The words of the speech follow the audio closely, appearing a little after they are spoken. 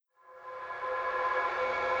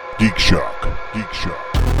GeekShock.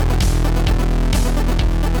 GeekShock.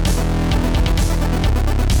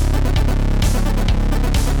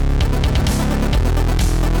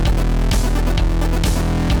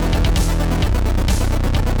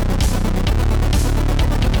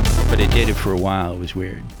 But it did it for a while. It was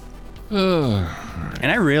weird.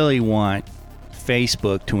 And I really want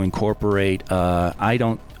Facebook to incorporate I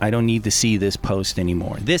don't need to see this post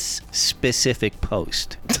anymore. This specific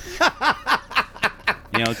post.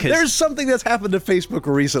 You know, 'cause there's something that's happened to Facebook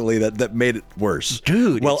recently that made it worse.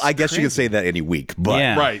 Dude, well, it's I guess crazy. you could say that any week, but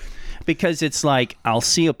Yeah. Right. Because it's like I'll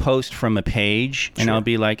see a post from a page and I'll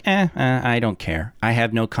be like, I don't care. I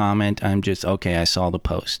have no comment. I'm just, okay, I saw the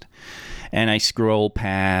post. And I scroll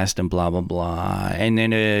past and blah, blah, blah. And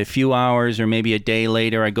then a few hours or maybe a day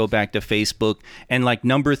later, I go back to Facebook and like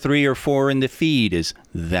number 3 or 4 in the feed is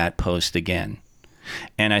that post again.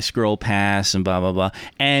 And I scroll past and blah, blah, blah.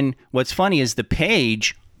 And what's funny is the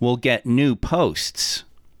page will get new posts.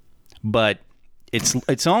 But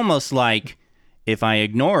it's almost like if I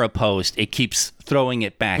ignore a post, it keeps throwing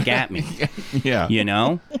it back at me. Yeah. You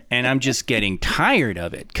know? And I'm just getting tired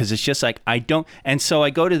of it because it's just like I don't. And so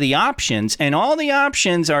I go to the options, and all the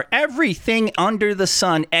options are everything under the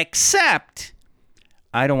sun except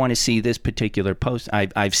I don't want to see this particular post.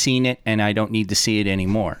 I've seen it, and I don't need to see it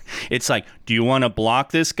anymore. It's like, do you want to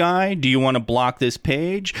block this guy? Do you want to block this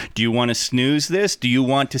page? Do you want to snooze this? Do you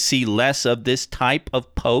want to see less of this type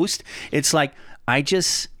of post? It's like, I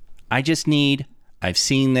just need, I've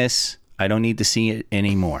seen this. I don't need to see it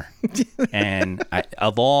anymore. And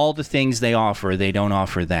of all the things they offer, they don't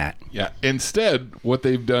offer that. Yeah. Instead, what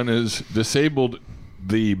they've done is disabled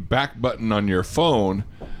the back button on your phone,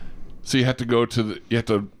 so you have to go to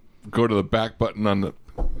the back button on the.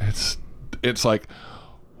 It's like,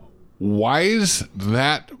 why is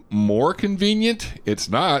that more convenient? It's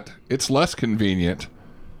not. It's less convenient.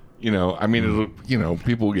 You know, I mean,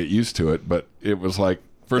 people will get used to it, but it was like.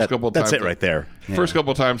 That's it right there. First couple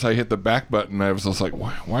of times I hit the back button, I was just like,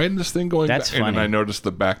 why isn't this thing going That's back? funny. And then I noticed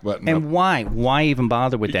the back button. And why? Why even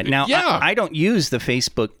bother with that? Now, Yeah. I don't use the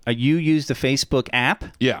Facebook. You use the Facebook app?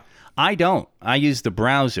 Yeah. I don't. I use the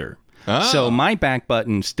browser. Ah. So my back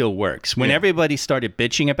button still works. When everybody started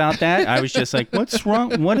bitching about that, I was just like, what's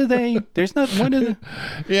wrong? What are they? There's not, what are they?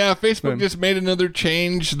 Yeah, Facebook just made another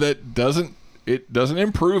change that doesn't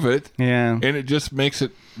improve it. Yeah. And it just makes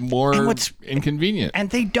it more inconvenient. And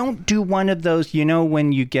they don't do one of those,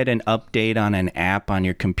 when you get an update on an app on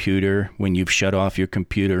your computer, when you've shut off your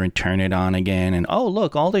computer and turn it on again, and oh,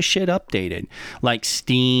 look, all this shit updated. Like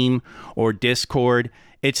Steam or Discord.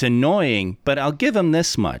 It's annoying, but I'll give them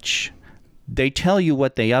this much. They tell you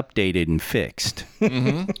what they updated and fixed.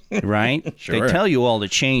 Mm-hmm. Right? Sure. They tell you all the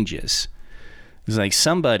changes. It's like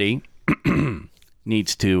somebody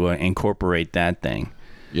needs to incorporate that thing.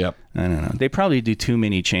 Yep. I don't know. They probably do too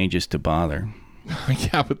many changes to bother.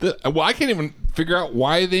 Yeah, but I can't even figure out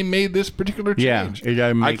why they made this particular change. It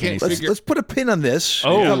doesn't make any sense. Let's put a pin on this.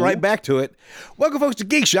 Oh. Come right back to it. Welcome, folks, to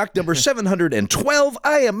GeekShock number 712.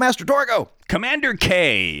 I am Master Torgo. Commander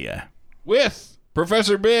K. With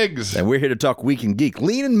Professor Biggs. And we're here to talk Week in Geek.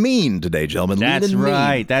 Lean and mean today, gentlemen. That's lean and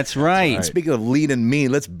right. Mean. That's right. Speaking of lean and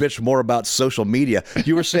mean, let's bitch more about social media.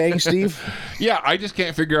 You were saying, Steve? Yeah, I just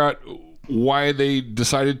can't figure out why they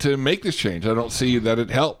decided to make this change. I don't see that it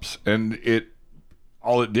helps. And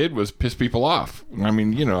all it did was piss people off. I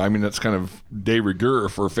mean, that's kind of de rigueur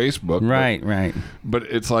for Facebook. Right. But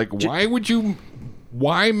it's like,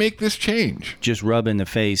 why make this change? Just rub in the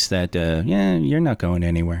face that, you're not going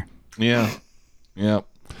anywhere. Yeah. Yeah.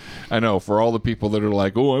 I know. For all the people that are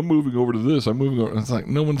like, oh, I'm moving over to this. I'm moving over. It's like,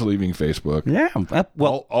 no one's leaving Facebook. Yeah.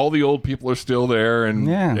 Well, all the old people are still there, and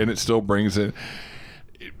it still brings it.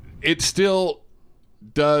 It still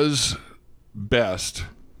does best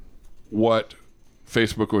what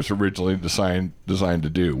Facebook was originally designed to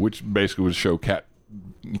do, which basically was show cat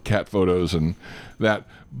photos and that.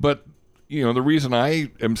 But the reason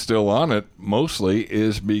I am still on it mostly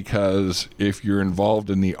is because if you're involved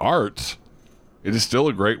in the arts, it is still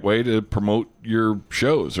a great way to promote your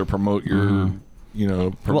shows or promote your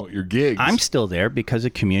your gigs. I'm still there because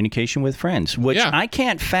of communication with friends, which I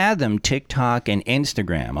can't fathom TikTok and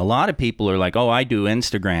Instagram. A lot of people are like, oh, I do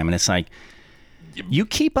Instagram. And it's like, you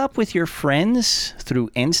keep up with your friends through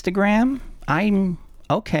Instagram? I'm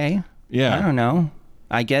okay. Yeah. I don't know.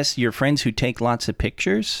 I guess your friends who take lots of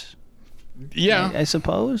pictures? Yeah. I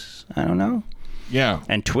suppose. I don't know. Yeah.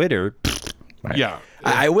 And Twitter. Right. Yeah.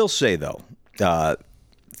 I will say, though,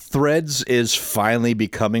 Threads is finally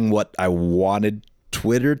becoming what I wanted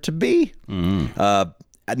Twitter to be.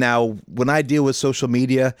 Now, when I deal with social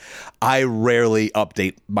media, I rarely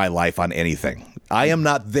update my life on anything. I am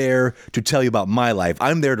not there to tell you about my life.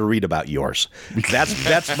 I'm there to read about yours.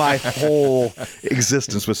 That's my whole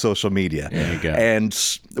existence with social media. There you go. And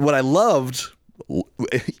what I loved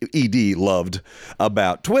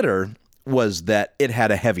about Twitter was that it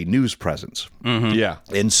had a heavy news presence. Mm-hmm. Yeah.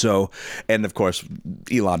 And of course,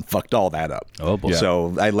 Elon fucked all that up. Oh, boy. Yeah.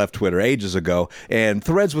 So I left Twitter ages ago, and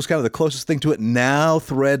Threads was kind of the closest thing to it. Now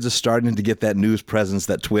Threads is starting to get that news presence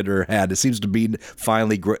that Twitter had. It seems to be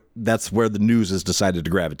finally, that's where the news has decided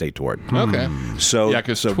to gravitate toward. Okay. So yeah,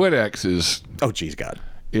 because TwitX is... Oh, geez, God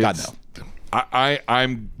no. I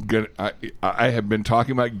have been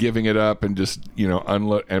talking about giving it up and just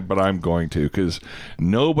unload, but I'm going to, because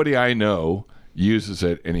nobody I know uses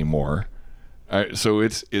it anymore. So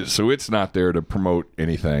it's not there to promote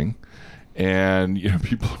anything, and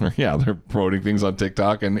people are they're promoting things on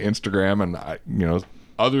TikTok and Instagram and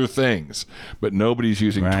other things, but nobody's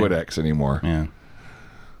using TwitX anymore. Yeah.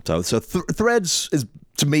 So Threads is,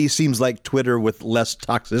 to me, seems like Twitter with less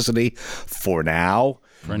toxicity for now.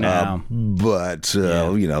 But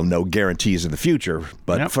no guarantees in the future.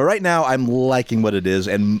 But for right now, I'm liking what it is,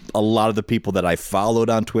 and a lot of the people that I followed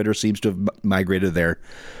on Twitter seems to have migrated there.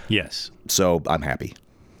 Yes. So I'm happy.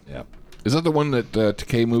 Yeah. Is that the one that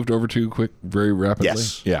TK moved over to very rapidly?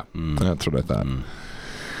 Yes. Yeah. That's what I thought.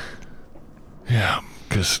 Yeah,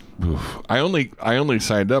 because I only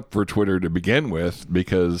signed up for Twitter to begin with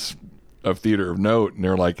because of Theater of Note, and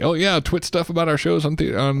they're like, "Oh yeah, twit stuff about our shows on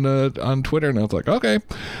Twitter," and I was like, "Okay,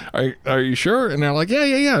 are you sure?" And they're like,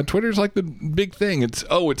 "Yeah. Twitter's like the big thing. It's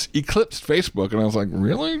eclipsed Facebook," and I was like,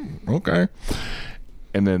 "Really? Okay."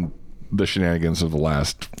 And then the shenanigans of the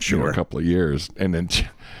last couple of years, and then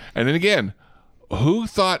again, who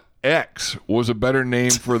thought X was a better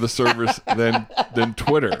name for the service than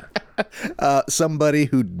Twitter? Somebody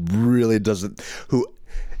who really doesn't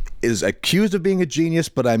is accused of being a genius,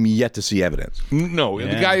 but I'm yet to see evidence. No,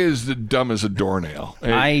 the guy is dumb as a doornail.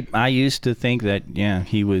 I used to think that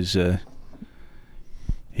he was pretty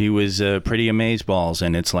amazeballs,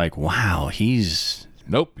 and it's like, wow, he's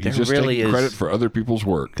just really taking credit for other people's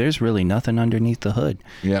work. There's really nothing underneath the hood.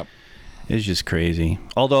 Yep. It's just crazy.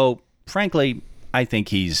 Although, frankly, I think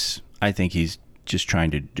he's just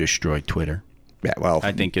trying to destroy Twitter. Yeah, well,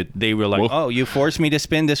 I think they were like, "Oh, you forced me to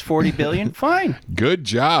spend this $40 billion? Fine, good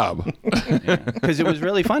job." Because it was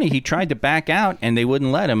really funny. He tried to back out, and they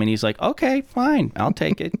wouldn't let him. And he's like, "Okay, fine, I'll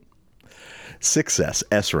take it." Success,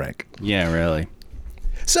 S rank. Yeah, really.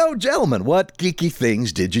 So, gentlemen, what geeky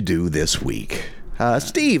things did you do this week?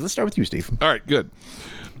 Steve, let's start with you, Steve. All right, good.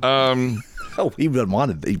 He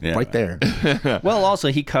wanted right there. Well,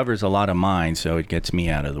 also he covers a lot of mine, so it gets me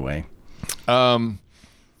out of the way.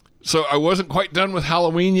 So I wasn't quite done with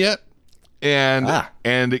Halloween yet, and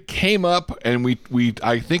it came up, and we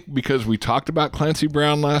I think because we talked about Clancy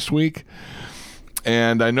Brown last week,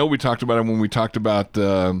 and I know we talked about him when we talked about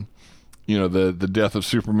the death of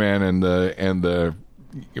Superman and the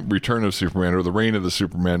return of Superman, or the reign of the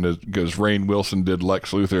Superman, because Rainn Wilson did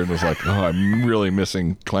Lex Luthor, and was like, oh, I'm really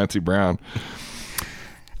missing Clancy Brown.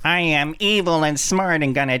 I am evil and smart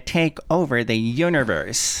and gonna take over the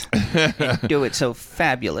universe and do it so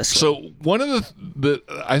fabulously. So one of the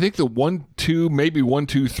I think the 1, 2, maybe 1,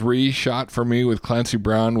 2, 3 shot for me with Clancy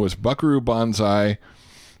Brown was Buckaroo Banzai,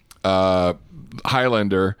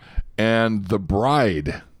 Highlander, and The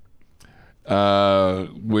Bride,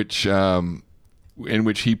 in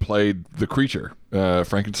which he played the creature,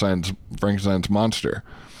 Frankenstein's monster.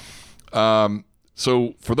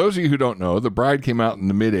 So for those of you who don't know, The Bride came out in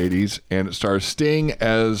the mid-'80s, and it stars Sting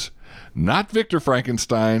as not Victor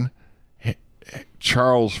Frankenstein,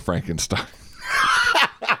 Charles Frankenstein.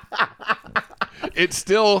 He's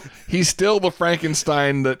still the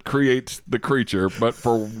Frankenstein that creates the creature, but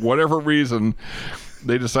for whatever reason,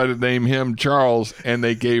 they decided to name him Charles, and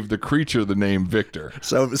they gave the creature the name Victor.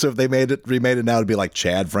 So if they remade it now, it'd be like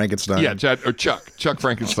Chad Frankenstein. Yeah, Chad or Chuck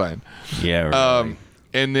Frankenstein. Yeah. Right.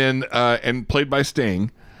 And then and played by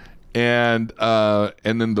Sting, and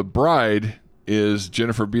then The Bride is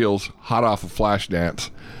Jennifer Beals, hot off of Flashdance,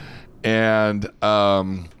 and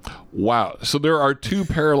wow. So there are two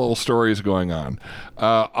parallel stories going on.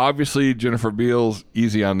 Obviously, Jennifer Beals,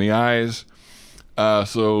 easy on the eyes.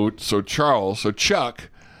 So Chuck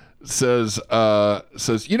says,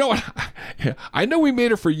 you know what? I know we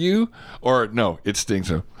made her for you, or no, it's Sting.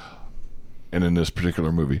 So, and in this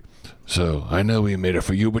particular movie. So, I know we made her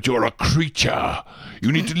for you, but you're a creature.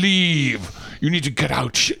 You need to leave. You need to get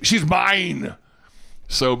out. She's mine.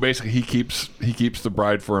 So basically, he keeps the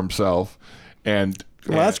bride for himself, and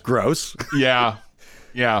that's gross. Yeah.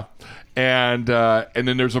 And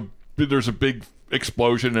then there's a big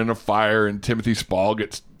explosion and a fire, and Timothy Spall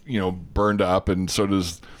gets burned up, and so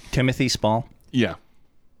does Timothy Spall. Yeah.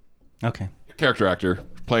 Okay. Character actor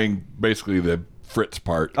playing basically the Fritz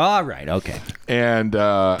part. All right. Okay. And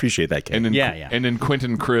appreciate that, Ken. And then, Yeah. And then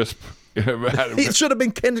Quentin Crisp. It should have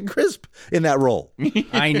been Quentin Crisp in that role.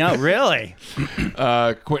 I know, really.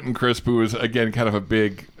 Quentin Crisp, who was again kind of a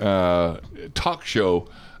big talk show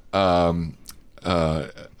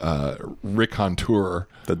raconteur.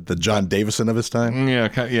 The John Davison of his time. Yeah,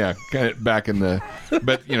 kind of back in the.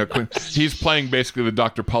 But he's playing basically the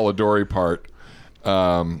Dr. Polidori part.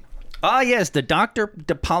 Yes, the Dr.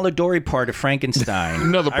 Polidori part of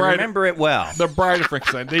Frankenstein. No, I remember it well. The Bride of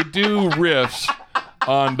Frankenstein. They do riffs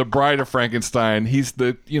on the Bride of Frankenstein. He's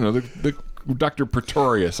the Dr.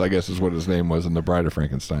 Pretorius, I guess is what his name was in the Bride of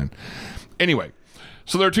Frankenstein. Anyway,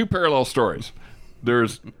 so there are two parallel stories.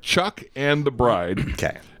 There's Chuck and the bride.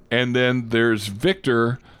 Okay. And then there's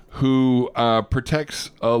Victor, who protects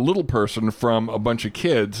a little person from a bunch of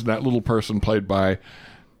kids. And that little person played by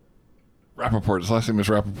Rappaport. His last name is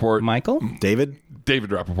Rappaport. Michael? David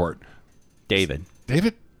Rappaport. David?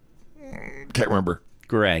 Can't remember.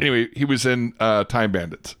 Greg. Anyway, he was in Time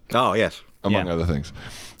Bandits. Oh, yes. Among other things.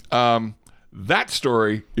 That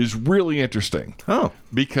story is really interesting. Oh.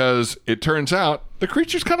 Because it turns out the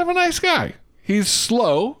creature's kind of a nice guy. He's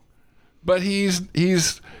slow, but he's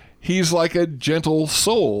like a gentle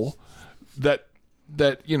soul that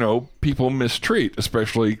people mistreat,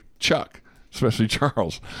 especially Chuck, especially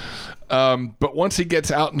Charles. But once he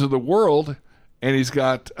gets out into the world and he's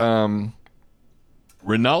got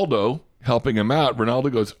Ronaldo helping him out,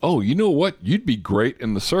 Ronaldo goes, "Oh, you know what? You'd be great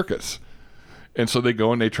in the circus." And so they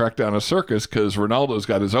go and they track down a circus because Ronaldo's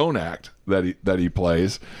got his own act that he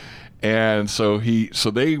plays. And so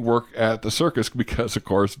they work at the circus because, of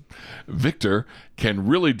course, Victor can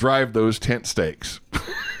really drive those tent stakes.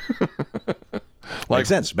 Makes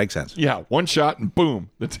sense. Yeah, one shot and boom,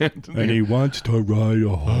 the tent. And he wants to ride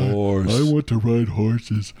a horse. I want to ride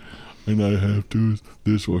horses, and I have to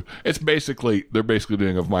this horse. They're basically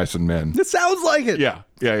doing Of Mice and Men. It sounds like it. Yeah.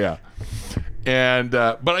 And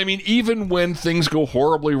but I mean, even when things go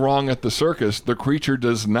horribly wrong at the circus, the creature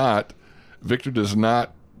Victor does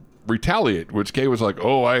not retaliate. Which Kay was like,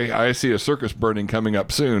 "Oh, I see a circus burning coming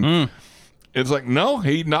up soon." It's like, no,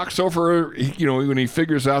 he knocks over. When he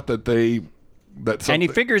figures out that and he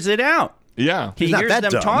figures it out. Yeah, he hears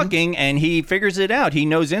them talking, and he figures it out. He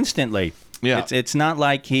knows instantly. Yeah, it's not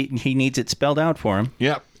like he needs it spelled out for him.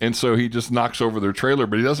 Yeah, and so he just knocks over their trailer,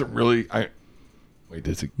 but he doesn't really. Wait,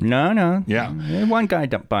 does he? No. Yeah, one guy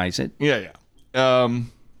buys it. Yeah.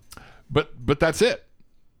 But that's it.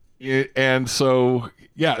 And so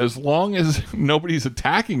as long as nobody's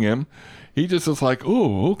attacking him, he just is like,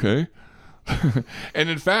 oh, okay. And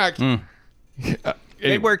in fact,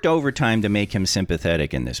 they worked overtime to make him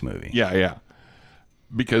sympathetic in this movie. Yeah.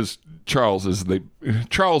 Because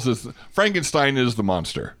Frankenstein is the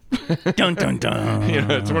monster. Dun dun dun.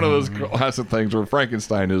 It's one of those classic things where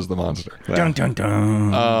Frankenstein is the monster. Dun dun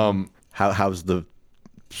dun.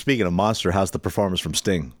 Speaking of monster, how's the performance from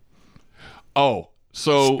Sting? Oh,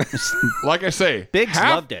 so like I say, Biggs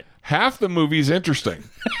loved it. Half the movie's interesting.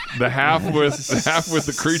 The half with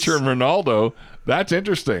the creature and Ronaldo, that's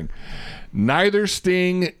interesting. Neither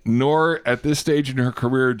Sting nor at this stage in her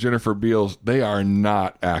career, Jennifer Beals, they are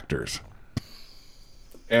not actors.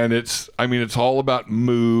 And it's all about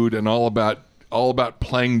mood and all about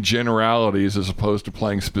playing generalities as opposed to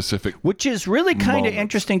playing specific. Which is really kind of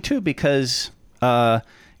interesting too, because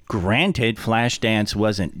granted, Flashdance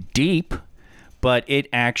wasn't deep, but it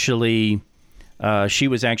actually she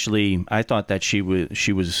thought that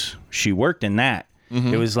she worked in that.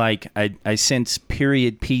 Mm-hmm. It was like I sense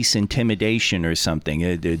period piece intimidation or something.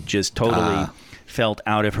 It just totally felt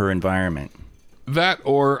out of her environment. That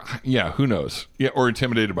or who knows? Yeah, or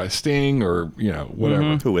intimidated by Sting or whatever.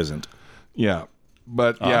 Mm-hmm. Who isn't? Yeah,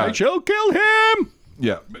 but I shall kill him.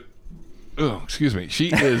 Yeah, but excuse me.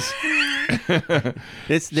 She is.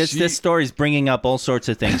 This story's bringing up all sorts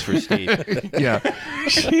of things for Steve. Yeah,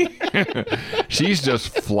 she's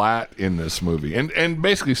just flat in this movie, and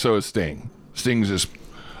basically so is Sting. Sting's just,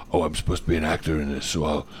 I'm supposed to be an actor in this, so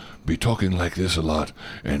I'll be talking like this a lot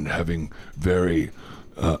and having very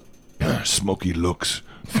smoky looks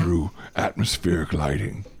through atmospheric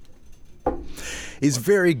lighting. He's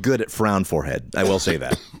very good at frown forehead. I will say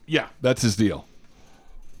that. Yeah, that's his deal.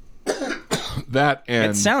 That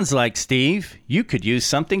and it sounds like, Steve, you could use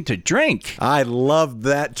something to drink. I love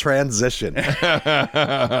that transition.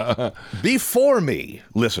 Before me,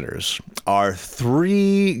 listeners, are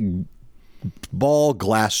 3 ball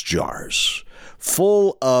glass jars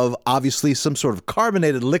full of obviously some sort of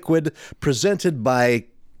carbonated liquid presented by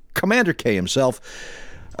Commander K himself.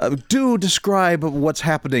 Do describe what's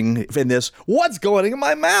happening in this. What's going in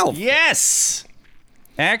my mouth? Yes.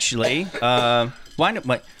 Actually, why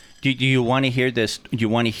not? Do you want to hear this? Do you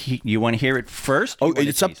want to hear it first? Oh,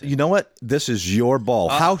 it's up. You know what? This is your ball.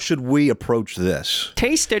 How should we approach this?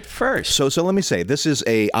 Taste it first. So let me say, this is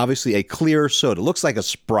obviously a clear soda. It looks like a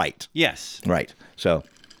Sprite. Yes. Right. So.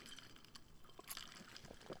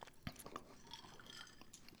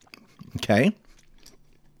 Okay.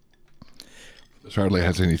 This hardly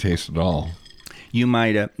has any taste at all. You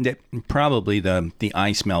might probably the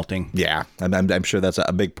ice melting. Yeah, I'm sure that's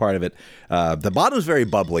a big part of it. The bottom's very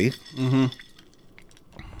bubbly. Mm-hmm.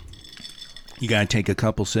 You gotta take a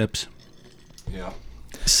couple sips. Yeah.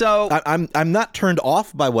 So I'm not turned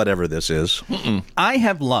off by whatever this is. I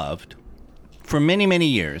have loved for many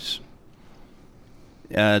years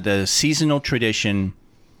the seasonal tradition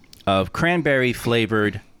of cranberry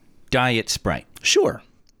flavored Diet Sprite. Sure.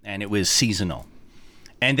 And it was seasonal.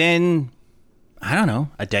 And then, I don't know,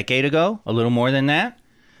 a decade ago, a little more than that,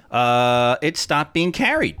 it stopped being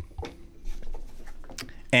carried.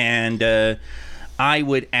 And I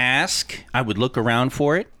would look around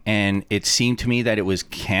for it, and it seemed to me that it was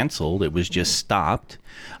canceled. It was just stopped.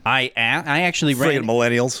 I actually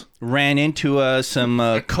ran into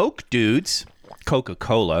some Coke dudes,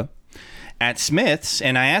 Coca-Cola, at Smith's,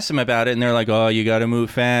 and I asked them about it, and they're like, "Oh, you got to move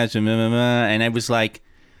fast," and I was like,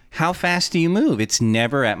 "How fast do you move? It's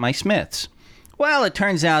never at my Smith's." Well, it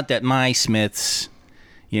turns out that my Smith's,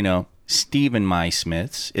 Stephen My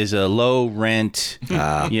Smith's is a low rent,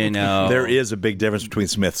 There is a big difference between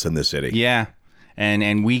Smith's in this city. Yeah.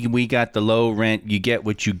 And we got the low rent. You get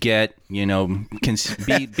what you get. Can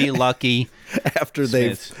be lucky. After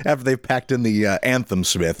they've packed in the Anthem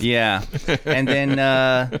Smith. Yeah, and then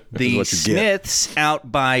the Smiths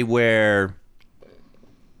out by where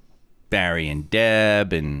Barry and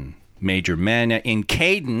Deb and Major Men in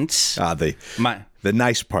Cadence. The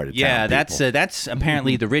nice part of town. Yeah, that's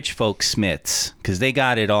apparently the rich folks Smiths because they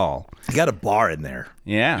got it all. You got a bar in there.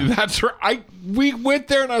 Yeah, that's right. We went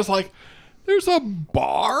there and I was like, "There's a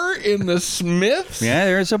bar in the Smiths?" Yeah,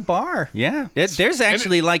 there's a bar. Yeah, there's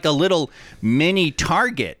actually like a little mini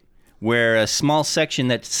Target where a small section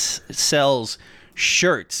that sells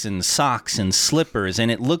shirts and socks and slippers,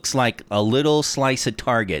 and it looks like a little slice of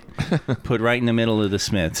Target put right in the middle of the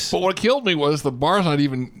Smiths. But what killed me was the bar's not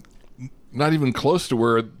even close to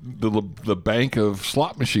where the bank of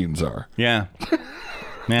slot machines are. Yeah.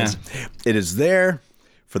 Yeah. It is there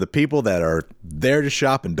for the people that are there to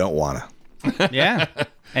shop and don't want to. Yeah.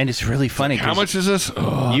 And it's really funny. How much is this?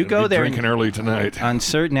 Oh, you go there drinking early tonight. On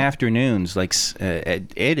certain afternoons,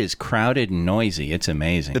 it is crowded and noisy. It's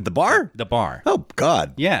amazing. At the bar? The bar. Oh,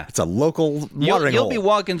 God. Yeah. It's a local watering You'll hole. be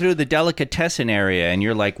walking through the delicatessen area, and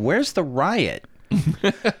you're like, where's the riot?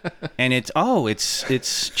 And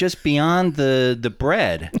it's just beyond the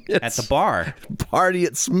bread at the bar. Party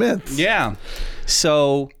at Smith's. Yeah.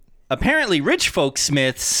 So apparently rich folk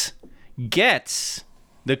Smith's gets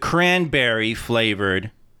the cranberry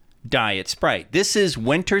flavored Diet Sprite. This is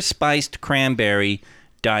winter spiced cranberry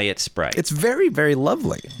Diet Sprite. It's very, very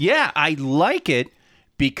lovely. Yeah, I like it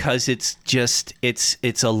because it's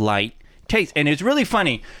a light taste. And it's really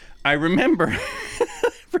funny. I remember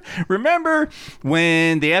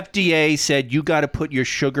when the FDA said you got to put your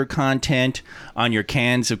sugar content on your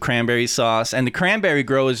cans of cranberry sauce, and the Cranberry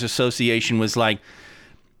Growers Association was like,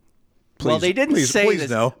 well, they didn't say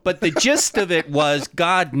this, no. But the gist of it was,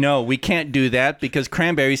 God, no, we can't do that because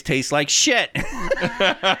cranberries taste like shit.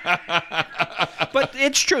 But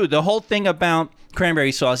it's true. The whole thing about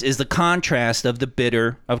cranberry sauce is the contrast of the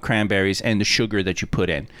bitter of cranberries and the sugar that you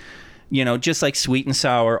put in. Just like sweet and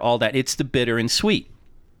sour, all that. It's the bitter and sweet.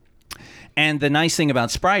 And the nice thing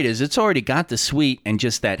about Sprite is it's already got the sweet, and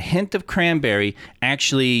just that hint of cranberry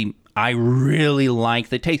actually, I really like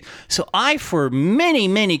the taste. So for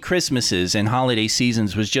many Christmases and holiday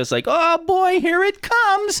seasons was just like, oh boy, here it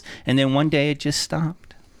comes. And then one day it just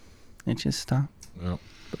stopped. Well,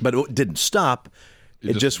 but it didn't stop.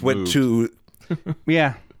 It just went moved. to...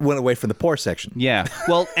 Yeah. Went away from the poor section. Yeah.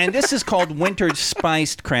 Well, and this is called winter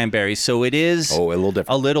spiced cranberry, so it is a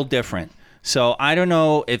little different. So I don't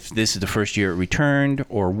know if this is the first year it returned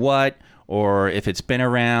or what, or if it's been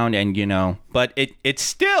around and, but it's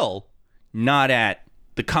still not at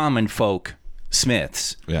the common folk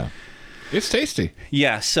Smiths. Yeah. It's tasty.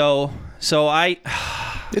 Yeah. So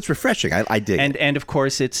it's refreshing. I dig it. And of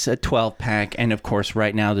course it's a 12-pack, and of course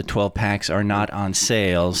right now the 12-packs are not on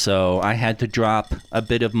sale, so I had to drop a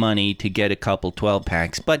bit of money to get a couple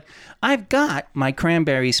 12-packs. But I've got my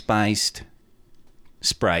cranberry spiced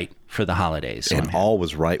Sprite for the holidays. And all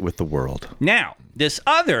was right with the world. Now, this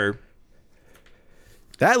other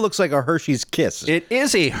That looks like a Hershey's Kiss. It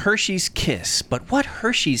is a Hershey's Kiss, but what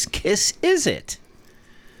Hershey's Kiss is it?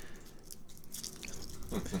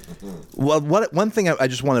 Well, one thing I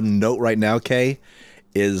just want to note right now, Kay,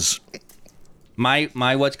 is my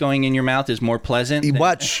what's going in your mouth is more pleasant.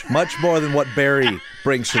 Much more than what Barry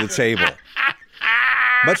brings to the table.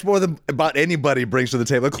 Much more than about anybody brings to the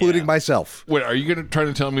table, including myself. Wait, are you going to try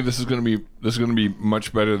to tell me this is going to be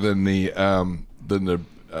much better than the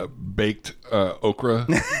baked okra?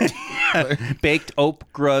 Baked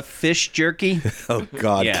okra fish jerky. Oh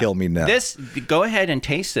God, kill me now. Go ahead and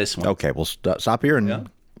taste this one. Okay, we'll stop here and.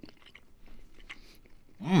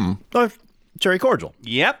 Cherry cordial.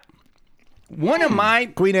 Yep. One of my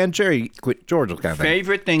Queen Anne cherry cordial kind of thing.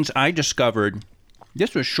 favorite things I discovered.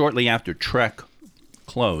 This was shortly after Trek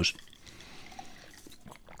closed.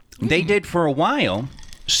 They did for a while,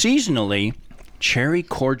 seasonally, cherry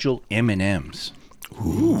cordial M&Ms.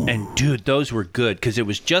 Ooh. And dude, those were good because it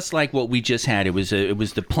was just like what we just had. It was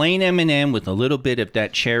the plain M&M with a little bit of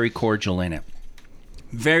that cherry cordial in it.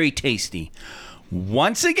 Very tasty.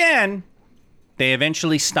 Once again, they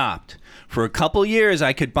eventually stopped. For a couple years,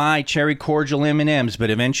 I could buy cherry cordial M&Ms, but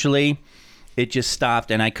eventually it just stopped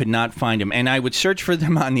and I could not find them. And I would search for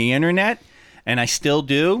them on the internet, and I still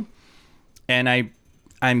do. And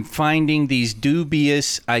I'm finding these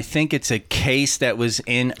dubious, I think it's a case that was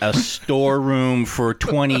in a storeroom for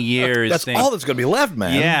 20 years. That's all that's going to be left,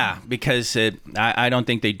 man. Yeah, because I don't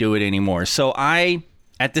think they do it anymore. So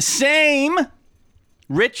at the same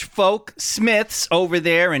Rich Folk Smiths over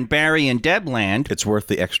there in Barry and Debland. It's worth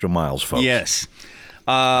the extra miles, folks. Yes.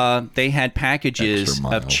 They had packages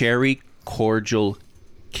of cherry cordial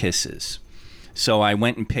kisses. So I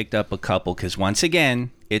went and picked up a couple because once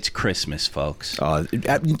again, it's Christmas, folks.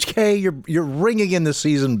 Kay, you're ringing in the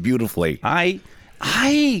season beautifully.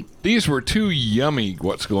 These were too yummy.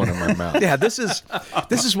 What's going in my mouth? Yeah, this is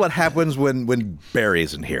what happens when Barry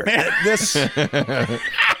isn't here.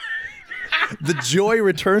 The joy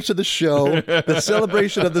returns to the show. The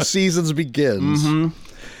celebration of the seasons begins,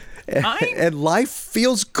 and life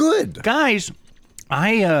feels good, guys.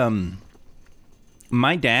 My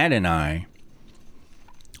dad and I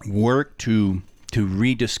worked to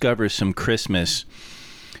rediscover some Christmas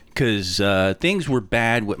because things were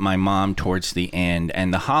bad with my mom towards the end,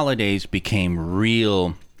 and the holidays became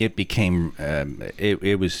real. It became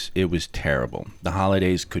it was terrible. The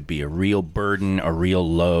holidays could be a real burden, a real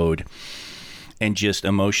load, and just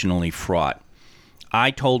emotionally fraught. I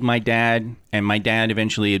told my dad, and my dad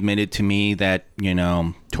eventually admitted to me that,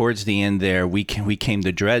 towards the end there, we came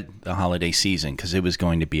to dread the holiday season because it was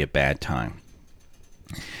going to be a bad time.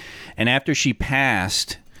 And after she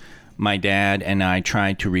passed, my dad and I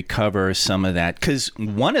tried to recover some of that. Because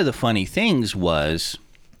one of the funny things was,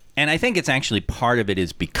 and I think it's actually part of it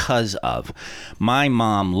is because of, my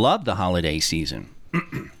mom loved the holiday season.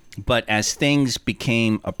 But as things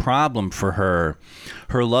became a problem for her,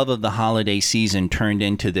 her love of the holiday season turned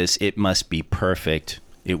into this, it must be perfect.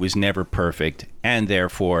 It was never perfect. And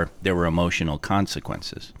therefore, there were emotional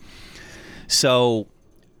consequences. So,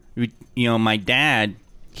 my dad,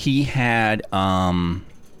 he had, 7,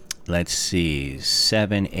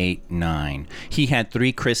 8, 9. He had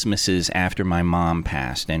 3 Christmases after my mom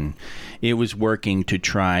passed. And it was working to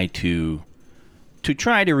try to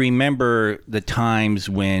remember the times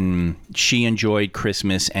when she enjoyed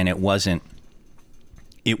Christmas and it wasn't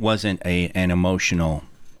an emotional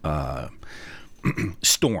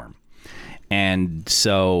storm. And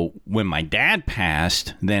so when my dad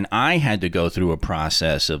passed, then I had to go through a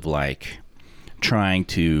process of trying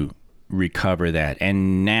to recover that.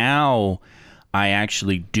 And now I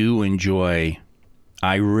actually do enjoy.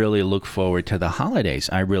 I really look forward to the holidays.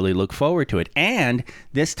 I really look forward to it. And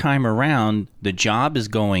this time around, the job is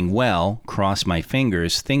going well. Cross my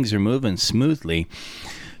fingers. Things are moving smoothly.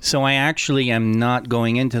 So I actually am not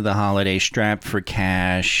going into the holiday strapped for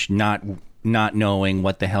cash, not knowing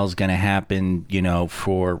what the hell's going to happen,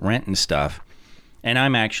 for rent and stuff. And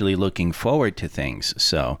I'm actually looking forward to things.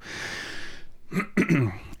 So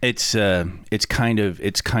It's kind of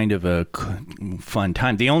a fun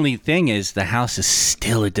time. The only thing is the house is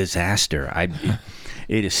still a disaster.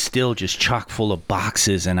 It is still just chock full of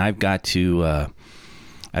boxes, and I've got to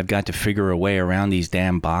figure a way around these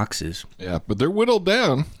damn boxes. Yeah, but they're whittled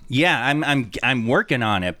down. Yeah, I'm working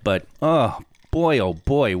on it, but oh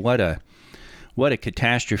boy, what a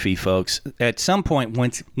catastrophe, folks. At some point,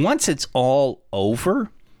 once it's all over,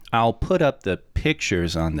 I'll put up the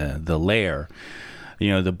pictures on the lair.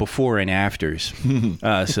 The before and afters,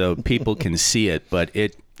 so people can see it. But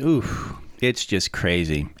it's just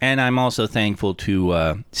crazy. And I'm also thankful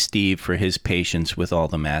to Steve for his patience with all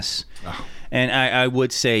the mess. Oh. And I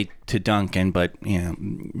would say to Duncan, but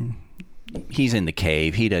he's in the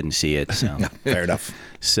cave. He doesn't see it. So Fair enough.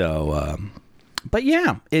 So, but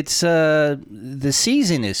yeah, it's the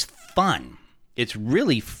season is fun. It's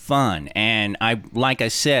really fun, and like I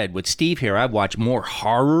said with Steve here, I've watched more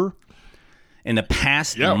horror in the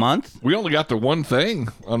past month. We only got the one thing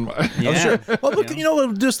on my... Oh, sure. Well, look, we'll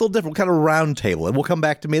do this a little different. We'll kind of round table, and we'll come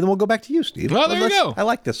back to me, then we'll go back to you, Steve. Oh, there you go. I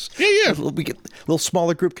like this. Yeah. A little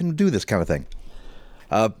smaller group can do this kind of thing.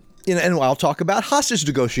 And I'll talk about Hostage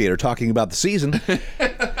Negotiator, talking about the season.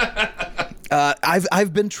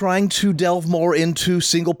 I've been trying to delve more into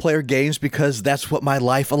single-player games because that's what my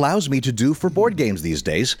life allows me to do for board games these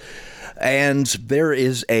days. And there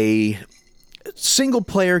is a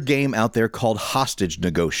single-player game out there called Hostage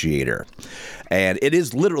Negotiator. And it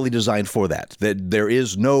is literally designed for that. There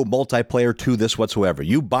is no multiplayer to this whatsoever.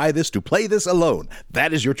 You buy this to play this alone.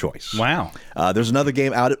 That is your choice. Wow. There's another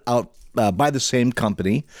game out by the same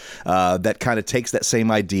company that kind of takes that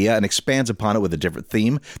same idea and expands upon it with a different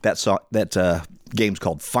theme. That game's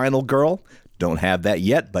called Final Girl. Don't have that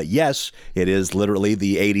yet, but yes, it is literally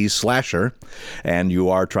the 80s slasher, and you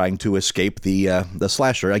are trying to escape the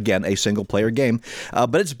slasher. Again, a single-player game,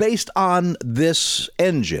 but it's based on this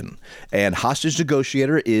engine. And Hostage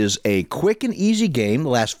Negotiator is a quick and easy game,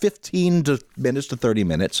 lasts 15 minutes to 30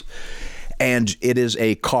 minutes, and it is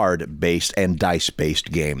a card-based and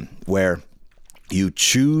dice-based game where you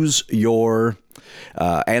choose your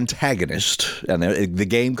antagonist, and the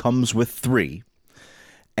game comes with 3.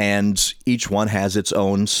 And each one has its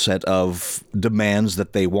own set of demands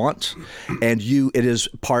that they want. And it is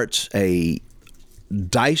part a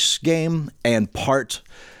dice game and part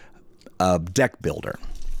deck builder.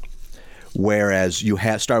 Whereas you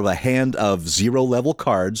start with a hand of 0-level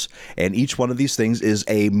cards, and each one of these things is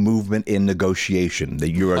a movement in negotiation.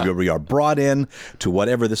 That you are brought in to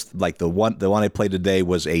whatever this, like the one I played today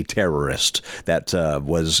was a terrorist that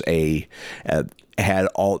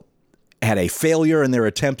had a failure in their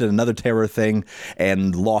attempt at another terror thing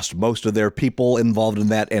and lost most of their people involved in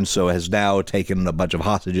that, and so has now taken a bunch of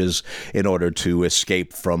hostages in order to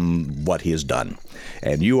escape from what he has done.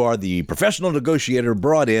 And you are the professional negotiator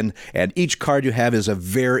brought in, and each card you have is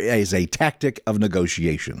a tactic of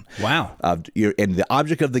negotiation. Wow. And the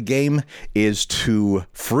object of the game is to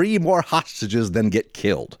free more hostages than get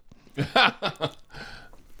killed.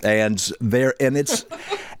 And it's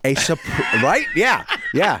a right?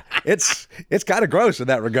 Yeah. It's kind of gross in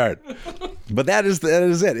that regard. But that is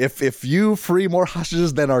it. If you free more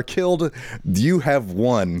hostages than are killed, you have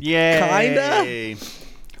won. Yay. Kinda.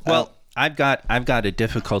 Well, I've got a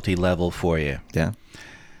difficulty level for you. Yeah.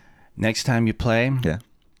 Next time you play, yeah,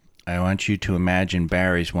 I want you to imagine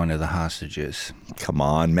Barry's one of the hostages. Come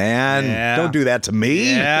on, man. Yeah. Don't do that to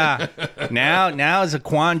me. Yeah. Now is a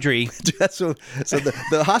quandary. so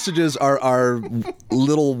the hostages are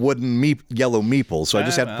little wooden yellow meeples. So I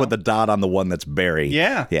just have to put the dot on the one that's Barry.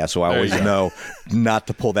 Yeah. Yeah, so I always know not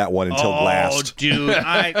to pull that one until last. Oh,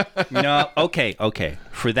 dude. No. Okay.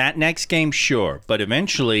 For that next game, sure. But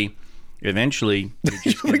eventually, you're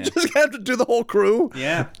just we just have to do the whole crew?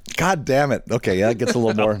 Yeah. God damn it. Okay, yeah, it gets a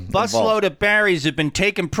little more busload of Barrys have been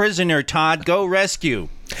taken prisoner, Todd. Go rescue.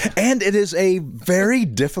 And it is a very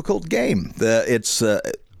difficult game. It's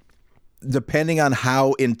depending on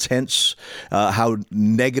how intense, how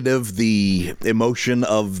negative the emotion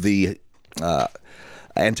of the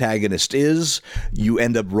antagonist is, you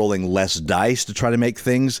end up rolling less dice to try to make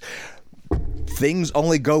things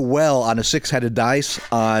only go well on a 6-headed dice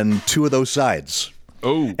on 2 of those sides.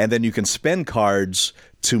 Oh. And then you can spend cards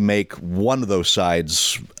to make one of those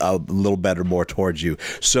sides a little better, more towards you.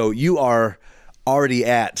 So you are already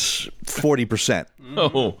at 40%.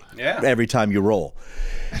 Oh. Yeah. Every time you roll.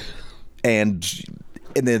 And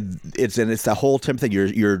then it's the whole time thing.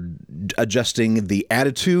 You're adjusting the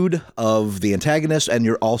attitude of the antagonist, and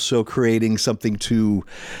you're also creating something to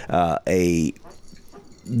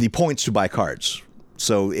the points to buy cards.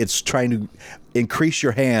 So it's trying to increase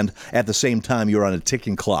your hand at the same time you're on a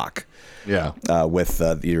ticking clock. Yeah. With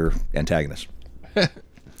your antagonist.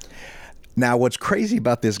 Now, what's crazy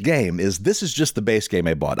about this game is this is just the base game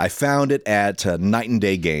I bought. I found it at Night and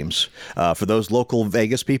Day Games. For those local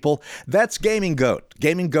Vegas people, that's Gaming Goat.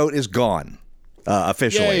 Gaming Goat is gone.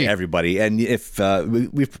 Officially, Yay. Everybody. And if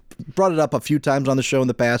we've brought it up a few times on the show in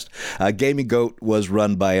the past, Gaming Goat was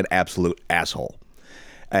run by an absolute asshole.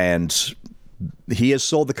 And he has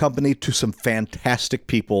sold the company to some fantastic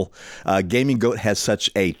people. Gaming Goat has such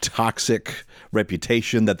a toxic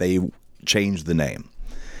reputation that they changed the name.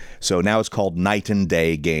 So now it's called Night and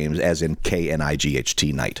Day Games, as in Knight,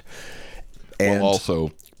 Night. And well,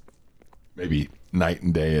 also, maybe Night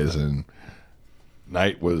and Day as in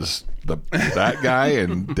Night was that guy,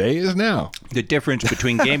 and day is now. The difference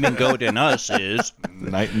between Gaming Goat and us is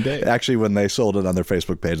night and day. Actually, when they sold it on their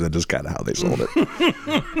Facebook page, that's just kind of how they sold it.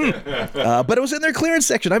 But it was in their clearance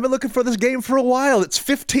section. I've been looking for this game for a while. It's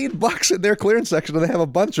 $15 in their clearance section, and they have a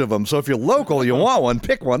bunch of them. So if you're local, you want one,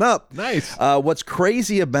 pick one up. Nice. What's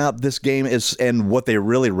crazy about this game is, and what they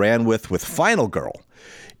really ran with Final Girl,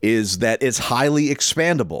 is that it's highly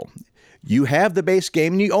expandable. You have the base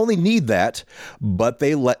game, and you only need that, but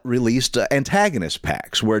they released antagonist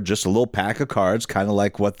packs, where just a little pack of cards, kind of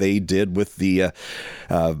like what they did with the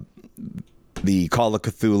Call of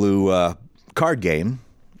Cthulhu card game,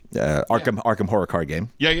 Arkham Horror card game.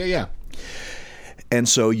 Yeah. And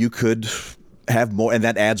so you could have more, and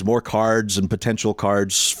that adds more cards and potential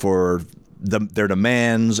cards for their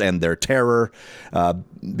demands and their terror,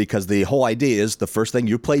 because the whole idea is the first thing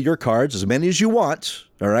you play your cards, as many as you want,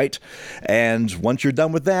 all right? And once you're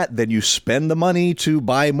done with that, then you spend the money to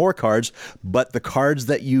buy more cards, but the cards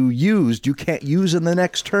that you used, you can't use in the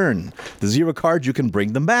next turn. The 0 cards, you can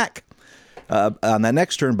bring them back on that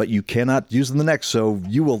next turn, but you cannot use them the next. So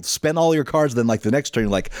you will spend all your cards, then like the next turn,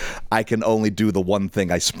 you're like, I can only do the one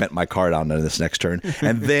thing I spent my card on in this next turn.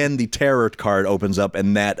 And then the terror card opens up,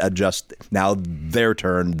 and that adjusts. Now their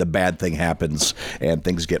turn, the bad thing happens, and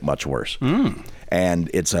things get much worse.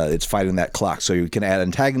 And it's fighting that clock. So you can add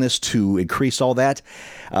antagonists to increase all that.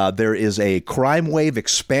 There is a Crime Wave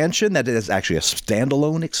expansion that is actually a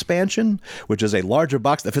standalone expansion, which is a larger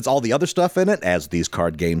box that fits all the other stuff in it, as these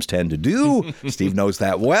card games tend to do. Steve knows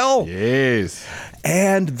that well. Yes.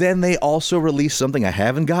 And then they also released something, I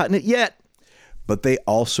haven't gotten it yet, but they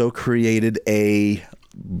also created a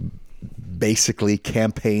basically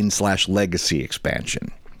campaign/legacy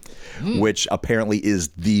expansion, which apparently is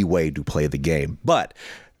the way to play the game. But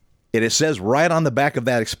it says right on the back of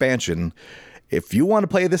that expansion, if you want to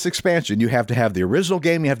play this expansion, you have to have the original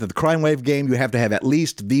game, you have to have the Crime Wave game, you have to have at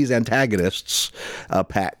least these antagonists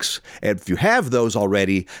packs. And if you have those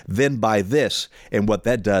already, then buy this. And what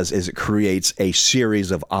that does is it creates a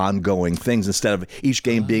series of ongoing things. Instead of each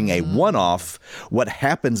game being a one-off, what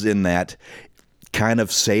happens in that kind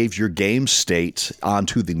of saves your game state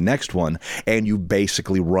onto the next one, and you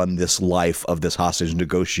basically run this life of this hostage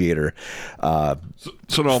negotiator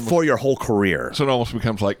for your whole career. So it almost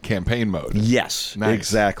becomes like campaign mode. Yes, nice.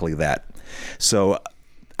 Exactly that. So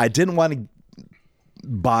I didn't want to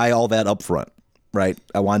buy all that up front, right?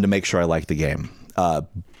 I wanted to make sure I liked the game. But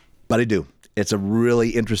I do. It's a really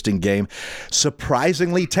interesting game.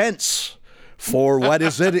 Surprisingly tense. For what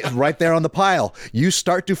is it right there on the pile. You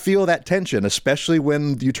start to feel that tension, especially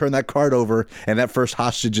when you turn that card over and that first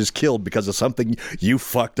hostage is killed because of something you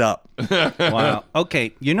fucked up. Wow.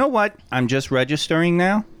 Okay, you know what? I'm just registering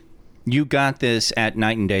now. You got this at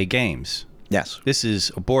Night and Day Games. Yes. This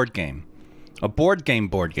is a board game. A board game.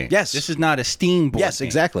 Yes. This is not a Steam board game. Yes,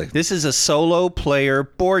 exactly. This is a solo player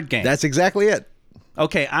board game. That's exactly it.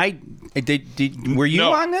 Okay, were you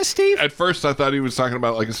on this, Steve? At first, I thought he was talking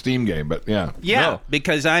about like a Steam game, but yeah. Yeah, No.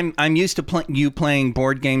 because I'm used to you playing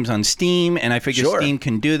board games on Steam, and I figure Steam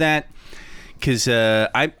can do that. Because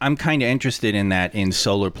I'm kind of interested in that in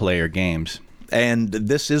solo player games. And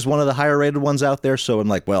this is one of the higher rated ones out there, so I'm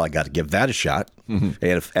like, well, I got to give that a shot. And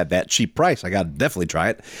if, at that cheap price, I got to definitely try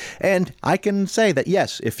it. And I can say that,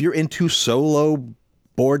 yes, if you're into solo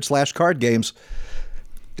board/card games,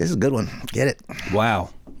 this is a good one. Get it. Wow.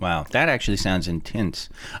 That actually sounds intense.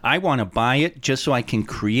 I want to buy it just so I can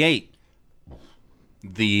create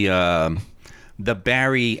the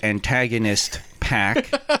Barry antagonist pack,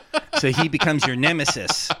 so he becomes your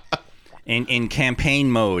nemesis in campaign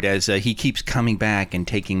mode as he keeps coming back and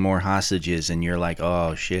taking more hostages, and you're like,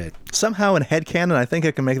 oh shit. Somehow in headcanon, I think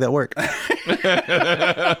I can make that work.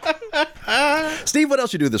 Steve, what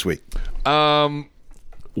else you do this week? Wow,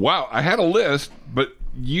 I had a list, but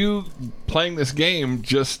you playing this game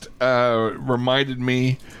just reminded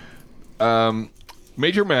me.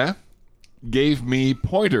 Major Matt gave me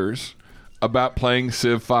pointers about playing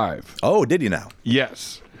Civ 5. Oh, did you now?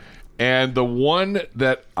 Yes. And the one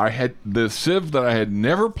that the Civ that I had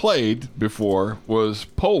never played before was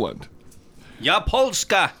Poland. Ja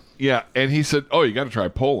Polska. Yeah, and he said, "Oh, you got to try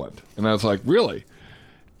Poland." And I was like, "Really?"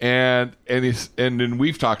 And then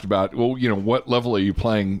we've talked about, well, you know, what level are you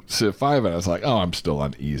playing Civ 5 at? I was like, "Oh, I'm still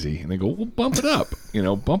on easy." And they go, "Well, bump it up."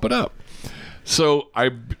 Bump it up. So I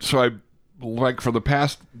like for the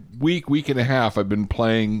past week and a half, I've been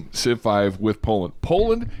playing Civ 5 with Poland.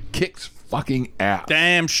 Poland kicks fucking ass.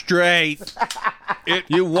 Damn straight.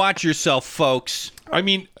 You watch yourself, folks. I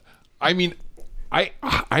mean, I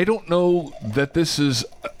don't know that this is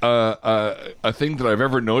a thing that I've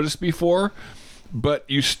ever noticed before, but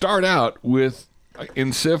you start out with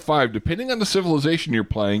in Civ 5, depending on the civilization you're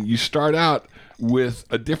playing, you start out with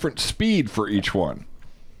a different speed for each one.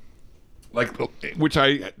 Like, which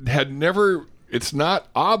I had never... It's not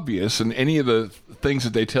obvious in any of the things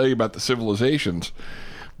that they tell you about the civilizations.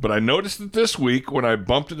 But I noticed it this week when I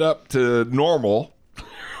bumped it up to normal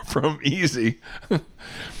from easy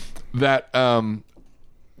that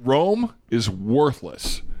Rome is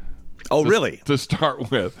worthless. Oh, really? To start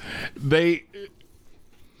with.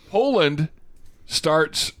 Poland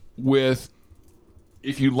starts with,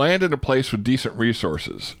 if you land in a place with decent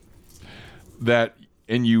resources,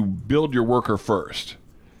 and you build your worker first,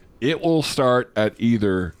 it will start at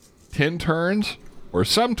either 10 turns or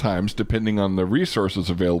sometimes, depending on the resources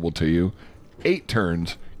available to you, 8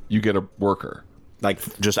 turns, you get a worker. Like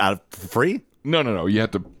just out of free? No. You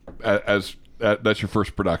have to, that's your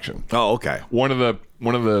first production. Oh, okay. One of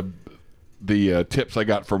the tips I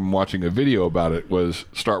got from watching a video about it was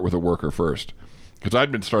start with a worker first, because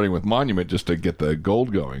I'd been starting with Monument just to get the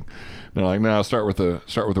gold going. And they're like, no, start with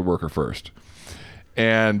a worker first.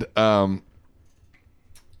 And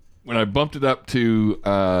when I bumped it up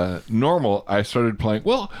to normal, I started playing.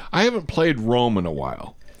 Well, I haven't played Rome in a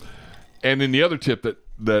while. And then the other tip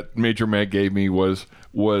that Major Mag gave me was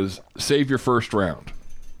save your first round,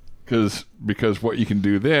 because what you can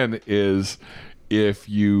do then is, if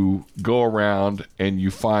you go around and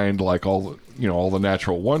you find like all the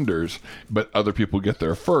natural wonders, but other people get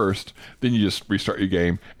there first, then you just restart your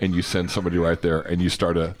game and you send somebody right there and you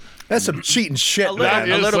start a... That's some cheating shit. A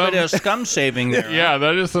little bit of scum saving there. Yeah,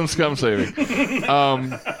 that is some scum saving.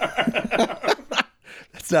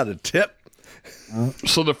 That's not a tip.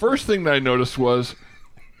 So the first thing that I noticed was,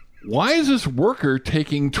 why is this worker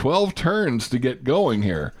taking 12 turns to get going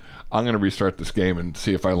here? I'm going to restart this game and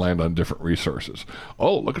see if I land on different resources.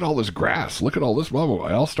 Oh, look at all this grass. Look at all this blah, blah, blah.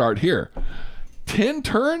 I'll start here. 10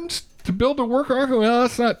 turns to build a worker? Well,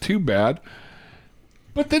 that's not too bad.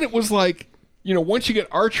 But then it was like, once you get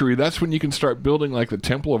archery, that's when you can start building like the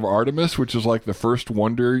Temple of Artemis, which is like the first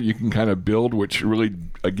wonder you can kind of build, which really,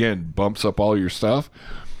 again, bumps up all your stuff.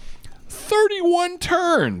 31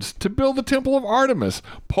 turns to build the Temple of Artemis.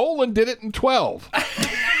 Poland did it in 12.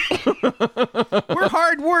 We're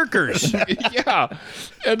hard workers. Yeah.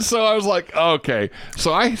 And so I was like, okay.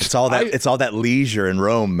 So it's all that leisure in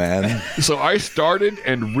Rome, man. So I started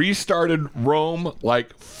and restarted Rome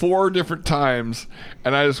like 4 different times,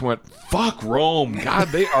 and I just went, fuck Rome. God,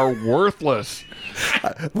 they are worthless.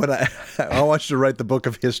 When I want you to write the book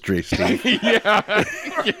of history, Steve. Yeah.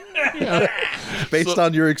 Based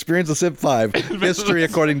on your experience of Civ 5. History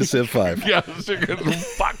according to Civ 5. Yeah,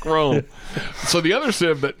 fuck Rome. So the other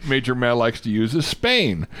Civ that Major Matt likes to use is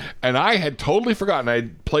Spain. And I had totally forgotten. I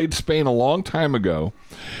had played Spain a long time ago,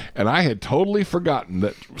 and I had totally forgotten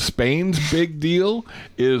that Spain's big deal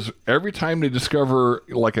is every time they discover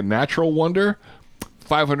like a natural wonder,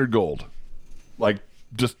 500 gold. Like,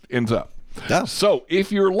 just ends up. Yeah. So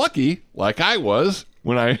if you're lucky, like I was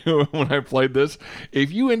when I played this,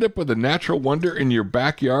 if you end up with a natural wonder in your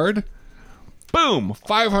backyard, boom,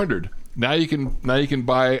 500. Now you can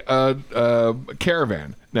buy a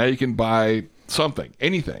caravan. Now you can buy something,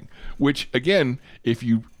 anything. Which again, if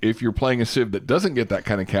you're playing a Civ that doesn't get that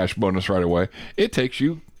kind of cash bonus right away, it takes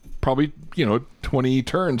you probably 20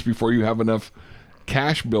 turns before you have enough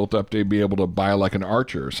cash built up to be able to buy like an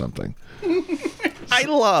archer or something. I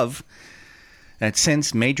love that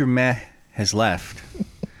since Major Meh has left,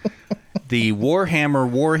 the Warhammer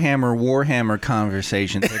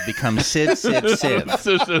conversations have become Civ.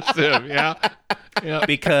 Civ, yeah.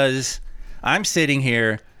 Because I'm sitting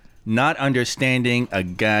here not understanding a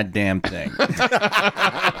goddamn thing.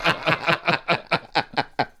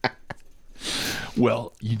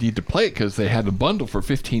 Well, you need to play it because they had a bundle for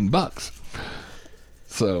 $15.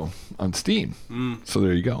 So on Steam. So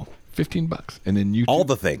there you go. $15, and then you all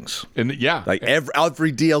the things, and like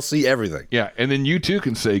every DLC, everything. Yeah, and then you too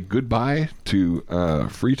can say goodbye to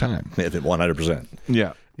free time. 100%.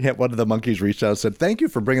 Yeah. Yeah, one of the monkeys reached out and said, "Thank you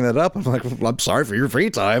for bringing that up." I'm like, well, "I'm sorry for your free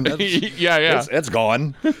time." Yeah. It's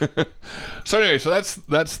gone. So anyway,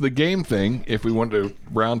 that's the game thing. If we want to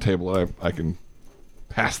roundtable, I can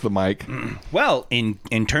pass the mic. Well, in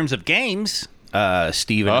terms of games.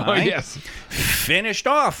 Steve and I finished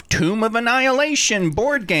off Tomb of Annihilation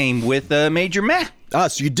board game with Major Meh.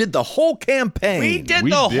 So you did the whole campaign. We did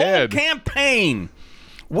the whole campaign.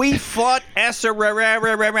 We fought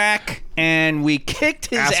Asararak and we kicked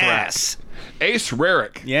his ass. Ace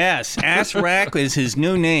Rarik. Yes, Asrak is his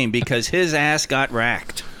new name because his ass got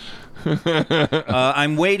racked.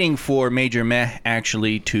 I'm waiting for Major Meh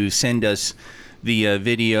actually to send us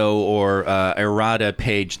video or errata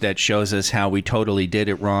page that shows us how we totally did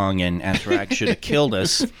it wrong and Azrak should have killed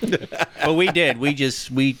us. But we did.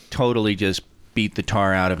 We totally just beat the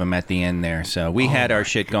tar out of him at the end there. So we had our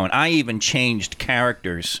shit going. I even changed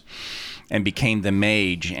characters and became the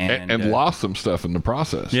mage and lost some stuff in the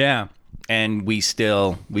process. Yeah. And we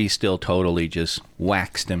still totally just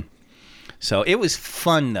waxed him. So it was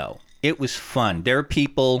fun, though. It was fun. There are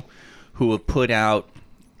people who have put out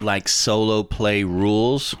like solo play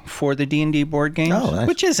rules for the D&D board games, nice.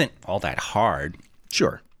 Which isn't all that hard.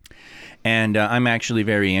 Sure. And I'm actually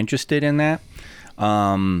very interested in that.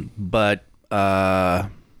 But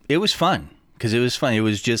it was fun because it was fun. It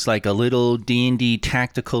was just like a little D&D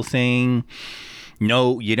tactical thing.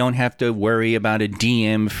 No, you don't have to worry about a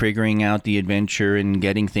DM figuring out the adventure and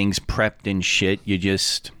getting things prepped and shit. You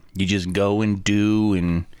just go and do,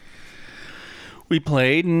 and we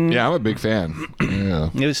played. And yeah, I'm a big fan.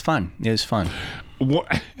 Yeah. It was fun.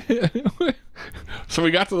 So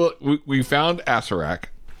we got to we found Azrak,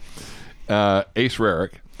 Ace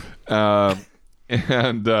Raric, and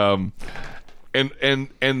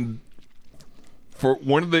for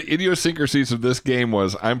one of the idiosyncrasies of this game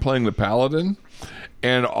was I'm playing the Paladin,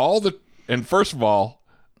 and first of all,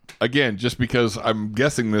 again, just because I'm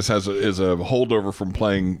guessing this is a holdover from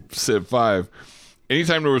playing Civ 5,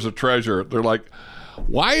 anytime there was a treasure, they're like,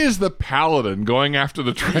 why is the Paladin going after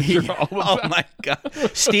the treasure all the time? Oh my God,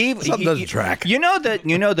 Steve! Something doesn't track. You know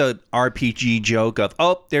the RPG joke of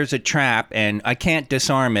there's a trap and I can't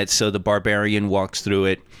disarm it, so the barbarian walks through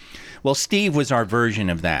it. Well, Steve was our version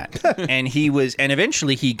of that, and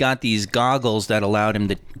eventually he got these goggles that allowed him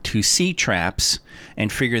to see traps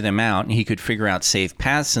and figure them out, and he could figure out safe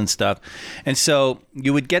paths and stuff. And so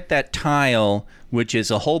you would get that tile, which is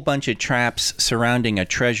a whole bunch of traps surrounding a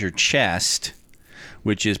treasure chest,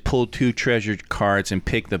 which is pull 2 treasure cards and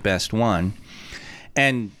pick the best one,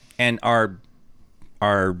 and our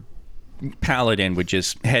Paladin would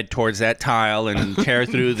just head towards that tile and tear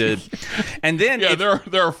through and then there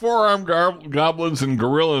are four-armed goblins and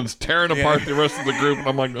gorillas tearing apart the rest of the group, and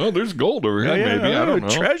I'm like, oh, there's gold over here, maybe. I don't know.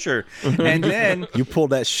 Treasure. And then you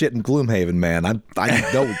pulled that shit in Gloomhaven, man.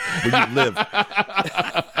 I know where you live.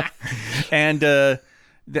 And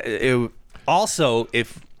also,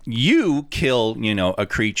 if you kill, a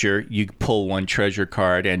creature, you pull 1 treasure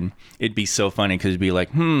card, and it'd be so funny because it'd be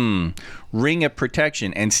like, ring of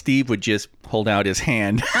protection, and Steve would just hold out his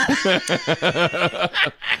hand.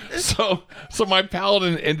 So my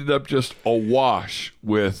Paladin ended up just awash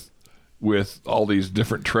with all these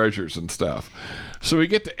different treasures and stuff. So we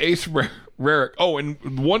get to Ace Raric. Oh,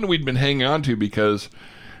 and one we'd been hanging on to because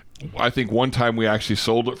I think one time we actually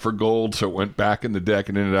sold it for gold, so it went back in the deck,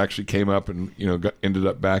 and then it actually came up and ended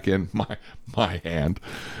up back in my hand.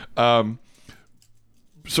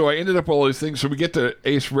 So I ended up with all these things. So we get to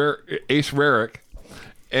Ace Raric,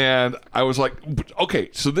 and I was like,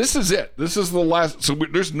 okay, so this is it. This is the last. So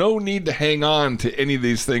there's no need to hang on to any of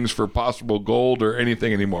these things for possible gold or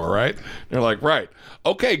anything anymore, right? And they're like, right.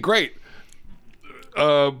 Okay, great.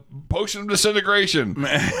 Potion of disintegration,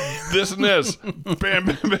 this and this, bam,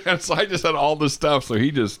 bam, bam. So I just had all this stuff. So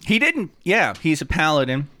he didn't. Yeah, he's a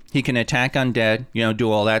paladin. He can attack undead,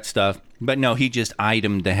 do all that stuff. But no, he just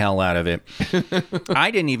itemed the hell out of it.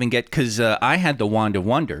 I didn't even get, because I had the Wand of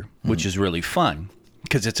Wonder, which is really fun,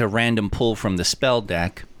 because it's a random pull from the spell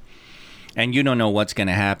deck, and you don't know what's going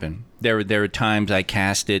to happen. There are times I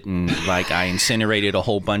cast it and I incinerated a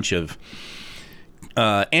whole bunch of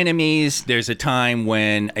enemies. There's a time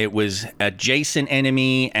when it was adjacent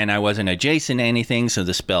enemy and I wasn't adjacent to anything, so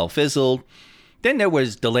the spell fizzled. Then there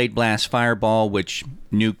was Delayed Blast Fireball, which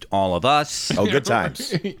nuked all of us. Oh, good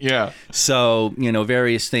times. Yeah. So,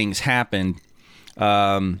 various things happened.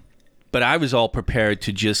 But I was all prepared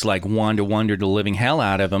to just wand the living hell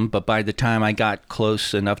out of him. But by the time I got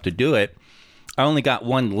close enough to do it, I only got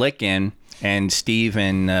 1 lick in, and Steve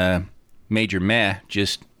and Major Meh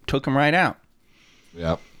just took him right out.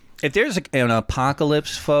 Yep. If there's an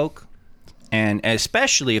apocalypse, folk, and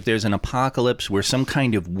especially if there's an apocalypse where some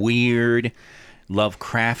kind of weird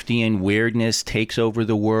Lovecraftian weirdness takes over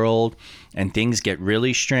the world and things get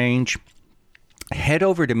really strange, head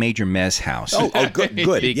over to Major Meh's house. Oh, good.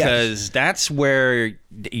 Because that's where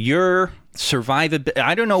your survivability,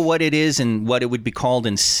 I don't know what it is and what it would be called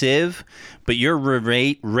in Civ, but your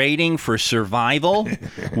rating for survival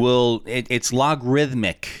it's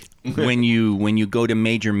logarithmic when you go to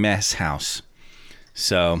Major Meh's house.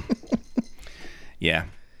 So yeah.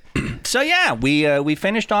 So yeah, we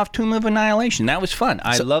finished off Tomb of Annihilation. That was fun.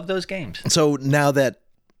 I love those games. So now that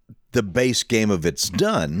the base game of it's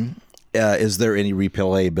done, Is there any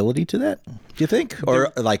replayability to that, do you think?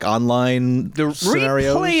 Or like online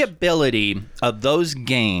scenarios? Replayability of those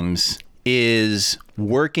games is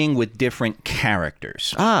working with different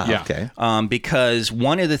characters. Okay. Because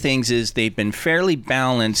one of the things is they've been fairly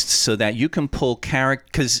balanced so that you can pull character,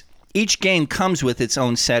 because each game comes with its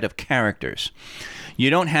own set of characters. You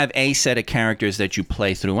don't have a set of characters that you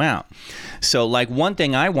play throughout. So like one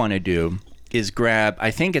thing I want to do is grab,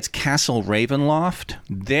 I think it's Castle Ravenloft.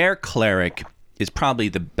 Their cleric is probably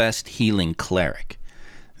the best healing cleric.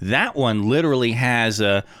 That one literally has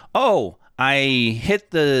I hit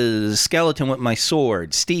the skeleton with my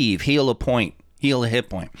sword. Steve, heal a hit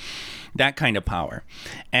point. That kind of power.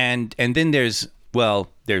 And then there's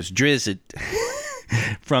Drizzt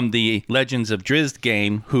from the Legends of Drizzt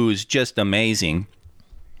game, who's just amazing.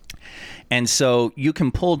 And so you can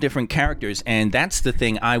pull different characters, and that's the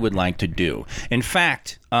thing I would like to do. In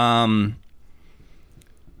fact, one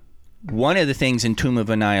of the things in Tomb of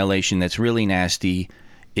Annihilation that's really nasty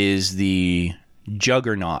is the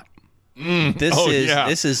Juggernaut.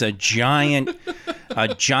 This is a giant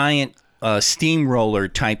steamroller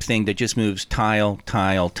type thing that just moves tile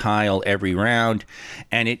every round,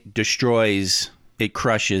 and it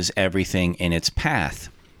crushes everything in its path.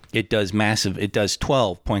 It does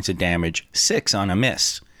 12 points of damage, 6 on a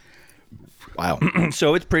miss. Wow.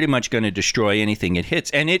 So it's pretty much going to destroy anything it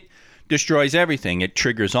hits, and it destroys everything. It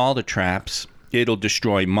triggers all the traps. It'll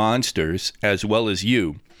destroy monsters as well as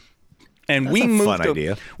you. And That's a fun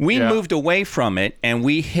idea. We moved away from it, and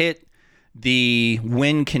we hit the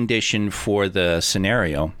win condition for the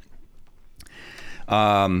scenario.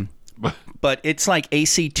 But it's like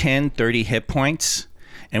AC 10, 30 hit points,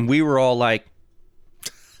 and we were all like,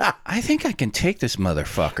 I think I can take this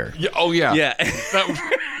motherfucker. Yeah, oh yeah. Yeah.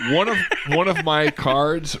 One of my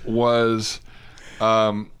cards was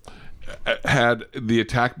had the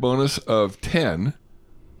attack bonus of 10.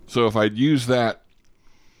 So if I'd used that,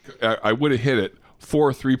 I would have hit it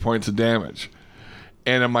for 3 points of damage.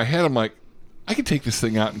 And in my head, I'm like, I can take this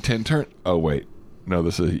thing out in 10 turns. Oh wait. No,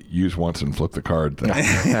 this is use once and flip the card thing. All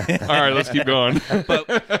right, let's keep going.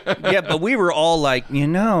 But we were all like,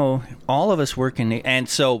 all of us working. And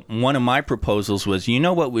so one of my proposals was,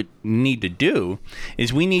 what we need to do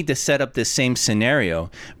is we need to set up this same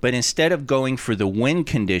scenario, but instead of going for the win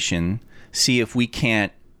condition, see if we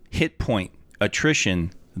can't hit point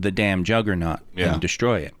attrition the damn Juggernaut and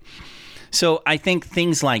destroy it. So I think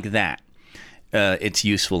things like that, it's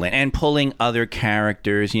useful in. And pulling other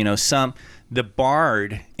characters, the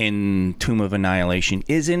Bard in Tomb of Annihilation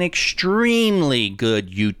is an extremely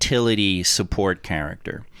good utility support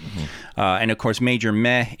character. Mm-hmm. And of course, Major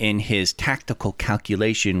Meh in his tactical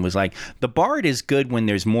calculation was like, the Bard is good when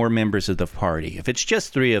there's more members of the party. If it's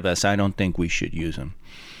just 3 of us, I don't think we should use him.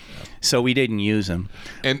 So we didn't use him.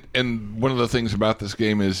 And one of the things about this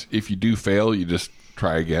game is if you do fail, you just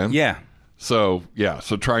try again. Yeah. So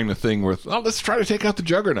trying the thing with, let's try to take out the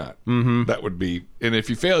Juggernaut. Mm-hmm. That would be, and if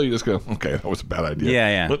you fail, you just go, okay, that was a bad idea.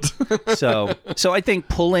 Yeah. So I think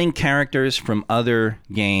pulling characters from other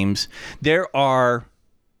games, there are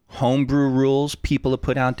homebrew rules people have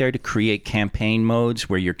put out there to create campaign modes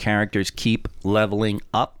where your characters keep leveling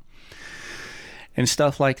up and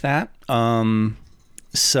stuff like that.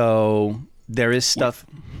 So there is stuff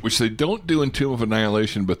which they don't do in Tomb of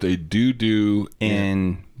Annihilation, but they do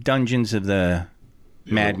in Dungeons of the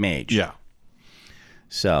Mad Mage. Yeah.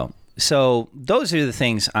 So those are the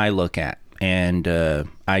things I look at, and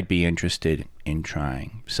I'd be interested in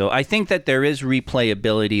trying. So I think that there is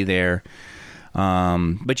replayability there,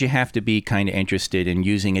 but you have to be kind of interested in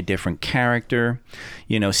using a different character.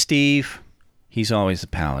 Steve, he's always a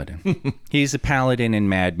paladin. He's a paladin in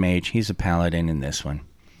Mad Mage. He's a paladin in this one.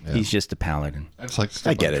 Yeah. He's just a paladin. It's like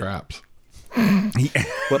stuff on traps.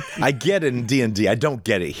 Well, I get it in D&D. I don't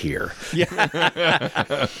get it here.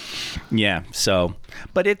 Yeah. So,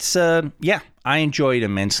 but it's I enjoy it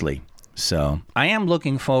immensely. So I am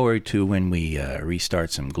looking forward to when we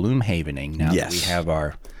restart some Gloomhavening now that we have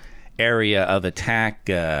our area of attack.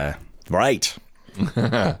 Right.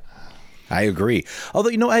 I agree.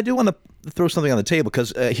 Although, I do want to throw something on the table,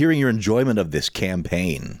 because hearing your enjoyment of this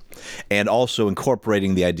campaign and also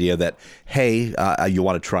incorporating the idea that, hey, you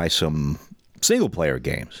want to try some single-player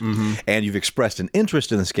games, and you've expressed an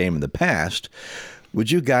interest in this game in the past,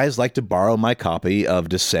 would you guys like to borrow my copy of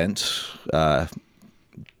Descent,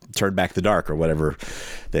 Turn Back the Dark, or whatever?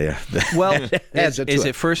 Well, is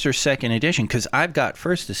it first or second edition? Because I've got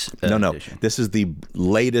first edition. No. This is the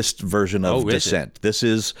latest version of Descent. This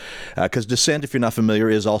is because Descent, if you're not familiar,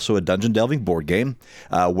 is also a dungeon delving board game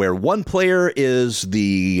where one player is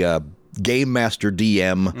the game master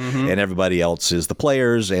DM, and everybody else is the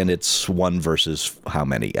players, and it's one versus how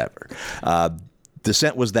many ever.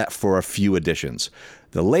 Descent was that for a few editions.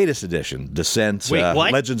 The latest edition, Descent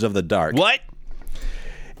Legends of the Dark,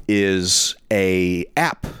 is a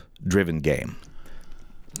app-driven game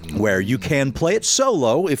where you can play it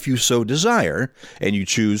solo if you so desire, and you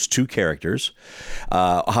choose 2 characters.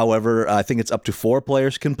 However, I think it's up to 4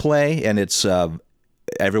 players can play, and it's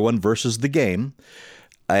everyone versus the game,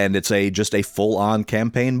 and it's just a full-on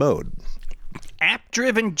campaign mode.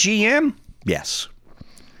 App-driven GM? Yes.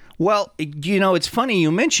 Well, it's funny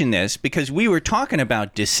you mention this because we were talking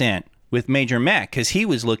about Descent with Major Mac because he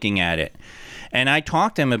was looking at it. And I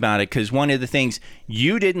talked to him about it because one of the things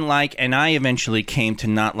you didn't like and I eventually came to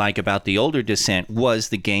not like about the older Descent was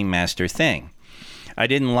the Game Master thing. I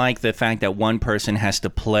didn't like the fact that one person has to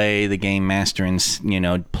play the Game Master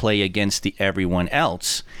and, play against everyone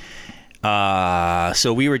else.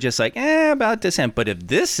 So we were just like, about Descent. But if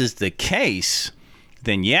this is the case,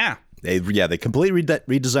 then yeah. They completely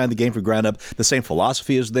redesigned the game from ground up. The same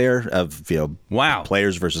philosophy is there of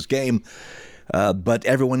players versus game. But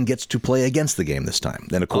everyone gets to play against the game this time.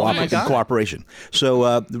 Then cooperation.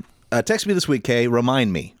 So text me this week, Kay.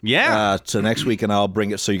 Remind me. Yeah. So next week, and I'll bring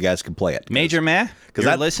it so you guys can play it. Major Matt,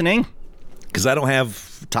 you're listening? Because I don't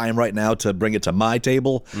have time right now to bring it to my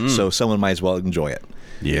table, so someone might as well enjoy it.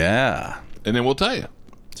 Yeah. And then we'll tell you.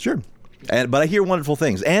 Sure. But I hear wonderful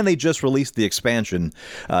things. And they just released the expansion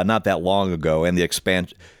not that long ago, and the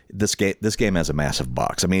expansion... This game has a massive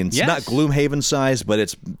box. I mean, it's not Gloomhaven size, but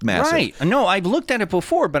it's massive. Right. No, I've looked at it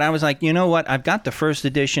before, but I was like, you know what? I've got the first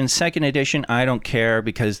edition, second edition. I don't care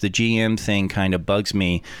because the GM thing kind of bugs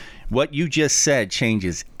me. What you just said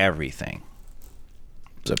changes everything.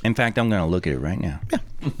 So, in fact, I'm going to look at it right now. Yeah.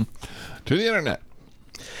 To the internet.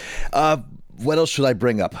 What else should I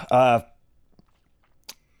bring up?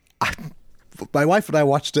 My wife and I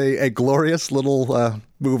watched a glorious little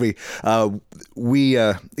movie. We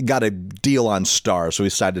got a deal on Stars, so we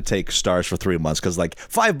decided to take Stars for 3 months because like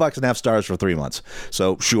 $5 and have Stars for 3 months.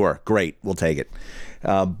 So sure, great, we'll take it.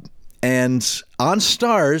 And on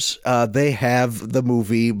Stars, they have the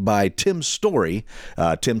movie by Tim Story.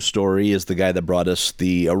 Tim Story is the guy that brought us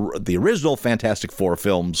the original Fantastic Four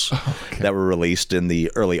films that were released in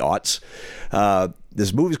the early aughts.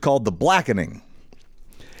 This movie is called The Blackening.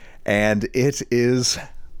 And it is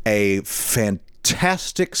a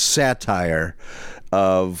fantastic satire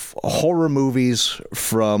of horror movies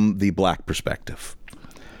from the black perspective.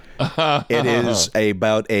 It is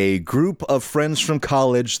about a group of friends from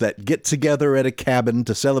college that get together at a cabin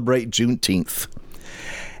to celebrate Juneteenth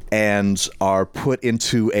and are put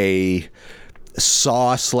into a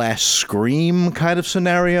Saw/Scream kind of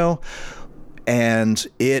scenario. And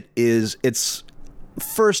it's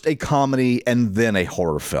first a comedy and then a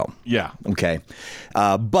horror film. Yeah. Okay.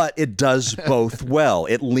 But it does both well.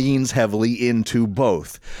 It leans heavily into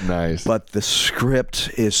both. Nice. But the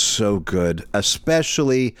script is so good,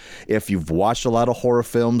 especially if you've watched a lot of horror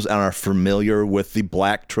films and are familiar with the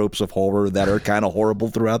black tropes of horror that are kind of horrible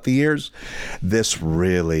throughout the years. This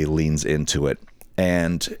really leans into it.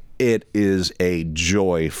 And it is a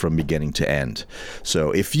joy from beginning to end.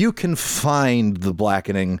 So if you can find The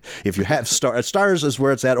Blackening, if you have Stars is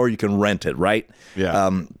where it's at, or you can rent it, right?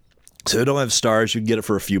 Yeah. So if you don't have Stars, you can get it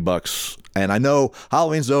for a few bucks. And I know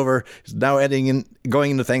Halloween's over. It's now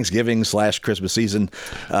going into Thanksgiving / Christmas season.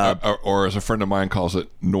 Or as a friend of mine calls it,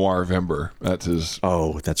 Noirvember. That's his.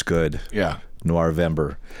 Oh, that's good. Yeah.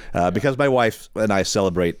 Noirvember. Because my wife and I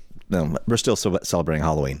celebrate, we're still celebrating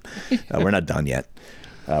Halloween. We're not done yet.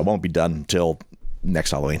 Won't be done until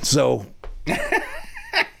next Halloween. So,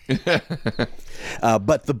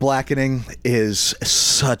 but The Blackening is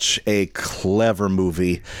such a clever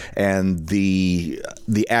movie, and the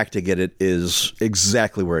acting in it is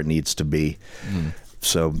exactly where it needs to be.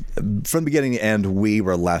 So, from beginning to end, we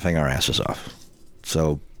were laughing our asses off.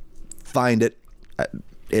 So, find it.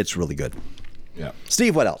 It's really good. Yeah.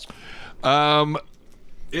 Steve, what else?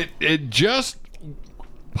 It just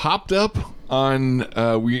popped up on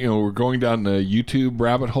we're going down the YouTube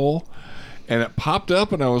rabbit hole, and it popped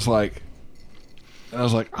up, and I was like,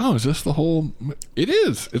 oh, is this the whole? It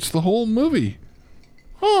is. It's the whole movie.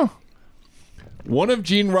 Huh. One of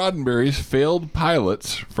Gene Roddenberry's failed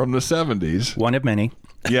pilots from the 70s. One of many.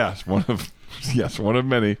 Yes, one of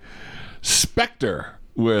many. Spectre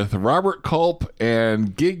with Robert Culp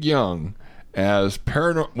and Gig Young as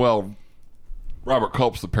Robert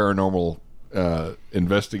Culp's the paranormal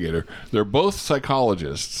investigator. They're both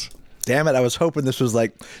psychologists. Damn it, I was hoping this was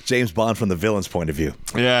like James Bond from the villain's point of view.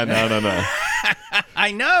 Yeah, no.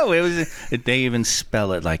 I know. It was. They even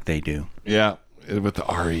spell it like they do. Yeah. with the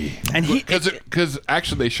RE. And because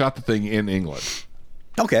actually they shot the thing in England.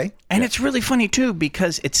 Okay. And it's really funny too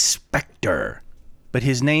because it's Spectre, but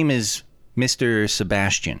his name is Mr.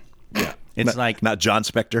 Sebastian. Yeah. It's not John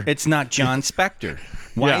Spector. It's not John Spector.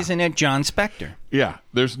 Why isn't it John Spector? Yeah,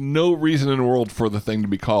 there's no reason in the world for the thing to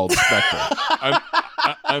be called Spectre,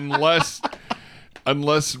 unless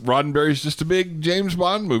Roddenberry's just a big James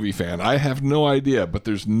Bond movie fan. I have no idea, but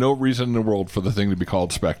there's no reason in the world for the thing to be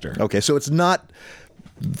called Spectre. Okay, so it's not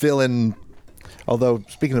villain. Although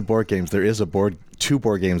speaking of board games, there is two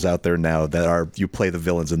board games out there now that are you play the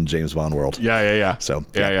villains in the James Bond world. Yeah. So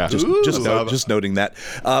yeah. Just noting that.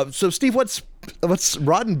 So Steve, what's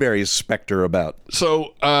Roddenberry's Spectre about?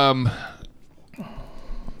 So oh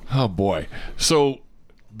boy. So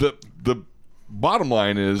the bottom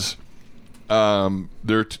line is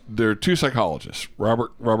there are two psychologists,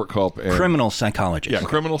 Robert Culp and criminal psychologists. Yeah,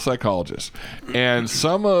 criminal psychologists. And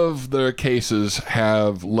some of the cases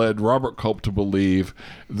have led Robert Culp to believe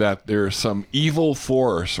that there's some evil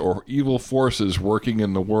force or evil forces working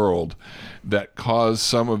in the world that cause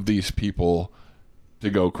some of these people to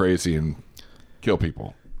go crazy and kill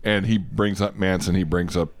people. And he brings up Manson,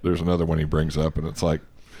 there's another one he brings up, and it's like,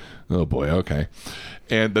 oh boy, okay.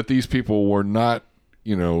 And that these people were not,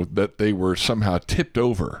 that they were somehow tipped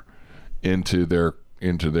over into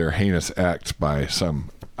their heinous acts by some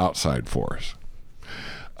outside force.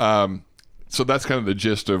 So that's kind of the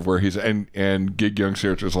gist of where he's and Gig Young's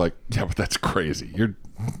character is like, yeah, but that's crazy.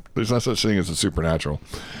 There's not such thing as a supernatural.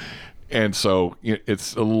 And so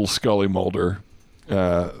it's a little Scully Mulder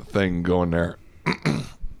thing going there.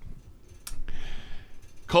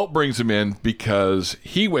 Culp brings him in because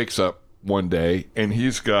he wakes up one day and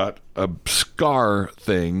he's got a scar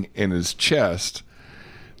thing in his chest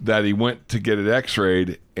that he went to get it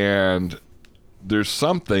x-rayed, and there's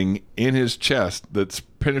something in his chest that's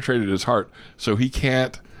penetrated his heart, so he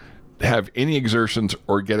can't have any exertions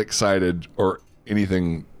or get excited or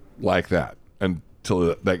anything like that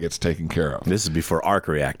until that gets taken care of. This is before arc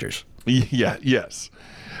reactors. Yes.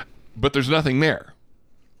 But there's nothing there.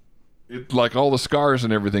 Like all the scars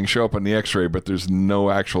and everything show up on the x-ray, but there's no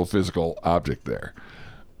actual physical object there.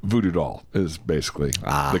 Voodoo doll is basically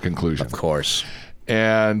the conclusion. Of course.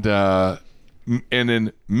 And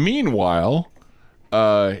then meanwhile,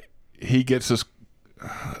 he gets this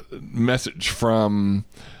message from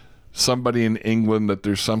somebody in England that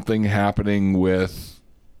there's something happening with,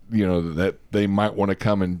 that they might want to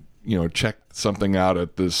come and, check something out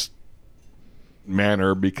at this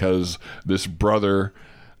manor because this brother,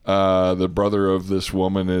 the brother of this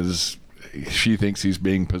woman she thinks he's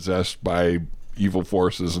being possessed by evil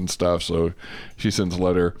forces and stuff. So she sends a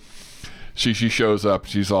letter. She shows up.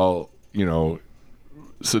 She's all,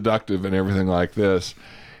 seductive and everything like this.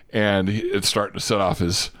 And it's starting to set off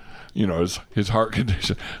his heart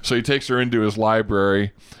condition. So he takes her into his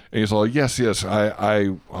library and he's all, yes,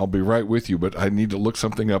 I'll be right with you, but I need to look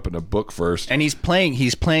something up in a book first. And he's playing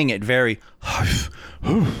it very,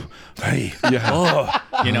 hey,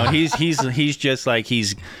 yeah. He's just like,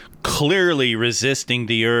 he's clearly resisting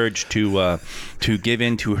the urge to give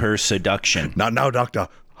in to her seduction. Not now, doctor.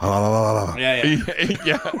 Yeah.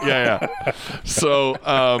 So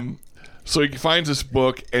he finds this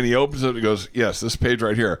book and he opens it and goes, yes, this page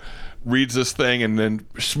right here. Reads this thing and then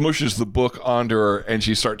smushes the book onto her and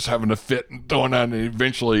she starts having a fit and throwing on, and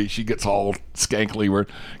eventually she gets all skankly where it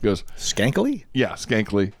goes, skankily? Yeah,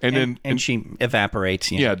 skankly. And she evaporates.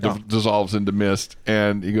 Dissolves into mist.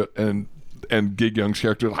 And he and Gig Young's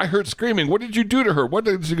character, I heard screaming. What did you do to her? What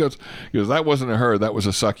did she goes? He goes, that wasn't a her, that was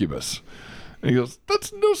a succubus. And he goes,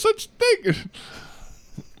 that's no such thing.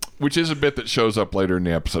 Which is a bit that shows up later in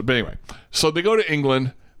the episode. But anyway, so they go to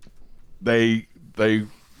England. They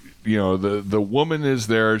the woman is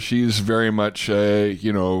there. She's very much as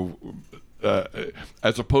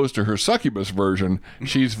opposed to her succubus version,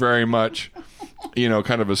 she's very much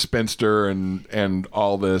kind of a spinster and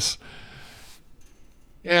all this.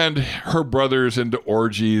 And her brother's into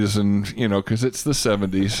orgies and because it's the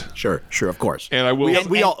 70s. Sure, of course. And I will.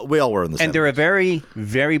 We all were in the 70s. And they're a very,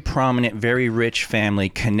 very prominent, very rich family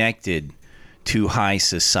connected to high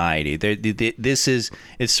society.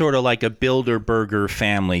 It's sort of like a Bilderberger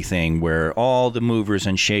family thing where all the movers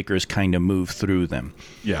and shakers kind of move through them.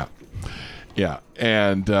 Yeah,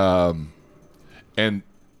 and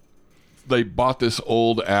they bought this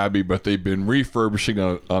old abbey, but they've been refurbishing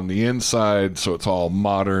on the inside, so it's all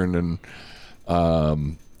modern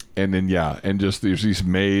and then just there's these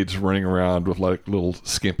maids running around with like little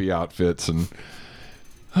skimpy outfits, and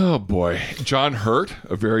Oh boy, John Hurt,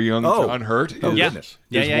 a very young John Hurt, is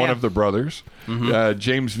one of the brothers. Mm-hmm.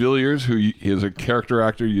 James Villiers, who is a character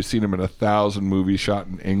actor, you've seen him in 1,000 movies shot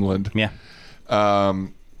in England. Yeah.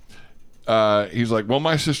 He's like, well,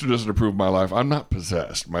 my sister doesn't approve of my life. I'm not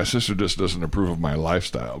possessed. My sister just doesn't approve of my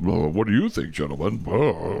lifestyle. Well, what do you think, gentlemen?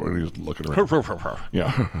 Oh, and he's looking around.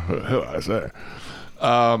 Yeah, I say.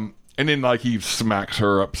 And then like he smacks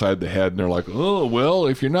her upside the head, and they're like, "Oh well,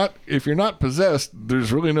 if you're not possessed,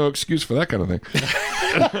 there's really no excuse for that kind of thing."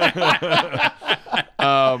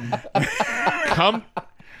 Come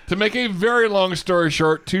to make a very long story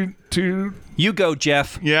short, to you go,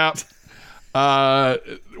 Jeff. Yeah.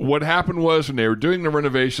 What happened was when they were doing the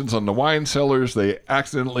renovations on the wine cellars, they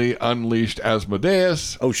accidentally unleashed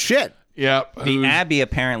Asmodeus. Oh shit! Yeah. The Abbey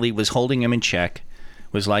apparently was holding him in check.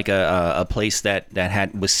 Was like a place that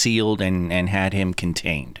was sealed and had him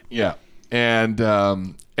contained. Yeah, and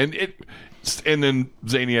then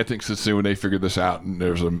Zany, I think, soon when they figured this out, and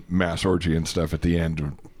there's a mass orgy and stuff at the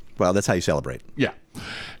end. Well, that's how you celebrate. Yeah,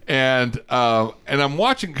 and I'm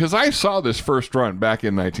watching because I saw this first run back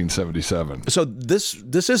in 1977. So this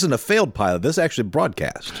isn't a failed pilot. This is actually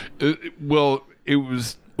broadcast. It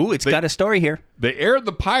was. Ooh, it's got a story here. They aired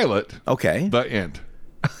the pilot. Okay. The end.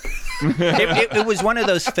 It was one of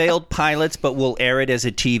those failed pilots, but we'll air it as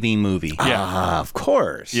a TV movie. Yeah, of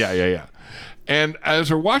course. Yeah. And as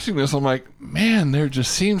we're watching this, I'm like, man, there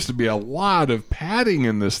just seems to be a lot of padding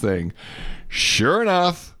in this thing. Sure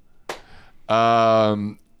enough,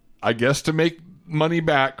 I guess to make money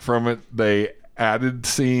back from it, they added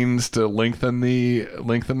scenes to lengthen the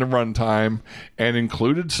runtime and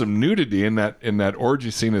included some nudity in that orgy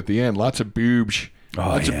scene at the end. Lots of boobs.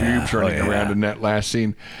 Lots of boobs running around in that last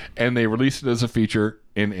scene. And they released it as a feature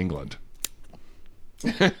in England.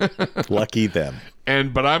 Lucky them.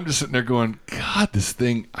 But I'm just sitting there going, God, this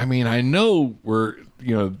thing, I mean, I know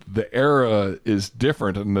the era is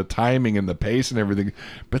different and the timing and the pace and everything,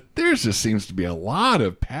 but there just seems to be a lot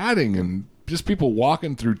of padding and just people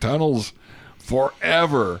walking through tunnels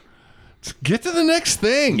forever. Let's get to the next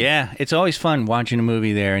thing. Yeah, it's always fun watching a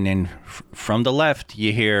movie there, and then from the left,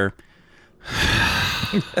 you hear...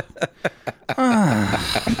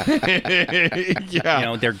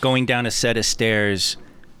 Yeah. They're going down a set of stairs.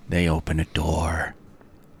 They open a door.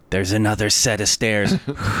 There's another set of stairs.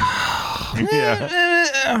 Yeah.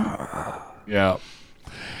 And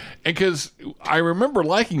because I remember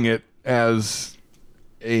liking it as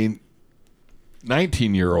a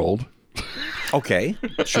 19-year-old. Okay,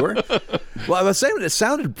 sure. Well, I was saying it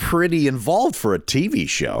sounded pretty involved for a TV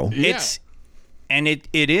show. Yeah.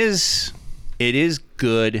 It is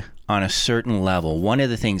good on a certain level. One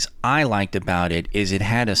of the things I liked about it is it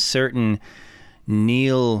had a certain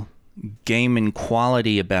Neil Gaiman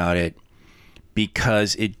quality about it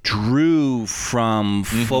because it drew from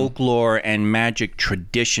folklore and magic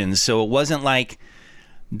traditions. So it wasn't like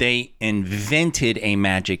they invented a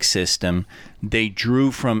magic system. They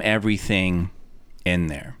drew from everything in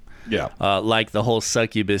there. Yeah. Like the whole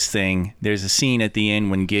succubus thing. There's a scene at the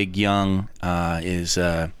end when Gig Young is...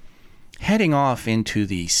 heading off into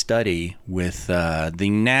the study with the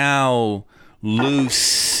now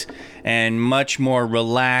loose and much more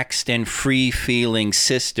relaxed and free-feeling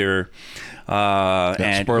sister.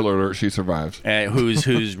 And spoiler alert, she survives.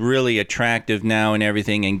 Who's really attractive now and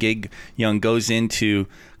everything. And Gig Young goes into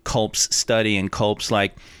Culp's study, and Culp's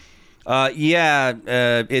like,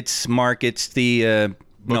 it's Mark. It's the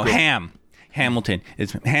Hamilton.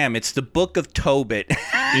 It's Ham. It's the Book of Tobit.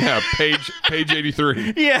 Yeah, page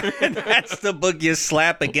 83. Yeah, that's the book you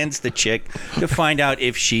slap against the chick to find out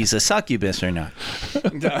if she's a succubus or not.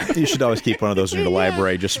 You should always keep one of those in your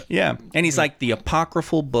library. And he's like the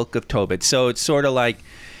apocryphal Book of Tobit. So it's sort of like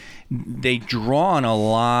they draw on a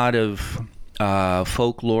lot of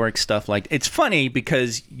folkloric stuff. Like, it's funny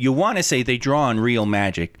because you want to say they draw on real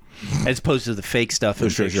magic as opposed to the fake stuff in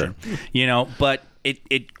fiction. Sure. But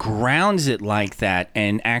it grounds it like that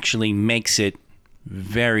and actually makes it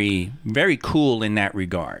very, very cool in that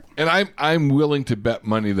regard. And I'm willing to bet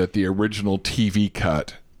money that the original TV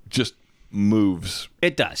cut just moves.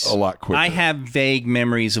 It does a lot quicker. I have vague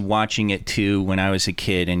memories of watching it too when I was a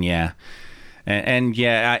kid, and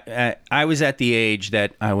I was at the age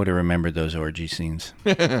that I would have remembered those orgy scenes.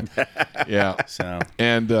 Yeah. So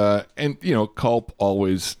and Culp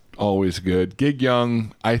always good. Gig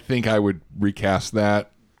Young, I think I would recast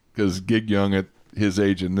that because Gig Young at his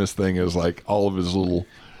age in this thing is like all of his little.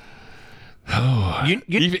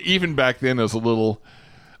 Even back then, as a little.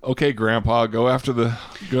 Okay, Grandpa, go after the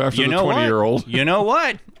 20-year-old. You know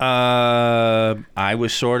what? I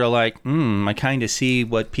was sort of like, I kind of see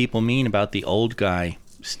what people mean about the old guy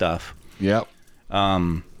stuff. Yep.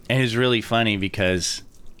 And it's really funny because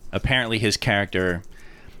apparently his character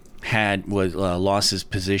lost his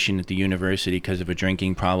position at the university because of a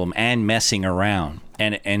drinking problem and messing around.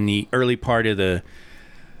 And the early part of the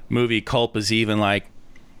movie, Culp is even like,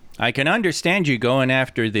 I can understand you going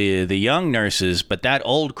after the young nurses, but that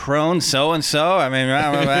old crone so and so. I mean,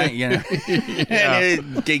 you know,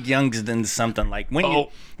 Gig Young's done something like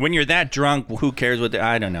when you're that drunk, who cares what?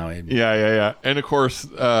 I don't know. Yeah. And of course,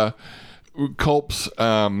 Culp's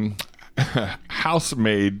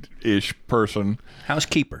housemaid-ish person,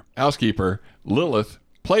 housekeeper Lilith,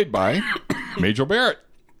 played by Majel Barrett.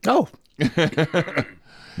 Oh.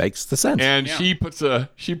 Makes the sense. And she puts a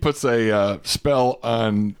spell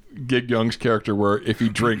on Gig Young's character where if he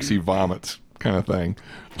drinks, he vomits, kind of thing.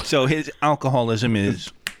 So his alcoholism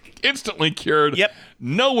is instantly cured. Yep.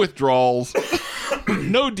 No withdrawals.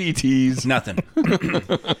 No DTs. Nothing.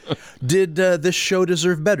 Did this show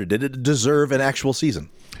deserve better? Did it deserve an actual season?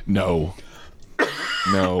 No,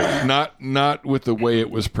 not with the way it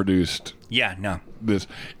was produced. Yeah, no.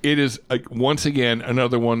 It is once again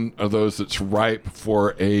another one of those that's ripe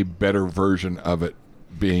for a better version of it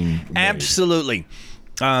being made. Absolutely.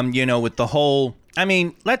 You know, with the whole, I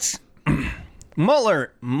mean, let's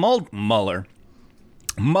Mueller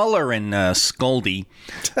and Scully,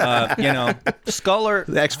 you know, Sculler,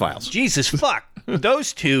 The X-Files. Jesus fuck,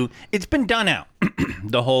 those two. It's been done out.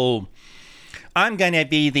 The whole, I'm going to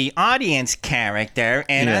be the audience character,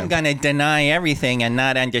 and I'm going to deny everything and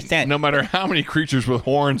not understand. No matter how many creatures with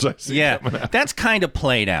horns I see coming out. That's kind of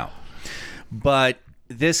played out. But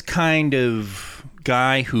this kind of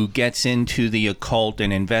guy who gets into the occult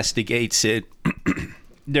and investigates it,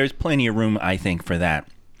 there's plenty of room, I think, for that.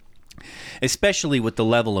 Especially with the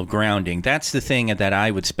level of grounding. That's the thing that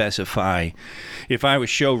I would specify if I was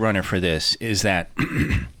showrunner for this, is that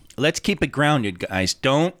let's keep it grounded, guys.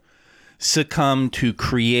 Don't succumb to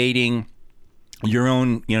creating your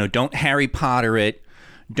own, you know, don't Harry Potter it,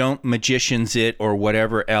 don't magicians it, or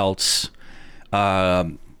whatever else.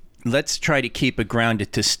 Let's try to keep it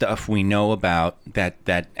grounded to stuff we know about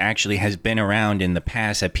that actually has been around in the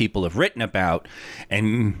past, that people have written about,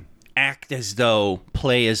 and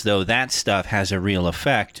play as though that stuff has a real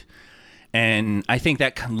effect. And I think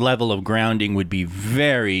that level of grounding would be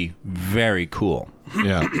very, very cool.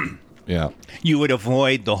 Yeah. You would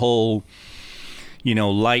avoid the whole, you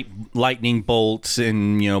know, lightning bolts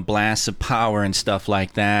and, you know, blasts of power and stuff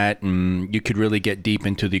like that. And you could really get deep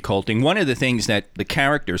into the occulting. One of the things that the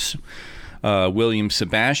characters, William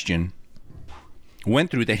Sebastian,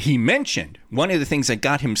 went through that he mentioned, one of the things that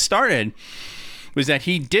got him started was that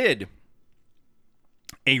he did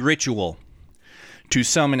a ritual to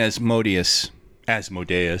summon Asmodeus,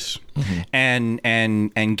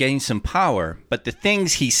 and gain some power. But the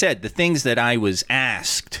things he said, the things that I was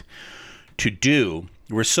asked to do,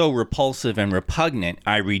 were so repulsive and repugnant,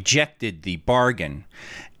 I rejected the bargain,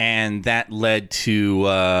 and that led to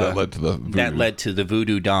the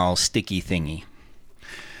voodoo doll sticky thingy.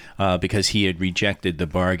 Because he had rejected the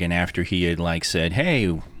bargain after he had said, "Hey,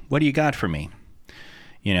 what do you got for me?"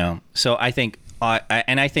 You know. So I think,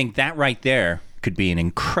 I think that right there could be an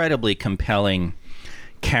incredibly compelling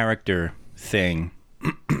character thing.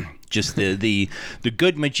 Just the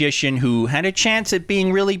good magician who had a chance at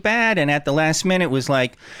being really bad, and at the last minute was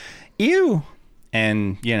like, ew,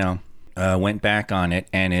 and, you know, went back on it.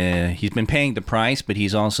 And he's been paying the price, but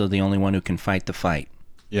he's also the only one who can fight the fight.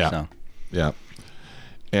 Yeah. So. Yeah.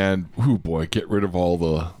 And, oh boy, get rid of all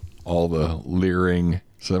the leering.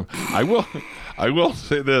 So I will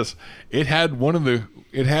say this: it had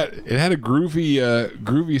it had a groovy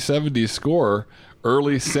 70s score,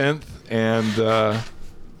 early synth, and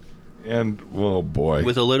oh boy,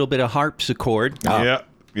 with a little bit of harpsichord.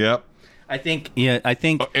 Yeah. I think. And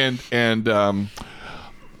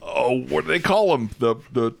what do they call them? The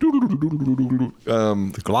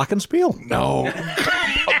glockenspiel? No.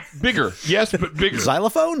 Bigger, yes, but bigger.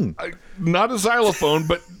 Xylophone? Not a xylophone,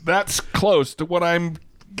 but that's close to what I'm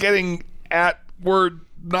getting at. Word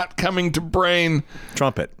not coming to brain.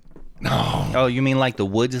 Trumpet. No. Oh, you mean like the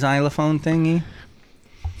wood xylophone thingy?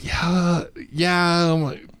 Yeah.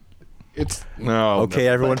 It's no. Okay,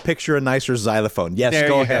 everyone, picture a nicer xylophone. Yes, there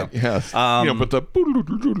go you ahead. go. Yes. But the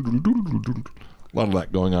a lot of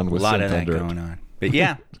that going on with a lot of that Thunder. going on. But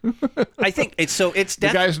yeah, I think it's so. It's the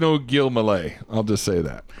guys know Gil Malay. I'll just say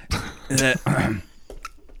that.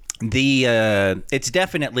 It's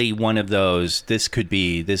definitely one of those. This could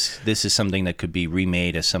be this is something that could be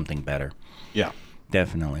remade as something better. Yeah,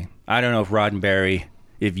 definitely. I don't know if Roddenberry,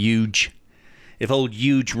 if old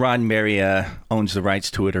huge Roddenberry owns the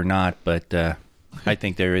rights to it or not, but I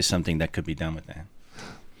think there is something that could be done with that.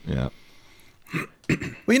 Yeah.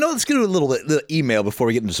 Well, let's get a little email before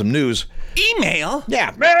we get into some news. Email?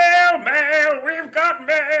 Yeah. Mail, we've got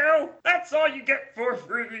mail. That's all you get for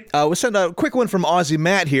free. We'll send a quick one from Aussie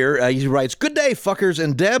Matt here. He writes, "Good day, fuckers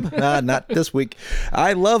and Deb." Not this week.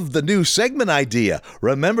 "I love the new segment idea.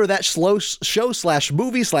 Remember that slow show /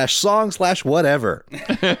 movie / song / whatever.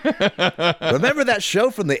 Remember that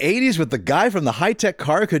show from the 80s with the guy from the high-tech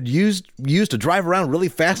car could use to drive around really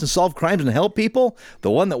fast and solve crimes and help people?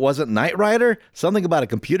 The one that wasn't Knight Rider? Something about a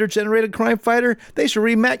computer-generated crime fighter? They should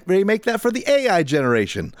remake that for the AI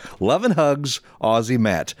generation. Love and hugs, Aussie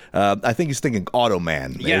Matt." I think he's thinking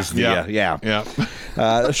Automan. Yeah.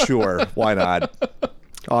 Sure, why not?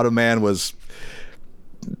 Automan was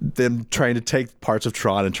them trying to take parts of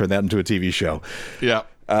Tron and turn that into a TV show. Yeah.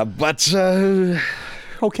 But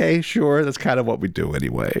okay, sure, that's kind of what we do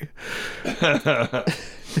anyway.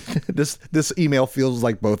 This email feels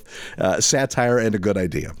like both satire and a good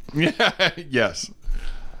idea. Yeah. Yes.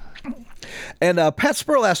 And Pat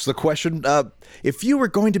Spurl asks the question, if you were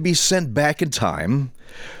going to be sent back in time,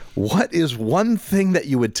 what is one thing that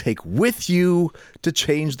you would take with you to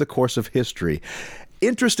change the course of history?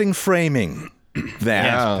 Interesting framing,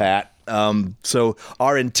 Pat. So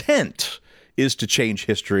our intent is to change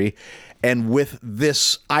history, and with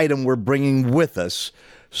this item we're bringing with us.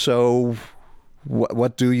 So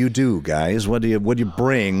what do you do, guys? What do you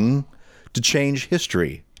bring to change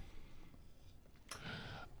history?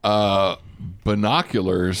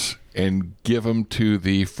 Binoculars, and give them to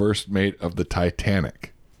the first mate of the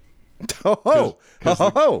Titanic.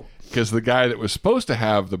 Because the guy that was supposed to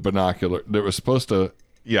have the binocular, that was supposed to,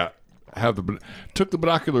 took the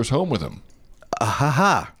binoculars home with him.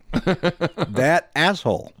 That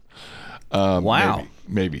asshole. Wow.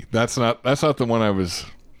 Maybe that's not the one I was.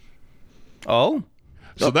 Oh.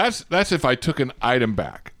 So that's if I took an item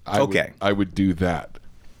back. I would do that.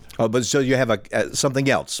 Oh, but so you have something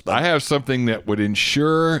else. I have something that would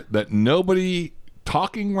ensure that nobody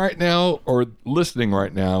talking right now or listening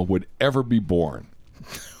right now would ever be born.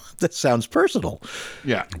 That sounds personal.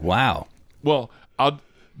 Yeah. Wow. Well,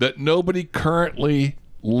 that nobody currently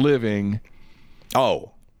living.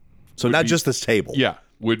 Oh, so not just this table. Yeah,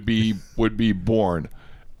 would be born.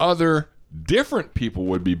 Other different people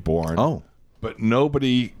would be born. Oh, but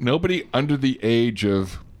nobody under the age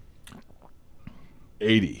of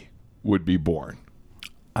 80 would be born.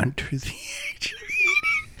 Under the age of 80?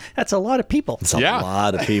 That's a lot of people. It's a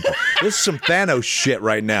lot of people. This is some Thanos shit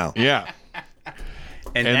right now. Yeah.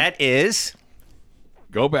 And that is?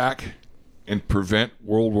 Go back and prevent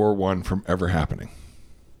World War I from ever happening.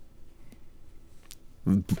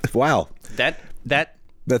 Wow.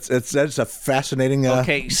 That's a fascinating...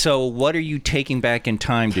 Okay, so what are you taking back in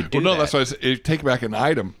time to do Well, no, that's why I said take back an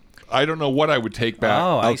item. I don't know what I would take back.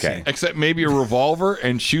 Oh, I see. Except maybe a revolver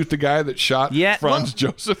and shoot the guy that shot Franz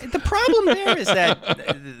Joseph. The problem there is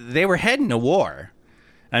that they were heading to war.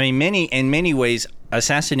 I mean, in many ways,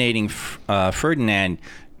 assassinating Ferdinand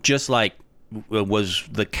just like was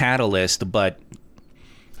the catalyst, but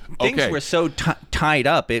things were so tied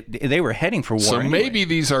up. They were heading for war. So anyway. maybe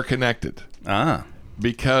these are connected.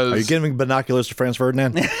 Because are you giving binoculars to Franz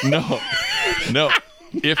Ferdinand? No.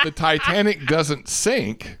 If the Titanic doesn't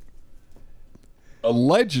sink,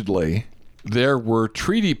 allegedly there were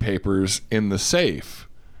treaty papers in the safe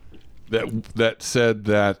that said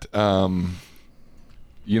that the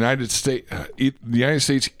United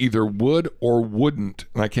States either would or wouldn't,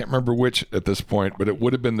 and I can't remember which at this point, but it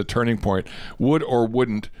would have been the turning point, would or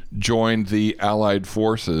wouldn't join the Allied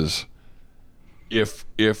forces if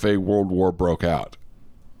a world war broke out.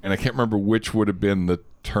 And I can't remember which would have been the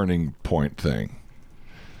turning point thing.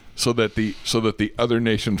 So that the other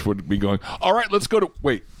nations would be going, all right, let's go to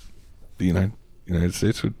the United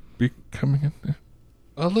States would be coming in there.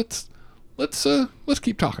 Let's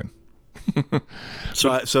keep talking.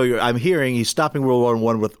 So I'm hearing he's stopping World War I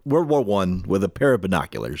with a pair of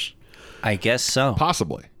binoculars. I guess so.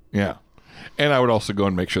 Possibly, yeah. And I would also go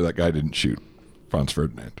and make sure that guy didn't shoot Franz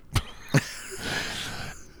Ferdinand.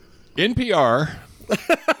 NPR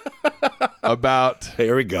about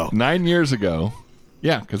here we go 9 years ago.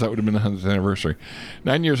 Yeah, because that would have been the 100th anniversary.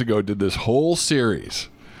 9 years ago, did this whole series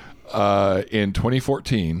in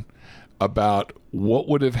 2014 about what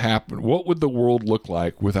would have happened, what would the world look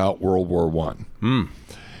like without World War I.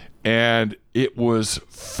 And it was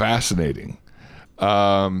fascinating.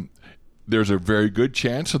 There's a very good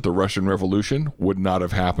chance that the Russian Revolution would not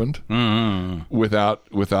have happened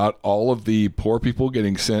without all of the poor people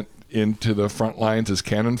getting sent into the front lines as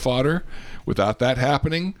cannon fodder. Without that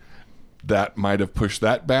happening, that might have pushed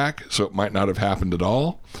that back, so it might not have happened at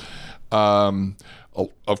all.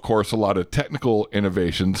 Of course, a lot of technical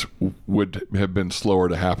innovations would have been slower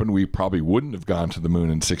to happen. We probably wouldn't have gone to the moon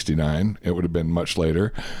in 1969. It would have been much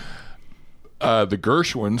later. The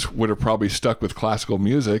Gershwins would have probably stuck with classical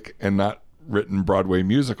music and not written Broadway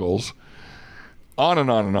musicals. On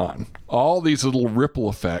and on and on. All these little ripple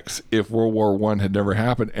effects if World War I had never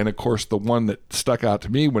happened. And, of course, the one that stuck out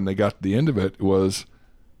to me when they got to the end of it was,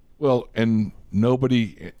 well, and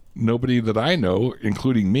nobody that I know,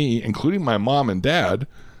 including me, including my mom and dad,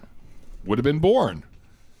 would have been born.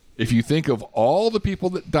 If you think of all the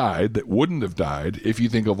people that died that wouldn't have died, if you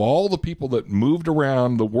think of all the people that moved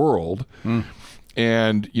around the world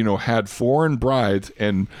and, had foreign brides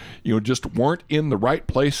and, just weren't in the right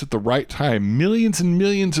place at the right time, millions and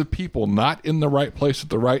millions of people not in the right place at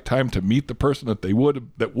the right time to meet the person that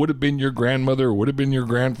that would have been your grandmother or would have been your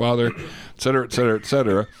grandfather, et cetera, et cetera, et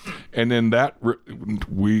cetera. And then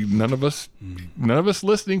none of us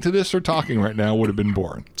listening to this or talking right now would have been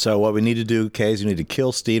born. So what we need to do, Kay, is you need to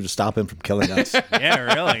kill Steve to stop him from killing us.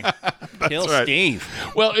 Yeah, really. Kill right. Steve.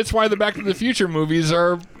 Well, it's why the Back to the Future movies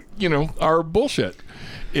are bullshit.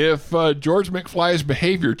 If George McFly's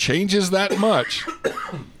behavior changes that much,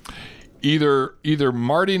 either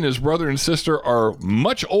Marty and his brother and sister are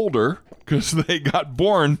much older because they got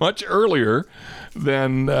born much earlier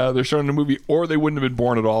than they're shown in the movie, or they wouldn't have been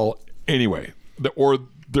born at all anyway. Or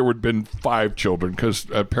there would have been 5 children because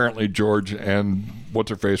apparently George and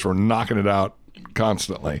what's-her-face were knocking it out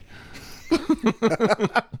constantly.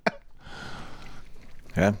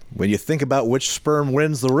 Yeah. When you think about which sperm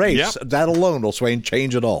wins the race, that alone will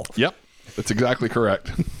change it all. Yep. That's exactly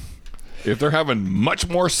correct. If they're having much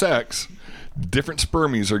more sex, different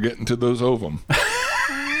spermies are getting to those ovum.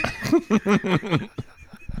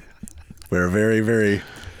 We're a very, very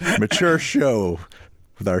mature show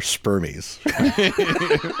with our spermies.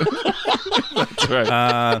 That's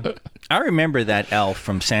right. I remember that elf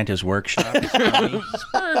from Santa's Workshop.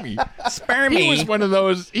 Spermy. He was one of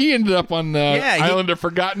those. He ended up on the Island of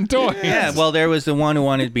Forgotten Toys. Yeah, well, there was the one who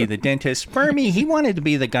wanted to be the dentist. Spermy, he wanted to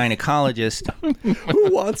be the gynecologist.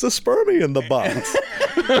 Who wants a spermy in the box?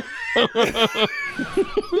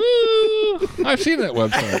 I've seen that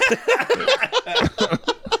website.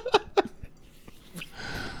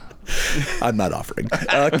 I'm not offering.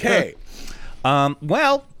 Okay.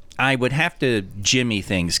 Well, I would have to jimmy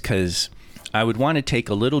things because I would want to take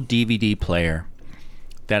a little DVD player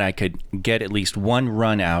that I could get at least one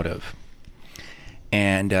run out of.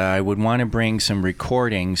 And I would want to bring some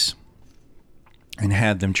recordings and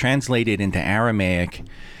have them translated into Aramaic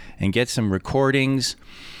and get some recordings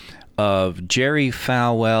of Jerry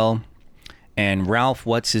Falwell and Ralph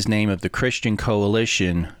What's-His-Name of the Christian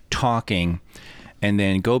Coalition talking, and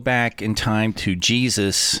then go back in time to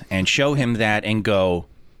Jesus and show him that and go,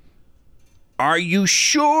 "Are you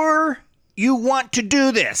sure you want to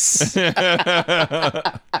do this?"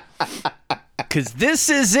 Because this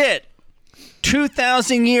is it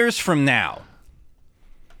 2,000 years from now.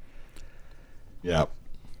 Yeah.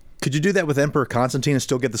 Could you do that with Emperor Constantine and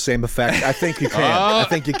still get the same effect? I think you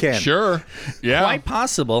can. Sure. Yeah. Quite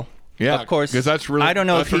possible. Yeah, of course. Because that's really. I don't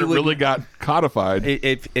know if he would, really got codified.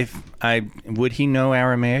 Would he know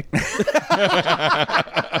Aramaic? Wouldn't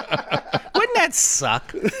that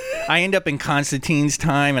suck? I end up in Constantine's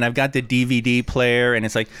time, and I've got the DVD player, and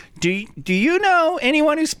it's like, do you know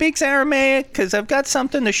anyone who speaks Aramaic? Because I've got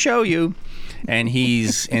something to show you. And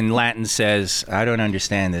he's in Latin says, "I don't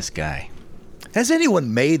understand this guy." Has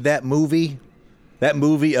anyone made that movie? That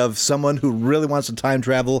movie of someone who really wants to time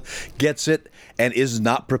travel, gets it, and is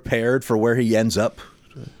not prepared for where he ends up,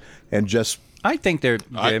 and just. I think they're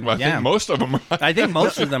I think most of them. I think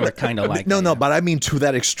most of them are kind of like no, but I mean to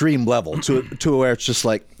that extreme level, to where it's just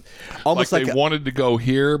like almost like they wanted to go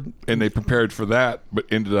here and they prepared for that, but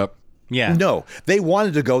ended up. Yeah. No, they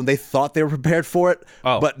wanted to go and they thought they were prepared for it,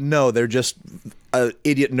 but no, they're just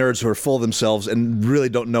idiot nerds who are full of themselves and really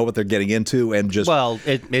don't know what they're getting into, and just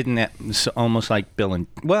isn't that almost like Bill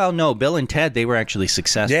and Ted, they were actually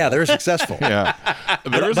successful. Yeah, they're successful. Yeah,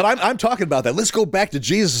 but I'm talking about that. Let's go back to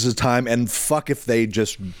Jesus' time and fuck if they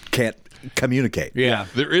just can't communicate. Yeah,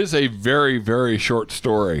 there is a very, very short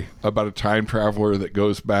story about a time traveler that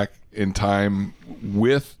goes back in time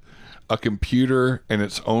with a computer and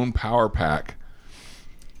its own power pack.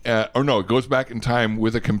 It goes back in time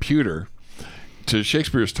with a computer to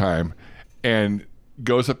Shakespeare's time and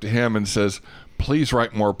goes up to him and says, "Please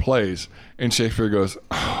write more plays." And Shakespeare goes,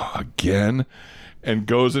 "Oh, again?" And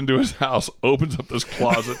goes into his house, opens up this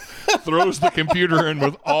closet, throws the computer in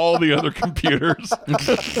with all the other computers.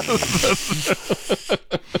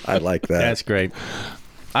 I like that. That's great.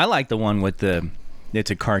 I like the one with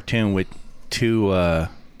it's a cartoon with two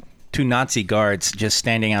two Nazi guards just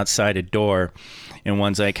standing outside a door. And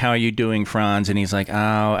one's like, "How are you doing, Franz?" And he's like,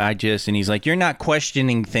 "Oh, and he's like, "You're not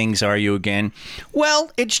questioning things, are you again?"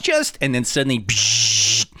 "Well, it's just," and then suddenly,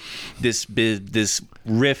 this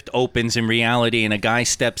rift opens in reality, and a guy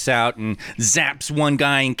steps out and zaps one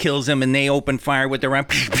guy and kills him, and they open fire with their round,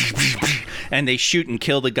 and they shoot and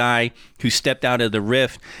kill the guy who stepped out of the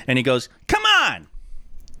rift. And he goes, "Come on,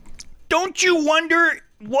 don't you wonder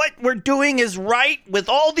what we're doing is right with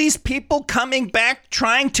all these people coming back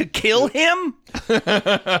trying to kill him?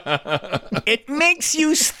 It makes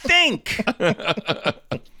you think."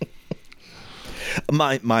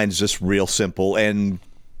 Mine's just real simple, and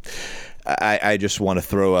I just want to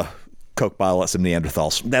throw a Coke bottle at some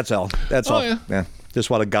Neanderthals. That's all. That's all. Yeah.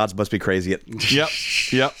 Just want a gods must be crazy. Yep.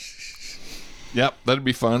 That'd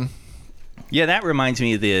be fun. Yeah, that reminds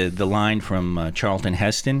me of the line from Charlton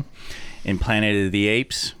Heston in Planet of the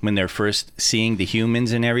Apes when they're first seeing the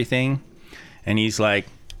humans and everything. And he's like,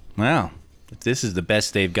 "Well, if this is the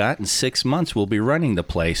best they've got, in 6 months we'll be running the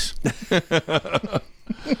place."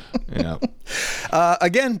 Yeah.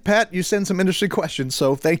 Again, Pat, you send some interesting questions,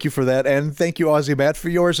 so thank you for that. And thank you, Aussie Matt, for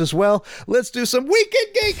yours as well. Let's do some Weekend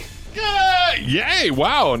Geek. Yay.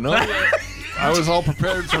 Wow. No, I was all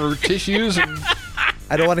prepared for tissues and...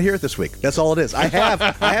 I don't want to hear it this week. That's all it is. I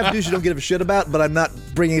have news you don't give a shit about, but I'm not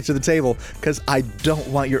bringing it to the table because I don't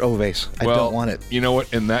want your O-Vase. I don't want it. You know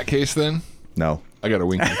what? In that case, then? No. I got a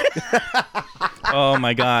winky. Oh,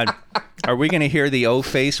 my God. Are we going to hear the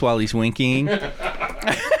O-face while he's winking?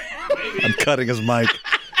 I'm cutting his mic.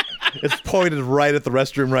 It's pointed right at the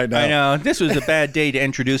restroom right now. I know. This was a bad day to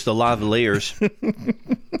introduce the lavaliers.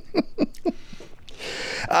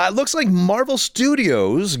 It looks like Marvel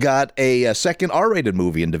Studios got a second R-rated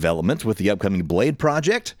movie in development with the upcoming Blade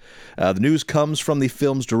project. The news comes from the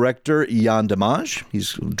film's director, Yann Damage.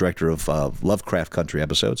 He's director of Lovecraft Country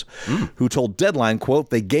episodes, who told Deadline, quote,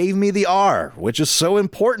 "They gave me the R, which is so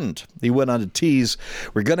important." He went on to tease,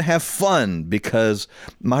 "We're going to have fun because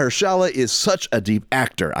Mahershala is such a deep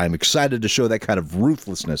actor. I'm excited to show that kind of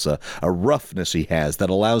ruthlessness, a roughness he has that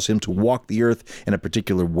allows him to walk the earth in a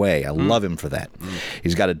particular way. I love him for that.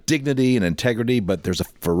 He's got a dignity and integrity, but there's a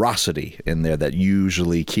ferocity in there that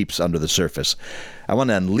usually keeps under the surface. I want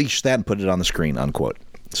to unleash that and put it on the screen," unquote.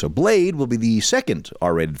 So Blade will be the second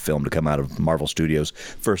R-rated film to come out of Marvel Studios.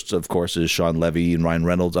 First, of course, is Sean Levy and Ryan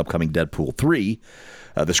Reynolds' upcoming Deadpool 3.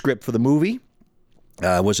 The script for the movie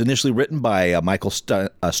was initially written by Michael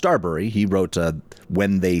Starbury. He wrote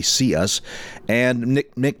When They See Us, and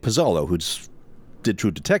Nick Pizzola, who did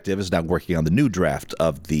True Detective, is now working on the new draft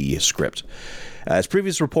of the script. As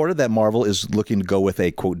previously reported, that Marvel is looking to go with a,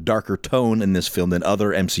 quote, darker tone in this film than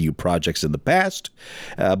other MCU projects in the past.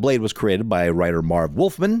 Blade was created by writer Marv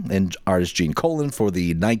Wolfman and artist Gene Colan for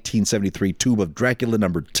the 1973 Tomb of Dracula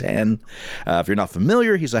number 10. If you're not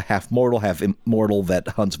familiar, he's a half-mortal, half-immortal that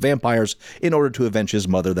hunts vampires in order to avenge his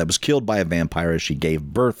mother that was killed by a vampire as she gave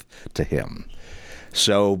birth to him.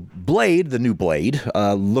 So Blade, the new Blade,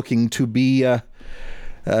 looking to be...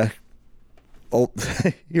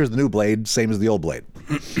 here's the new Blade, same as the old Blade.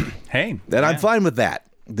 Hey. And I'm fine with that.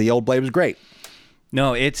 The old Blade was great.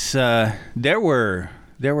 No, it's there were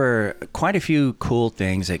quite a few cool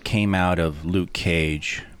things that came out of Luke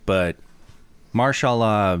Cage, but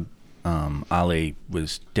Mahershala Ali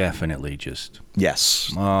was definitely just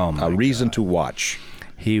a reason to watch.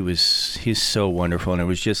 He's so wonderful, and it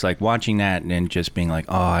was just like watching that and then just being like,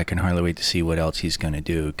 oh, I can hardly wait to see what else he's going to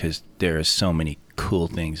do, because there are so many cool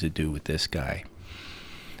things to do with this guy.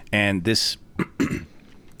 And this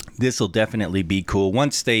will definitely be cool.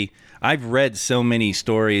 I've read so many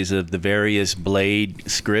stories of the various Blade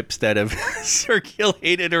scripts that have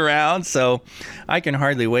circulated around, so I can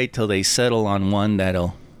hardly wait till they settle on one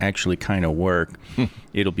that'll actually kind of work.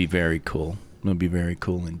 It'll be very cool. It'll be very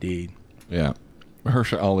cool indeed. Yeah.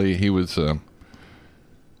 Mahershala Ali, he was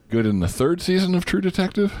good in the third season of True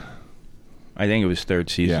Detective. I think it was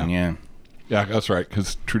third season, yeah. Yeah, that's right,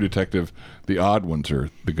 because True Detective, the odd ones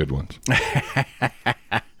are the good ones.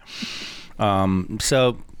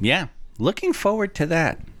 So, yeah, looking forward to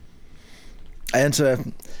that.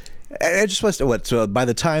 And I just want to so by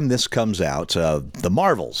the time this comes out, the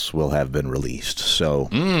Marvels will have been released. So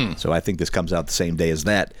I think this comes out the same day as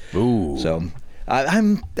that. Ooh. So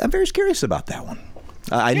I'm very curious about that one.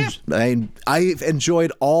 I've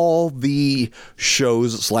enjoyed all the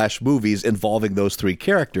shows / movies involving those three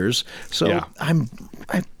characters, so I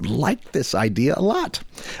like this idea a lot.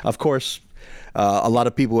 Of course, a lot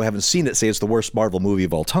of people who haven't seen it say it's the worst Marvel movie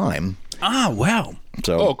of all time. Ah, wow.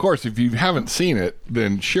 So, of course, if you haven't seen it,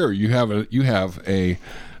 then sure, you have a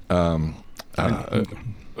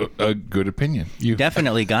a good opinion.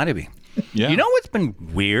 Definitely got to be. Yeah. You know what's been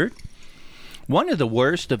weird? One of the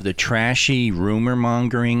worst of the trashy rumor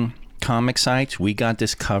mongering comic sites, we got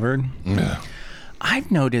this covered. Yeah.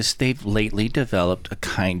 I've noticed they've lately developed a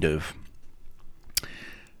kind of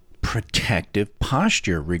protective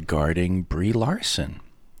posture regarding Brie Larson.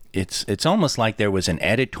 It's almost like there was an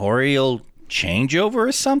editorial changeover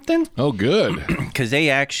or something. Oh, good. Because they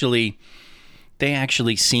actually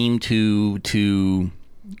seem to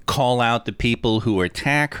call out the people who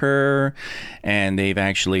attack her, and they've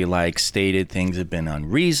actually like stated things have been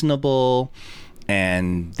unreasonable,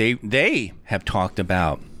 and they have talked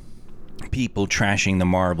about people trashing the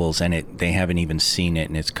marbles, and they haven't even seen it,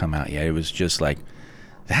 and it's come out yet. It was just like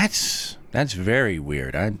that's very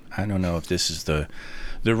weird. I don't know if this is the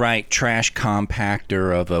right trash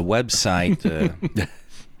compactor of a website.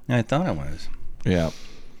 I thought it was. Yeah.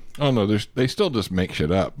 Oh no, they still just make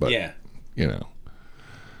shit up, but yeah, you know.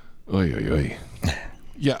 Oy, oy, oy.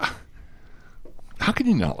 Yeah. How can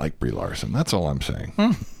you not like Brie Larson? That's all I'm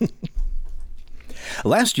saying.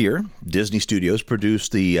 Last year, Disney Studios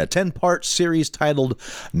produced the 10-part series titled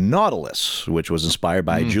Nautilus, which was inspired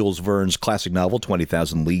by Jules Verne's classic novel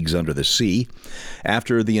 20,000 Leagues Under the Sea.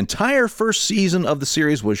 After the entire first season of the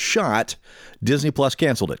series was shot, Disney Plus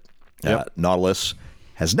canceled it. Nautilus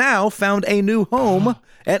has now found a new home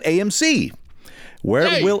at AMC, where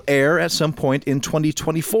it will air at some point in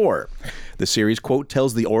 2024. The series, quote,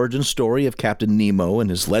 tells the origin story of Captain Nemo and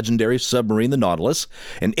his legendary submarine, the Nautilus,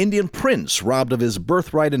 an Indian prince robbed of his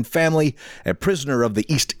birthright and family, a prisoner of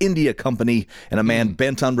the East India Company, and a man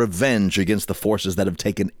bent on revenge against the forces that have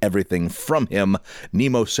taken everything from him.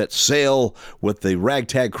 Nemo sets sail with the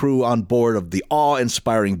ragtag crew on board of the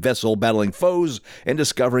awe-inspiring vessel, battling foes and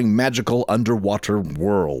discovering magical underwater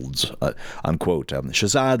worlds, unquote.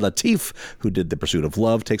 Shazad Latif, who did The Pursuit of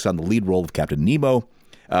Love, takes on the lead role of Captain Nemo.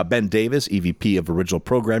 Ben Davis, EVP of Original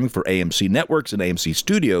Programming for AMC Networks and AMC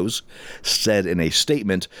Studios, said in a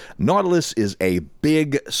statement, Nautilus is a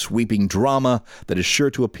big, sweeping drama that is sure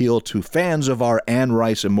to appeal to fans of our Anne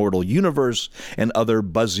Rice Immortal Universe and other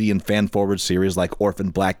buzzy and fan-forward series like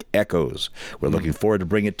Orphan Black Echoes. We're looking forward to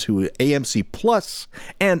bring it to AMC Plus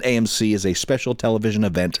and AMC as a special television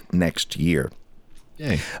event next year.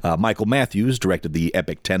 Michael Matthews directed the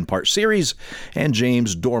epic 10-part series, and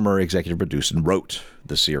James Dormer executive produced and wrote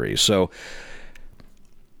the series. So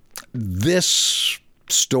this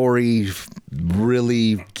story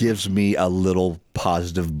really gives me a little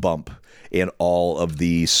positive bump in all of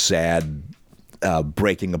the sad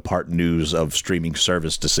breaking apart news of streaming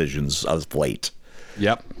service decisions of late.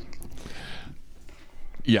 Yep.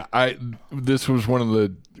 Yeah, this was one of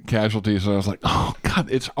the casualties, and I was like, oh God,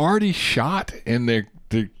 it's already shot, and they're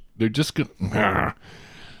just gonna.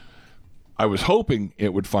 I was hoping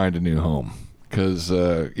it would find a new home, because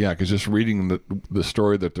just reading the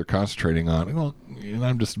story that they're concentrating on. Well,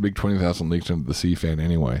 I'm just a big 20,000 Leagues Under the Sea fan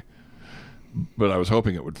anyway, but I was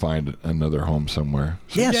hoping it would find another home somewhere.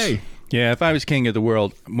 So, yes. Yay. Yeah, if I was king of the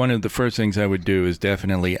world, one of the first things I would do is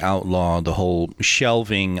definitely outlaw the whole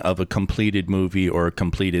shelving of a completed movie or a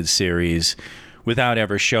completed series without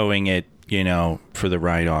ever showing it, for the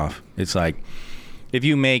write-off. It's like, if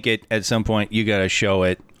you make it at some point, you got to show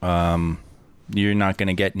it. You're not going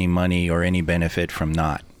to get any money or any benefit from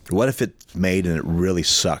not. What if it's made and it really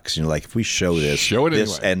sucks? Like, if we show this,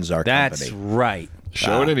 this anyway. Ends our company. That's right.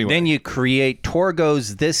 Show it anyway. Then you create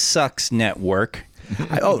Torgo's This Sucks Network.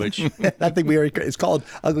 Which I think it's called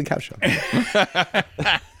Ugly Cow Show.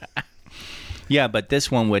 Yeah, but this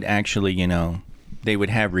one would actually, they would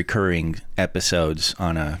have recurring episodes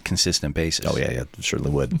on a consistent basis. Oh, yeah, it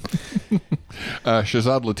certainly would.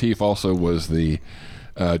 Shazad Latif also was the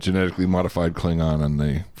genetically modified Klingon in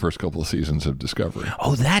the first couple of seasons of Discovery.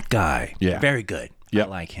 Oh, that guy. Yeah. Very good. Yep. I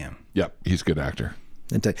like him. Yep, he's a good actor.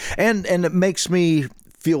 And it makes me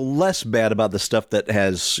feel less bad about the stuff that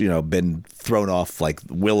has, been thrown off, like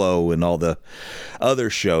Willow and all the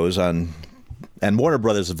other shows on. And Warner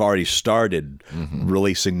Brothers have already started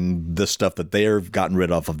releasing the stuff that they've gotten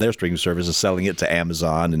rid of their streaming services, selling it to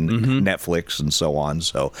Amazon and Netflix and so on.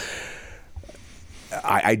 So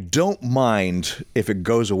I don't mind if it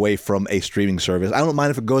goes away from a streaming service. I don't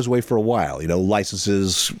mind if it goes away for a while.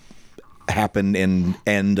 Licenses happen and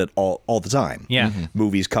end at all the time. Yeah.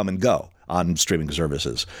 Movies come and go on streaming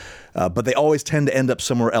services. But they always tend to end up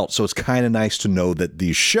somewhere else. So it's kind of nice to know that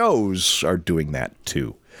these shows are doing that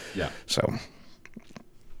too. Yeah. So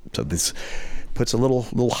this puts a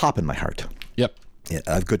little hop in my heart. Yep. Yeah,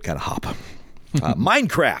 a good kind of hop.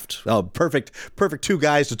 Minecraft. Oh, perfect two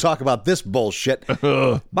guys to talk about this bullshit.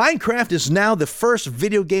 Minecraft is now the first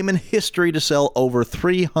video game in history to sell over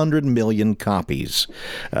 300 million copies.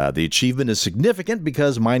 The achievement is significant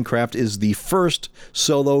because Minecraft is the first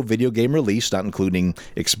solo video game release, not including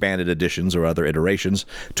expanded editions or other iterations,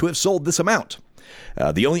 to have sold this amount.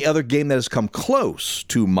 The only other game that has come close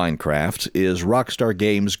to Minecraft is Rockstar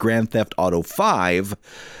Games' Grand Theft Auto 5,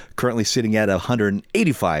 currently sitting at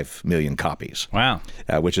 185 million copies. Wow.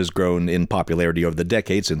 Which has grown in popularity over the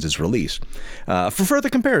decade since its release. For further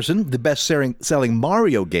comparison, the best-selling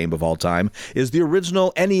Mario game of all time is the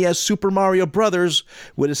original NES Super Mario Bros.,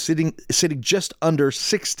 which is sitting just under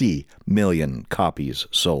 60 million copies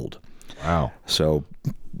sold. Wow. So,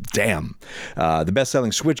 damn. The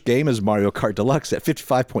best-selling Switch game is Mario Kart Deluxe at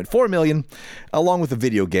 55.4 million. Along with the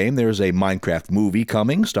video game, there's a Minecraft movie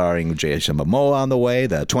coming, starring Jason Momoa on the way.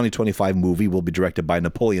 The 2025 movie will be directed by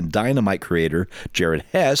Napoleon Dynamite creator Jared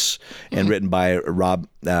Hess and written by Rob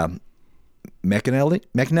McElhenney?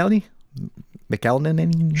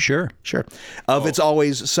 Sure. Of It's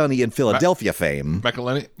Always Sunny in Philadelphia fame.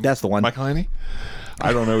 McElhenney? That's the one. McElhenney?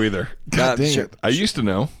 I don't know either. God dang it. I used to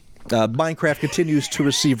know. Minecraft continues to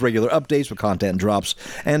receive regular updates with content drops,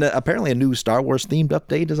 and apparently a new Star Wars themed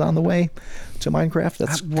update is on the way to Minecraft.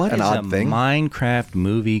 That's what an is odd thing. Minecraft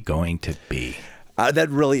movie going to be?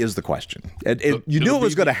 That really is the question. You knew it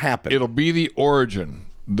was going to happen. It'll be the origin.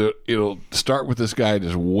 It'll start with this guy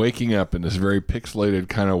just waking up in this very pixelated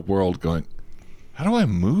kind of world going, how do I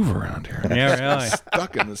move around here? Yeah, really.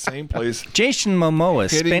 Stuck in the same place. Jason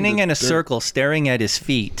Momoa Hitting spinning the in a dirt. circle, staring at his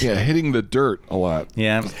feet. Yeah, hitting the dirt a lot.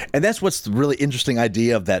 Yeah. And that's what's the really interesting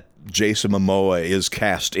idea of that Jason Momoa is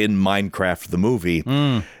cast in Minecraft, the movie.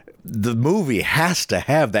 The movie has to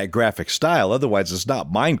have that graphic style, otherwise it's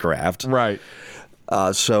not Minecraft. Right.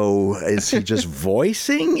 So is he just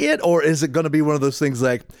voicing it, or is it going to be one of those things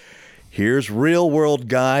like, here's real world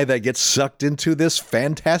guy that gets sucked into this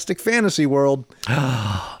fantastic fantasy world?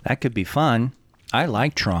 That could be fun. I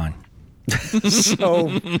like Tron.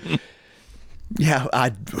 So, yeah,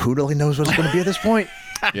 who really knows what it's going to be at this point?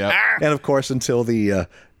 Yeah. And of course, until the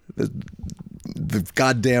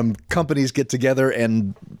goddamn companies get together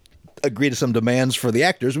and agree to some demands for the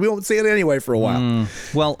actors, we won't see it anyway for a while.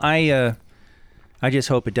 Well, I just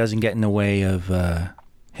hope it doesn't get in the way of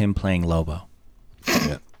him playing Lobo.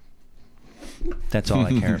 Yeah. That's all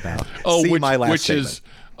I care about. Oh, See my last which statement. is,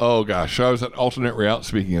 oh gosh, I was at alternate reality.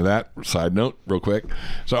 Speaking of that, side note, real quick,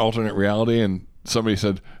 so alternate reality, and somebody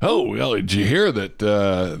said, "Oh, well, did you hear that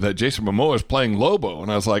that Jason Momoa is playing Lobo?"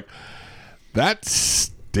 And I was like, "That's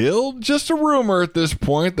still just a rumor at this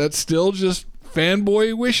point. That's still just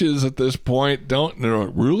fanboy wishes at this point. Don't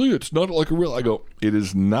really? It's not like a real." I go, "It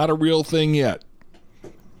is not a real thing yet."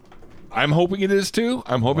 I'm hoping it is too.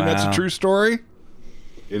 I'm hoping that's a true story.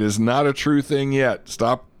 It is not a true thing yet.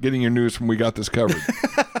 Stop getting your news from We Got This Covered.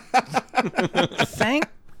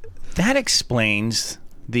 That explains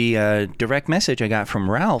the direct message I got from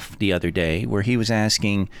Ralph the other day, where he was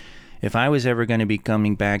asking if I was ever going to be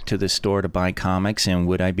coming back to the store to buy comics, and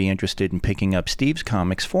would I be interested in picking up Steve's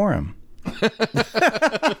comics for him.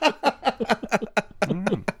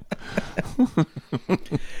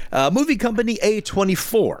 Movie company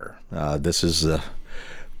A24. This is the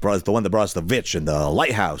one that brought us The Vitch and The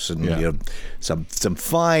Lighthouse, and you know, some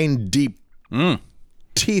fine, deep,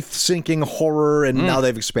 teeth-sinking horror, and now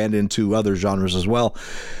they've expanded into other genres as well.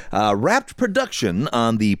 Wrapped production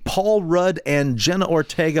on the Paul Rudd and Jenna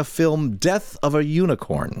Ortega film Death of a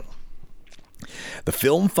Unicorn. The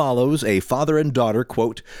film follows a father and daughter,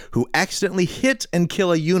 quote, who accidentally hit and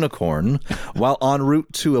kill a unicorn while en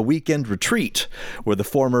route to a weekend retreat where the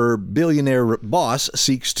former billionaire boss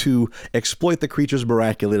seeks to exploit the creature's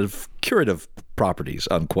miraculous curative properties,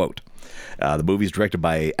 unquote. The movie is directed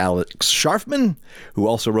by Alex Sharfman, who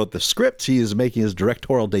also wrote the script. He is making his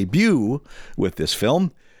directorial debut with this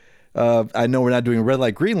film. I know we're not doing red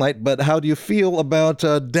light, green light, but how do you feel about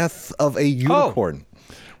Death of a Unicorn?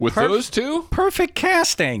 With those two? Perfect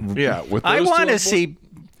casting. Yeah. With those I want two to see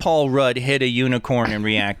Paul Rudd hit a unicorn and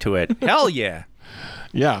react to it. Hell yeah.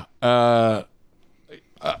 Yeah. Yeah.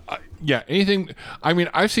 Anything. I mean,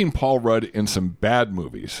 I've seen Paul Rudd in some bad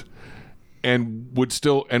movies and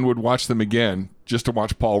would watch them again just to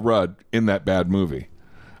watch Paul Rudd in that bad movie.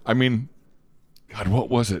 I mean, God, what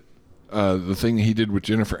was it? The thing he did with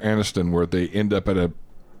Jennifer Aniston where they end up at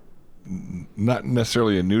not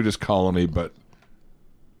necessarily a nudist colony, but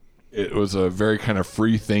it was a very kind of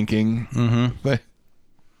free-thinking thing.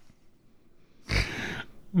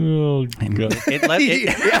 Oh, God. He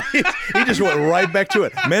just went right back to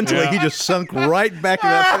it. Mentally, he just sunk right back in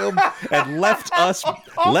that film and left us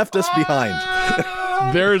behind.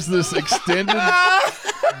 there's this extended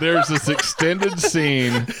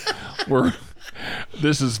scene where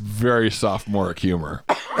this is very sophomoric humor.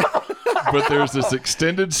 But there's this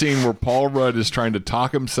extended scene where Paul Rudd is trying to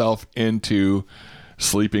talk himself into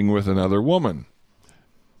sleeping with another woman.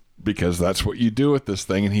 Because that's what you do with this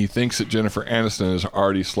thing. And he thinks that Jennifer Aniston has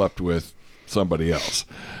already slept with somebody else.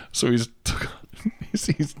 So he's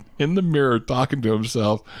in the mirror talking to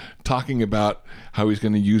himself, talking about how he's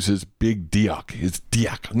going to use his big dick. His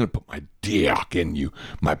dick. I'm going to put my dick in you.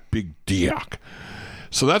 My big dick.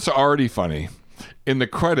 So that's already funny. In the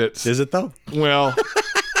credits. Is it though? Well,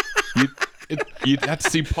 you'd have to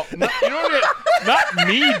see Paul. Not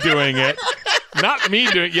me doing it. Not me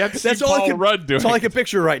doing it. You have to see Paul Rudd doing it. That's all I can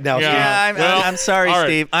picture right now. Yeah, I'm sorry, right.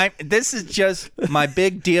 Steve. This is just my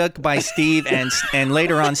big dick by Steve, and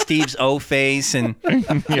later on Steve's O face, and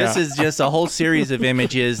this is just a whole series of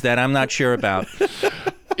images that I'm not sure about.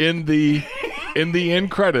 In the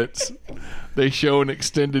end credits, they show an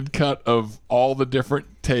extended cut of all the different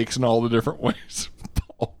takes and all the different ways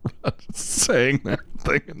Paul Rudd is saying that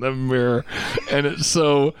thing in the mirror, and it's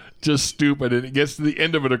so just stupid. And it gets to the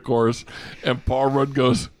end of it, of course, and Paul Rudd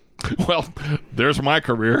goes, "Well, there's my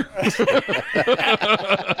career."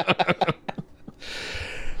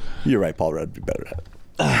 You're right, Paul Rudd would be better at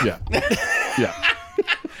it. Yeah.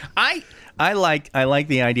 I like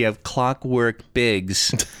the idea of Clockwork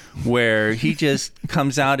Biggs, where he just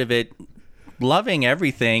comes out of it loving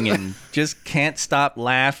everything and just can't stop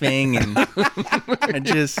laughing, and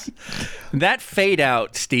just that fade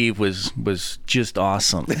out, Steve, was just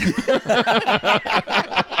awesome. He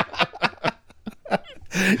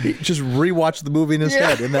just rewatched the movie in his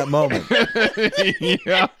head in that moment.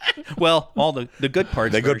 Yeah. Well, all the good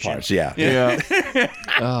parts. The good parts, yeah.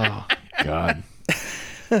 Oh God.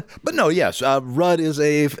 But no, yes, Rudd is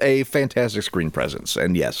a fantastic screen presence,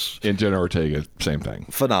 and yes. And Jenna Ortega, same thing.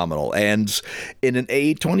 Phenomenal. And in an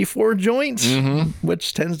A24 joint,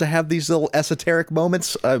 which tends to have these little esoteric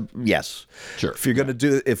moments, yes. Sure. If you're going to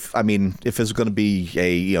do, if it's going to be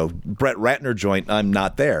a Brett Ratner joint, I'm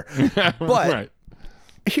not there. But right.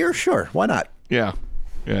 Here, sure, why not? Yeah.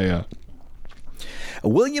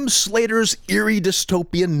 William Slater's eerie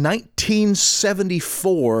dystopian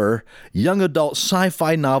 1974 young adult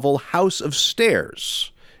sci-fi novel House of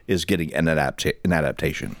Stairs is getting an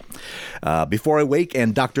adaptation. Before I Wake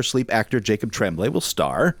and Dr. Sleep actor Jacob Tremblay will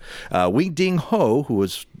star. Wee Ding Ho, who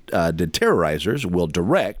did Terrorizers, will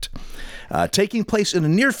direct. Taking place in the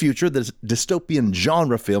near future, the dystopian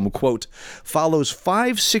genre film, quote, follows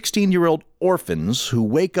 5 16-year-old orphans who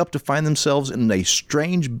wake up to find themselves in a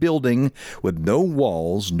strange building with no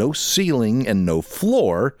walls, no ceiling, and no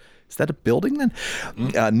floor. Is that a building then?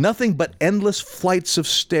 Nothing but endless flights of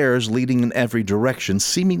stairs leading in every direction,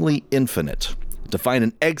 seemingly infinite. To find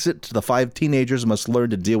an exit, the 5 teenagers must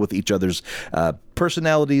learn to deal with each other's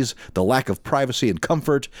personalities, the lack of privacy and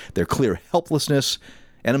comfort, their clear helplessness,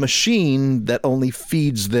 and a machine that only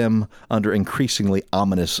feeds them under increasingly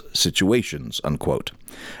ominous situations, unquote.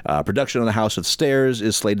 Production on the House of Stairs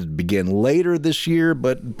is slated to begin later this year,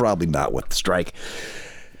 but probably not with the strike.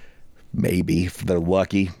 Maybe, if they're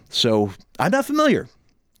lucky. So, I'm not familiar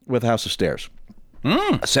with House of Stairs.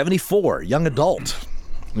 74, young adult.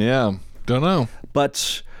 Yeah, don't know.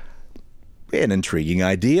 But an intriguing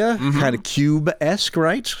idea. Kind of Cube-esque,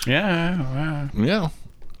 right? Yeah.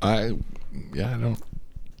 I don't.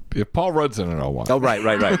 If Paul Rudd's in it, I'll watch. Oh, right.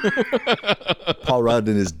 Paul Rudd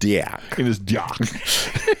and his dick. In his dick.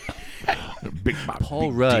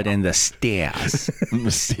 Paul Rudd and the stairs.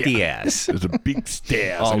 Stairs. There's a big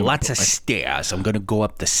stairs. Oh, lots of stairs. I'm going to go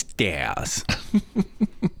up the stairs.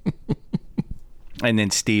 And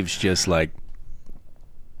then Steve's just like...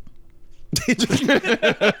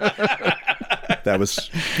 That was...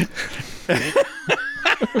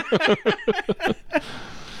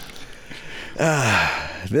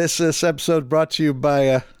 This episode brought to you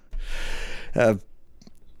by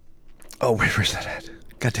where's that at?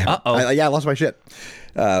 God damn it. I lost my shit.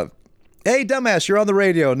 Hey, dumbass, you're on the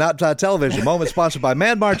radio, not television. Moment sponsored by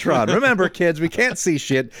Mad Martron. Remember, kids, we can't see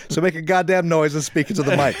shit, so make a goddamn noise and speak into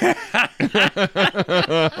the mic.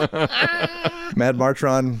 Mad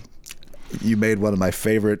Martron, you made one of my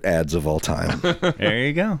favorite ads of all time. There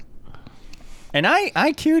you go. And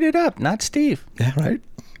I queued it up, not Steve. Yeah, right?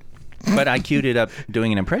 But I queued it up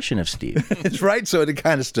doing an impression of Steve. It's right, so it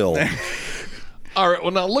kind of still... All right, well,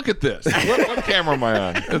 now look at this. What camera am I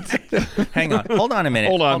on? Hang on. Hold on a minute.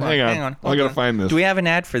 Hold on. Hang on. I got to find this. Do we have an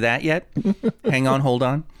ad for that yet? Hang on. Hold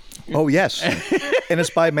on. Oh, yes. And it's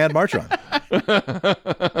by Mad Martron.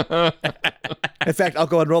 In fact, I'll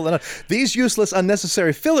go ahead and roll it out. These useless,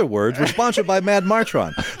 unnecessary filler words were sponsored by Mad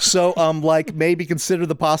Martron. So, maybe consider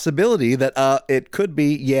the possibility that it could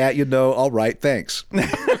be, all right, thanks.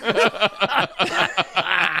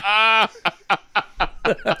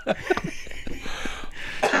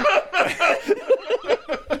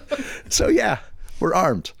 So, we're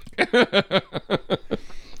armed.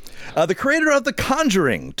 The creator of The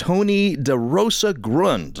Conjuring, Tony DeRosa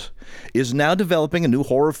Grund, is now developing a new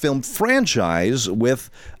horror film franchise with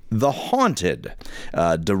The Haunted.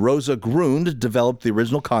 DeRosa Grund developed the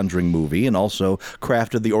original Conjuring movie and also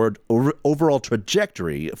crafted the overall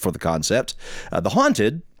trajectory for the concept. The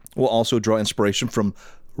Haunted will also draw inspiration from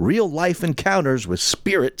real-life encounters with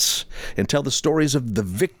spirits and tell the stories of the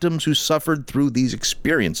victims who suffered through these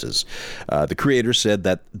experiences. The creator said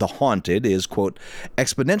that The Haunted is, quote,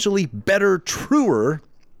 exponentially better, truer,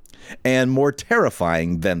 and more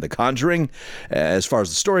terrifying than The Conjuring. As far as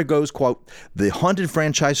the story goes, quote, the Haunted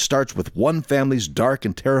franchise starts with one family's dark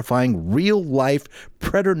and terrifying real-life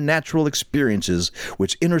preternatural experiences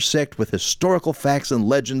which intersect with historical facts and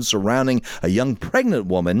legends surrounding a young pregnant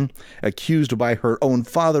woman accused by her own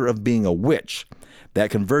father of being a witch. That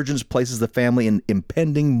convergence places the family in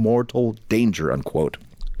impending mortal danger, unquote.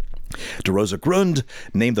 DeRosa Grund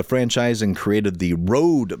named the franchise and created the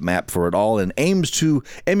road map for it all and aims to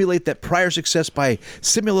emulate that prior success by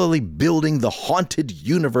similarly building the haunted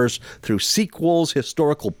universe through sequels,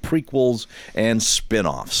 historical prequels, and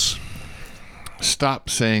spin-offs. Stop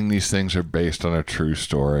saying these things are based on a true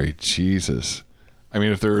story. Jesus. I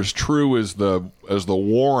mean, if they're as true as the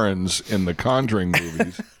Warrens in the Conjuring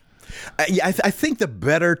movies... I think the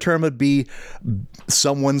better term would be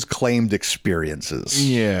someone's claimed experiences.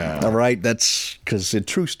 Yeah. All right? That's because a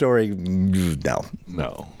true story,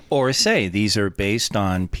 no. Or say these are based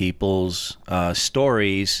on people's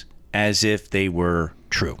stories as if they were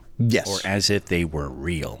true. Yes. Or as if they were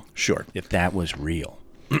real. Sure. If that was real.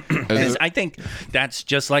 And I think that's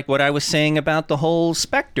just like what I was saying about the whole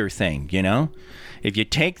Spectre thing, If you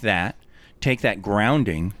take that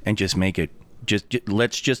grounding and just make it,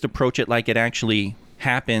 let's just approach it like it actually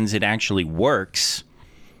happens, it actually works.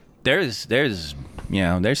 There's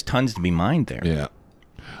tons to be mined there. Yeah.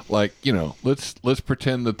 Like, let's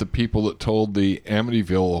pretend that the people that told the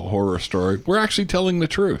Amityville horror story were actually telling the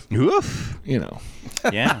truth. Oof.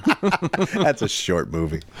 Yeah. That's a short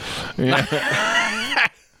movie. Yeah.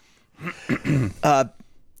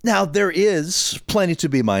 Now, there is plenty to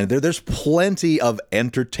be mined there. There's plenty of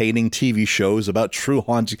entertaining TV shows about true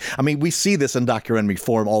haunting. I mean, we see this in documentary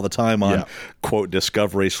form all the time on, quote,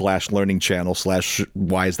 Discovery /Learning Channel /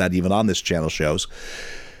 why is that even on this channel shows.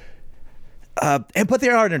 But they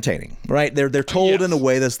are entertaining, right? They're told in a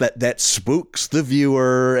way that spooks the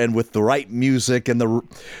viewer, and with the right music and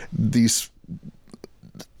these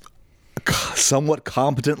somewhat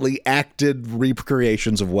competently acted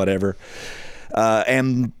recreations of whatever.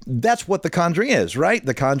 And that's what The Conjuring is, right?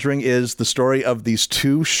 The Conjuring is the story of these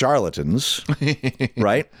two charlatans,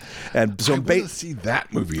 right? And so I want to see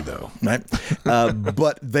that movie, though. Right?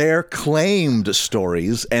 But they're claimed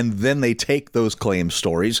stories, and then they take those claimed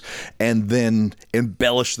stories and then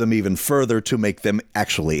embellish them even further to make them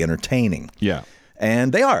actually entertaining. Yeah.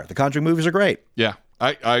 And they are. The Conjuring movies are great. Yeah.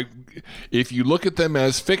 I if you look at them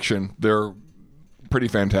as fiction, they're pretty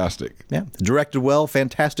fantastic. Yeah, directed well,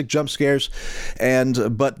 fantastic jump scares,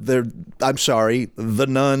 but I'm sorry, the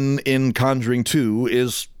nun in Conjuring 2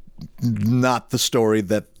 is not the story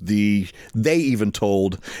that they even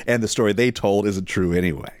told, and the story they told isn't true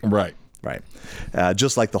anyway. Right. Right.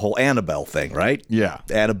 Just like the whole Annabelle thing, right? Yeah.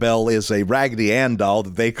 Annabelle is a Raggedy Ann doll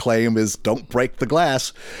that they claim is don't break the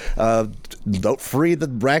glass. Don't free the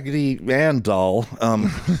Raggedy Ann doll.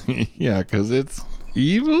 Yeah, because it's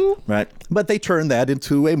evil, right? But they turned that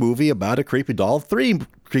into a movie about a creepy doll. 3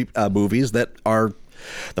 movies that are,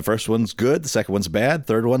 the first one's good, the second one's bad,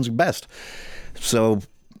 third one's best. So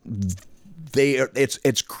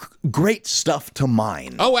it's great stuff to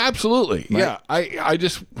mine. Oh, absolutely. Right? Yeah, I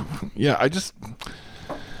just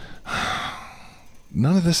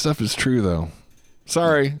none of this stuff is true, though.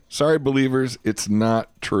 Sorry, believers, it's not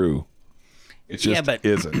true. It just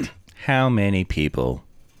isn't. How many people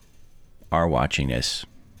are watching this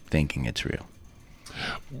thinking it's real?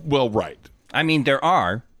 Well, right. I mean, there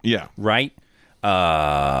are. Yeah. Right?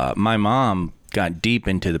 My mom got deep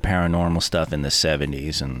into the paranormal stuff in the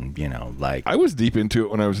 70s, and, I was deep into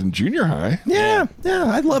it when I was in junior high. Yeah.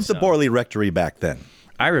 I loved the Borley Rectory back then.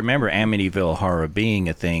 I remember Amityville Horror being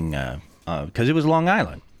a thing because it was Long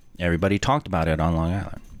Island. Everybody talked about it on Long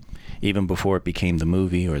Island, even before it became the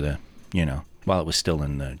movie or the while it was still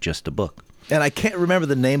in just a book. And I can't remember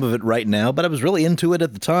the name of it right now, but I was really into it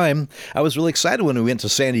at the time. I was really excited when we went to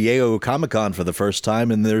San Diego Comic-Con for the first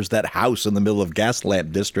time, and there's that house in the middle of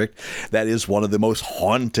Gaslamp District that is one of the most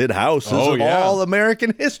haunted houses of all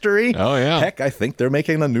American history. Oh, yeah. Heck, I think they're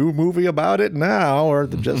making a new movie about it now, or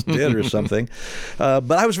they just did or something.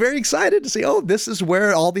 But I was very excited to see, this is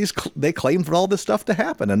where they claimed for all this stuff to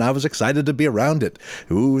happen, and I was excited to be around it.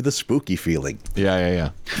 Ooh, the spooky feeling. Yeah.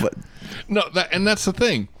 But no, that's the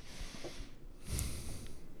thing.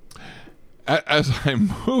 As I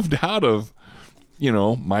moved out of,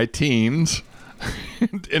 my teens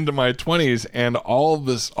into my 20s, and all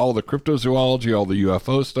the cryptozoology, all the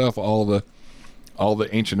UFO stuff, all the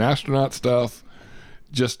ancient astronaut stuff,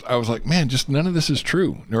 I was like, man, just none of this is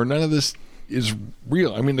true, or none of this is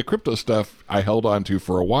real. I mean, the crypto stuff I held on to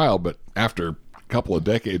for a while, but after a couple of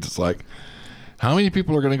decades, it's like, how many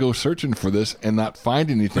people are going to go searching for this and not find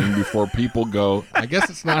anything before people go, I guess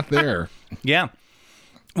it's not there. Yeah.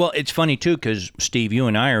 Well, it's funny, too, because, Steve, you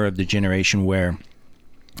and I are of the generation where,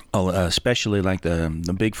 especially like the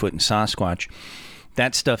Bigfoot and Sasquatch,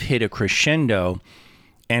 that stuff hit a crescendo,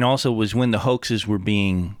 and also was when the hoaxes were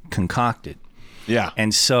being concocted. Yeah.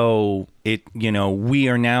 And so, we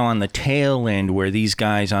are now on the tail end where these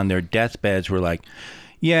guys on their deathbeds were like,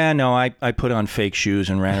 yeah, no, I put on fake shoes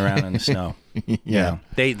and ran around in the snow. Yeah.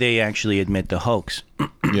 They actually admit the hoax.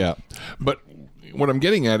 Yeah. But what I'm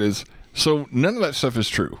getting at is, so none of that stuff is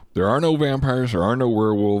true. There are no vampires. There are no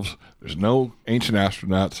werewolves. There's no ancient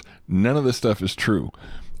astronauts. None of this stuff is true.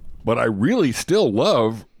 But I really still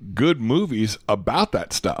love good movies about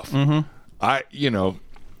that stuff. Mm-hmm.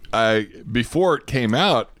 Before it came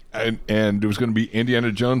out and it was going to be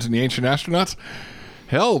Indiana Jones and the Ancient Astronauts,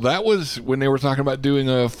 hell, that was when they were talking about doing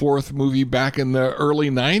a fourth movie back in the early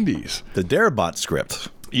 90s. The Darabont script.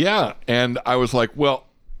 Yeah. And I was like, well,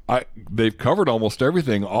 they've covered almost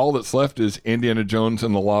everything. All that's left is Indiana Jones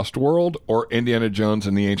and the Lost World or Indiana Jones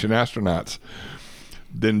and the Ancient Astronauts.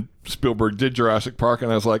 Then Spielberg did Jurassic Park,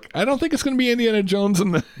 and I was like, I don't think it's going to be Indiana Jones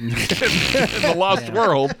and the Lost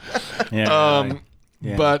World. Yeah,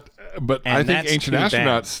 yeah. But I think Ancient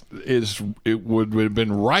Astronauts would have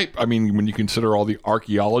been ripe. I mean, when you consider all the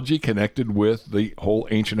archaeology connected with the whole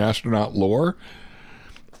ancient astronaut lore,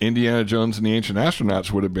 Indiana Jones and the Ancient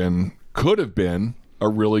Astronauts could have been a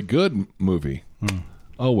really good movie.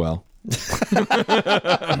 Oh well.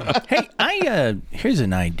 Hey, here's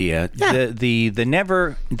an idea. Yeah. The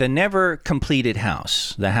never completed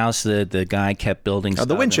house. The house the guy kept building.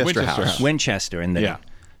 The Winchester house. Winchester, and the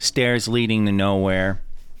stairs leading to nowhere.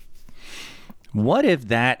 What if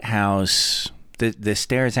that house, the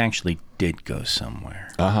stairs actually did go somewhere?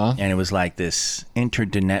 Uh-huh. And it was like this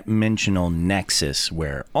interdimensional nexus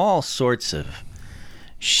where all sorts of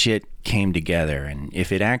shit came together, and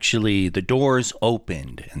if it actually, the doors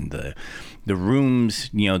opened and the rooms,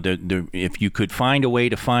 if you could find a way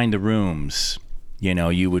to find the rooms,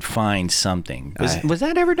 you would find something. Was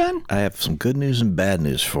that ever done? I have some good news and bad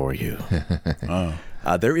news for you.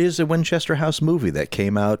 There is a Winchester House movie that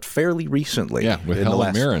came out fairly recently. Yeah, with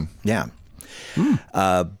Helen Mirren. Yeah.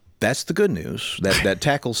 That's the good news. That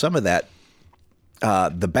tackles some of that.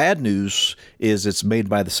 The bad news is it's made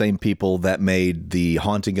by the same people that made The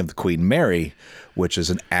Haunting of the Queen Mary, which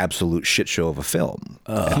is an absolute shit show of a film.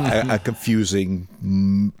 A confusing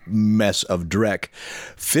mess of dreck.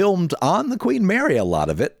 Filmed on the Queen Mary, a lot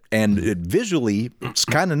of it, and visually, it's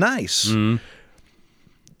kind of nice. Mm.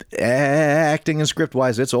 Acting and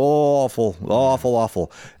script-wise, it's awful.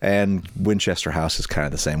 And Winchester House is kind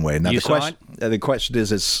of the same way. Now, the question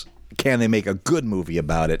is can they make a good movie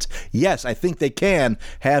about it? Yes, I think they can.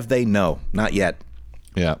 Have they? No, not yet.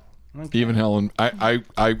 Yeah. Okay. Even Helen,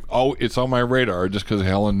 it's on my radar just because of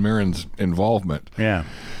Helen Mirren's involvement. Yeah.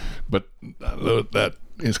 But that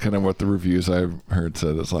is kind of what the reviews I've heard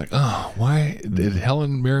said. It's like, why did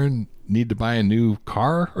Helen Mirren need to buy a new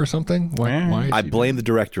car or something? Why I blame the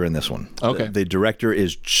director in this one. Okay. The director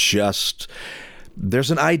is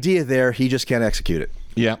there's an idea there. He just can't execute it.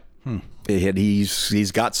 Yeah.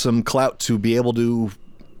 He's got some clout to be able to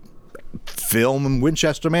film in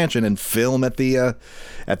Winchester Mansion and film at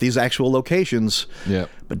these actual locations. Yeah.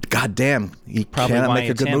 But goddamn, he cannot make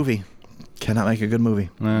a good movie. Cannot make a good movie.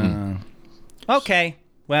 Okay.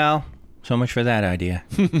 Well, so much for that idea.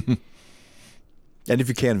 And if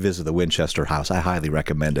you can visit the Winchester House, I highly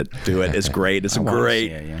recommend it. Do it. It's great. It's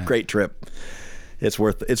a great trip. It's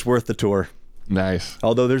worth the tour. Nice.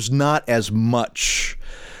 Although there's not as much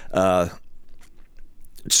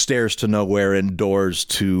stairs to nowhere and doors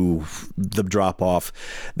to the drop off.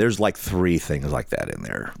 There's like 3 things like that in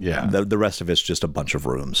there. Yeah. The rest of it's just a bunch of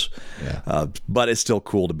rooms. Yeah. But it's still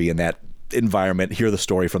cool to be in that environment, hear the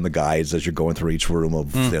story from the guides as you're going through each room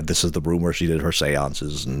of this is the room where she did her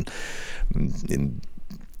seances, and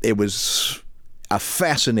it was a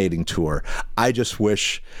fascinating tour. I just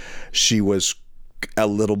wish she was a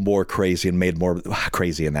little more crazy and made more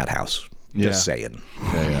crazy in that house. Just saying.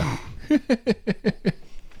 Yeah.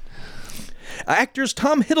 Actors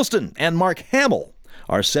Tom Hiddleston and Mark Hamill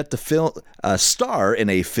are set to star in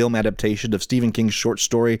a film adaptation of Stephen King's short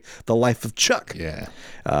story, The Life of Chuck. Yeah.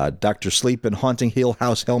 Dr. Sleep and Haunting Hill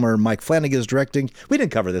House Helmer Mike Flanagan is directing. We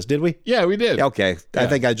didn't cover this, did we? Yeah, we did. Okay. Yeah. I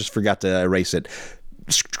think I just forgot to erase it.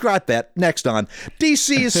 Scrap that. Next on.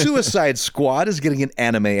 DC's Suicide Squad is getting an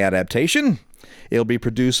anime adaptation. It'll be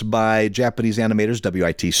produced by Japanese animators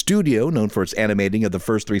WIT Studio, known for its animating of the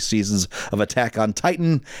first 3 seasons of Attack on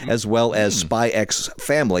Titan, as well as Spy X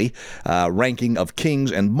Family, Ranking of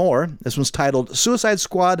Kings, and more. This one's titled Suicide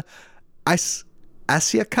Squad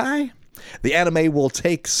Isekai. The anime will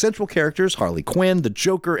take central characters Harley Quinn, the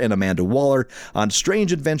Joker, and Amanda Waller on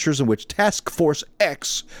strange adventures in which Task Force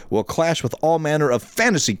X will clash with all manner of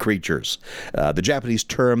fantasy creatures. The Japanese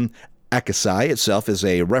term Akasai itself is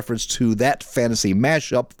a reference to that fantasy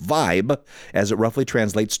mashup vibe, as it roughly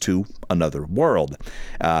translates to another world.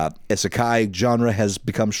 Isekai genre has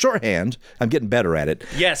become shorthand. I'm getting better at it.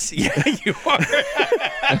 Yes, yeah, you are.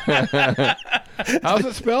 How's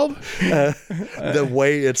it spelled? The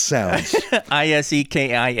way it sounds.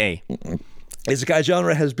 Isekia. Isekai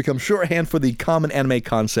genre has become shorthand for the common anime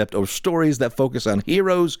concept of stories that focus on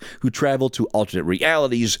heroes who travel to alternate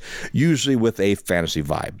realities, usually with a fantasy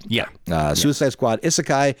vibe. Yeah. Suicide Squad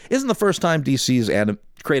Isekai isn't the first time DC's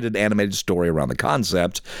created an animated story around the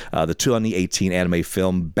concept. The 2018 anime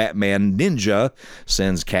film Batman Ninja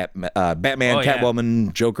sends Batman,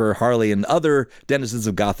 Catwoman, Joker, Harley, and other denizens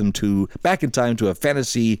of Gotham back in time to a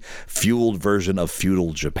fantasy-fueled version of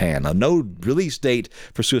feudal Japan. No release date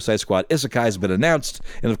for Suicide Squad Isekai has been announced,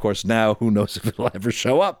 and of course now who knows if it'll ever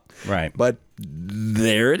show up. Right. But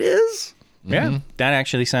there it is. Yeah, that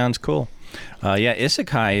actually sounds cool.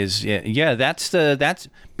 Isekai is that's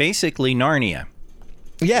basically Narnia.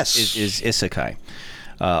 Yes. Is Isekai.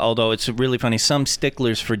 Although it's really funny, some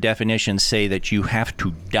sticklers for definitions say that you have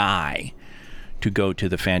to die to go to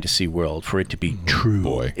the fantasy world for it to be true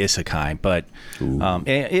Isekai. But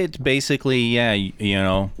it's basically,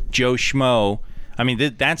 Joe Schmo. I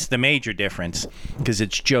mean, that's the major difference, because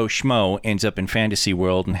it's Joe Schmo ends up in fantasy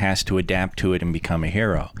world and has to adapt to it and become a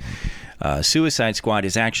hero. Suicide Squad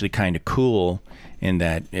is actually kind of cool in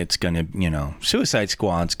that it's going to, Suicide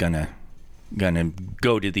Squad's going to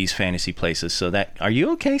go to these fantasy places. So that, are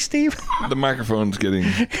you okay, Steve? The microphone's getting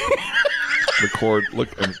the cord. Look,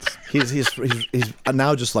 he's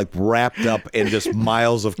now just like wrapped up in just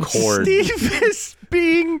miles of cord. Steve is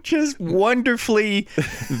being just wonderfully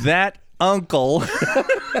that uncle.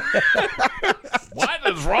 what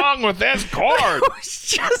is wrong with this cord?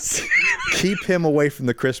 Just keep him away from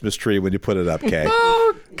the Christmas tree when you put it up, Kay.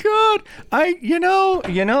 Oh God, I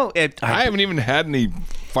haven't even had any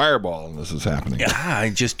Fireball and this is happening.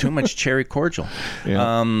 Just too much cherry cordial.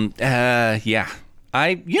 Yeah.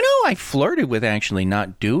 I flirted with actually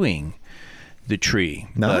not doing the tree.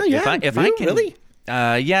 No, if I can really.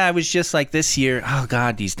 I was just like this year. Oh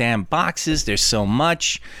God, these damn boxes. There's so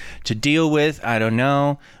much to deal with. I don't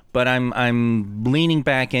know, but I'm leaning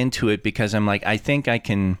back into it because I'm like, I think I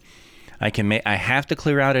can make. I have to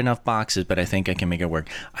clear out enough boxes, but I think I can make it work.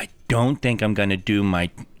 I don't think I'm going to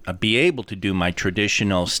be able to do my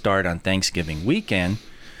traditional start on Thanksgiving weekend,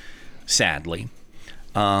 sadly.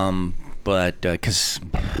 But because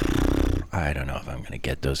I don't know if I'm going to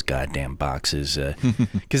get those goddamn boxes,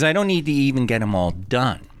 because I don't need to even get them all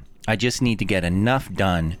done. I just need to get enough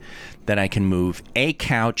done that I can move a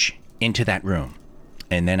couch into that room,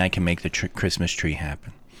 and then I can make the Christmas tree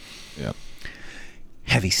happen. Yep.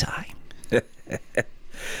 Heavy sigh.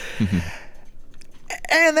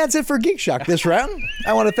 And that's it for GeekShock this round.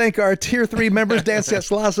 I want to thank our Tier 3 members, Dan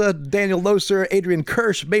Setslaza, Daniel Loser, Adrian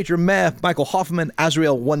Kirsch, Major Math, Michael Hoffman,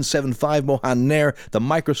 Azrael175, Mohan Nair, The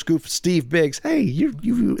Microscoop, Steve Biggs. Hey,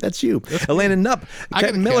 you that's you. Elena Nupp,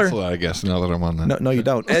 Kevin Miller. Cancel that, I guess, now that I'm on that. No, you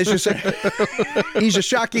don't. As you said, Isha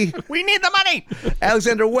Shockey. We need the money.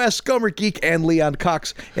 Alexander West, Gomer Geek, and Leon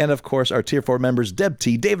Cox. And, of course, our Tier 4 members, Deb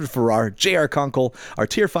T, David Farrar, J.R. Conkle. Our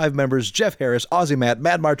Tier 5 members, Jeff Harris, Aussie Matt,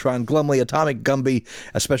 Mad Martron, Glumley, Atomic Gumby.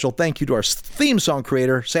 A special thank you to our theme song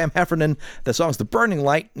creator, Sam Heffernan. The song's The Burning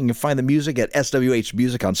Light. You can find the music at SWH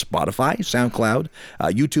Music on Spotify, SoundCloud,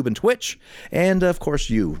 YouTube, and Twitch. And, of course,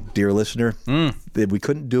 you, dear listener. We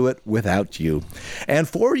couldn't do it without you. And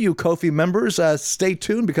for you Ko-fi members, stay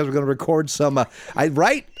tuned because we're going to record some. I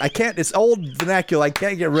can't. It's old vernacular. I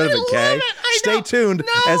can't get rid of it. Kay, stay tuned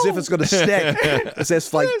as if it's going to stick.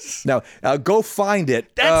 It's like no. Go find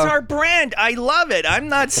it. That's our brand. I love it. I'm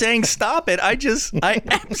not saying stop it. I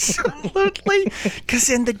absolutely, because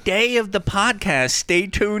in the day of the podcast, stay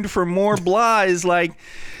tuned for more blah is like,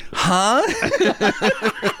 huh?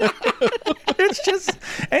 It's just,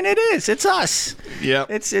 and it is. It's us. Yeah.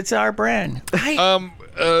 It's our brand.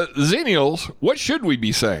 Xenials, what should we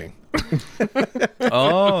be saying?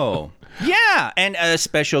 Oh. Yeah, and a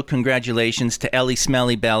special congratulations to Ellie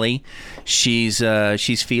Smelly Belly. She's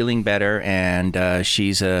feeling better, and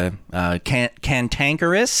she's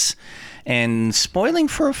cantankerous and spoiling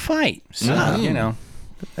for a fight. So,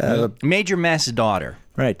 major mess daughter.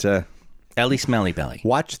 Right. Ellie Smelly Belly.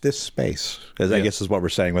 Watch this space, as I guess is what we're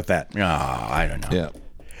saying with that. Oh, I don't know. Yeah.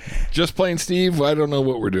 Just plain Steve, I don't know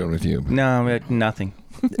what we're doing with you. No, nothing.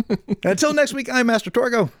 Until next week, I'm Master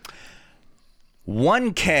Torgo.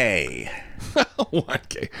 1K.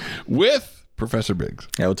 1K. With Professor Biggs.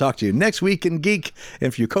 Yeah, we'll talk to you next week in Geek.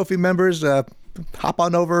 And for you Ko-fi members, hop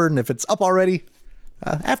on over, and if it's up already,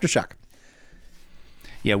 Aftershock.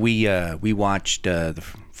 Yeah, we watched the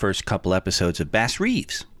first couple episodes of Bass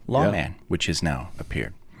Reeves, Lawman, which has now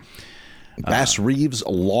appeared. Bass Reeves,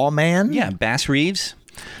 Lawman? Yeah, Bass Reeves.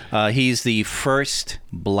 He's the first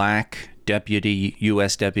black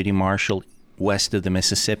U.S. deputy marshal west of the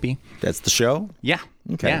Mississippi. That's the show? Yeah.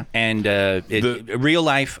 Okay. Yeah, and a real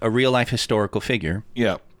life historical figure.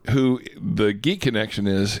 Yeah. Who the Geek connection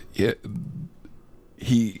is,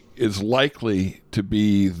 he is likely to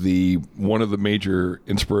be one of the major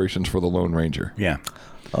inspirations for the Lone Ranger. Yeah.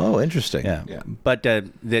 Oh, interesting. Yeah. But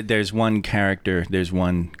there's one character, there's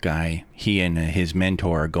one guy, he and his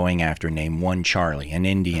mentor are going after named One Charlie, an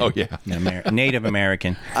Indian. Oh, yeah. Native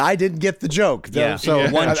American. I didn't get the joke, though. Yeah. So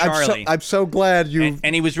One Charlie. I'm so glad you...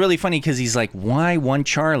 And he was really funny because he's like, why One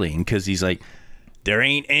Charlie? And because he's like, there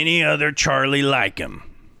ain't any other Charlie like him.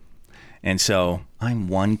 And so, I'm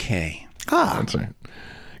 1K. That's right.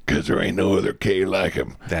 Because there ain't no other K like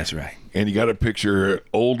him. That's right. And you got to picture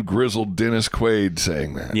old grizzled Dennis Quaid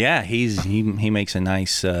saying that. Yeah, he makes a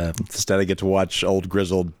nice... Instead, I get to watch old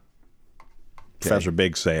grizzled Professor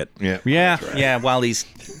Biggs say it. Yeah. Yeah, That's right. yeah, while he's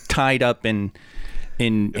tied up in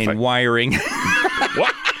wiring.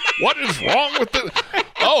 What is wrong with the...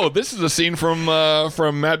 Oh, this is a scene from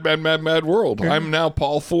Mad World. I'm now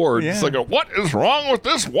Paul Ford. Yeah. It's like, what is wrong with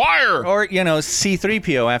this wire? Or,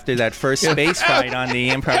 C-3PO after that first space fight on the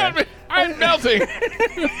Empire. I'm melting.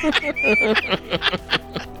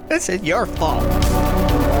 This is your fault.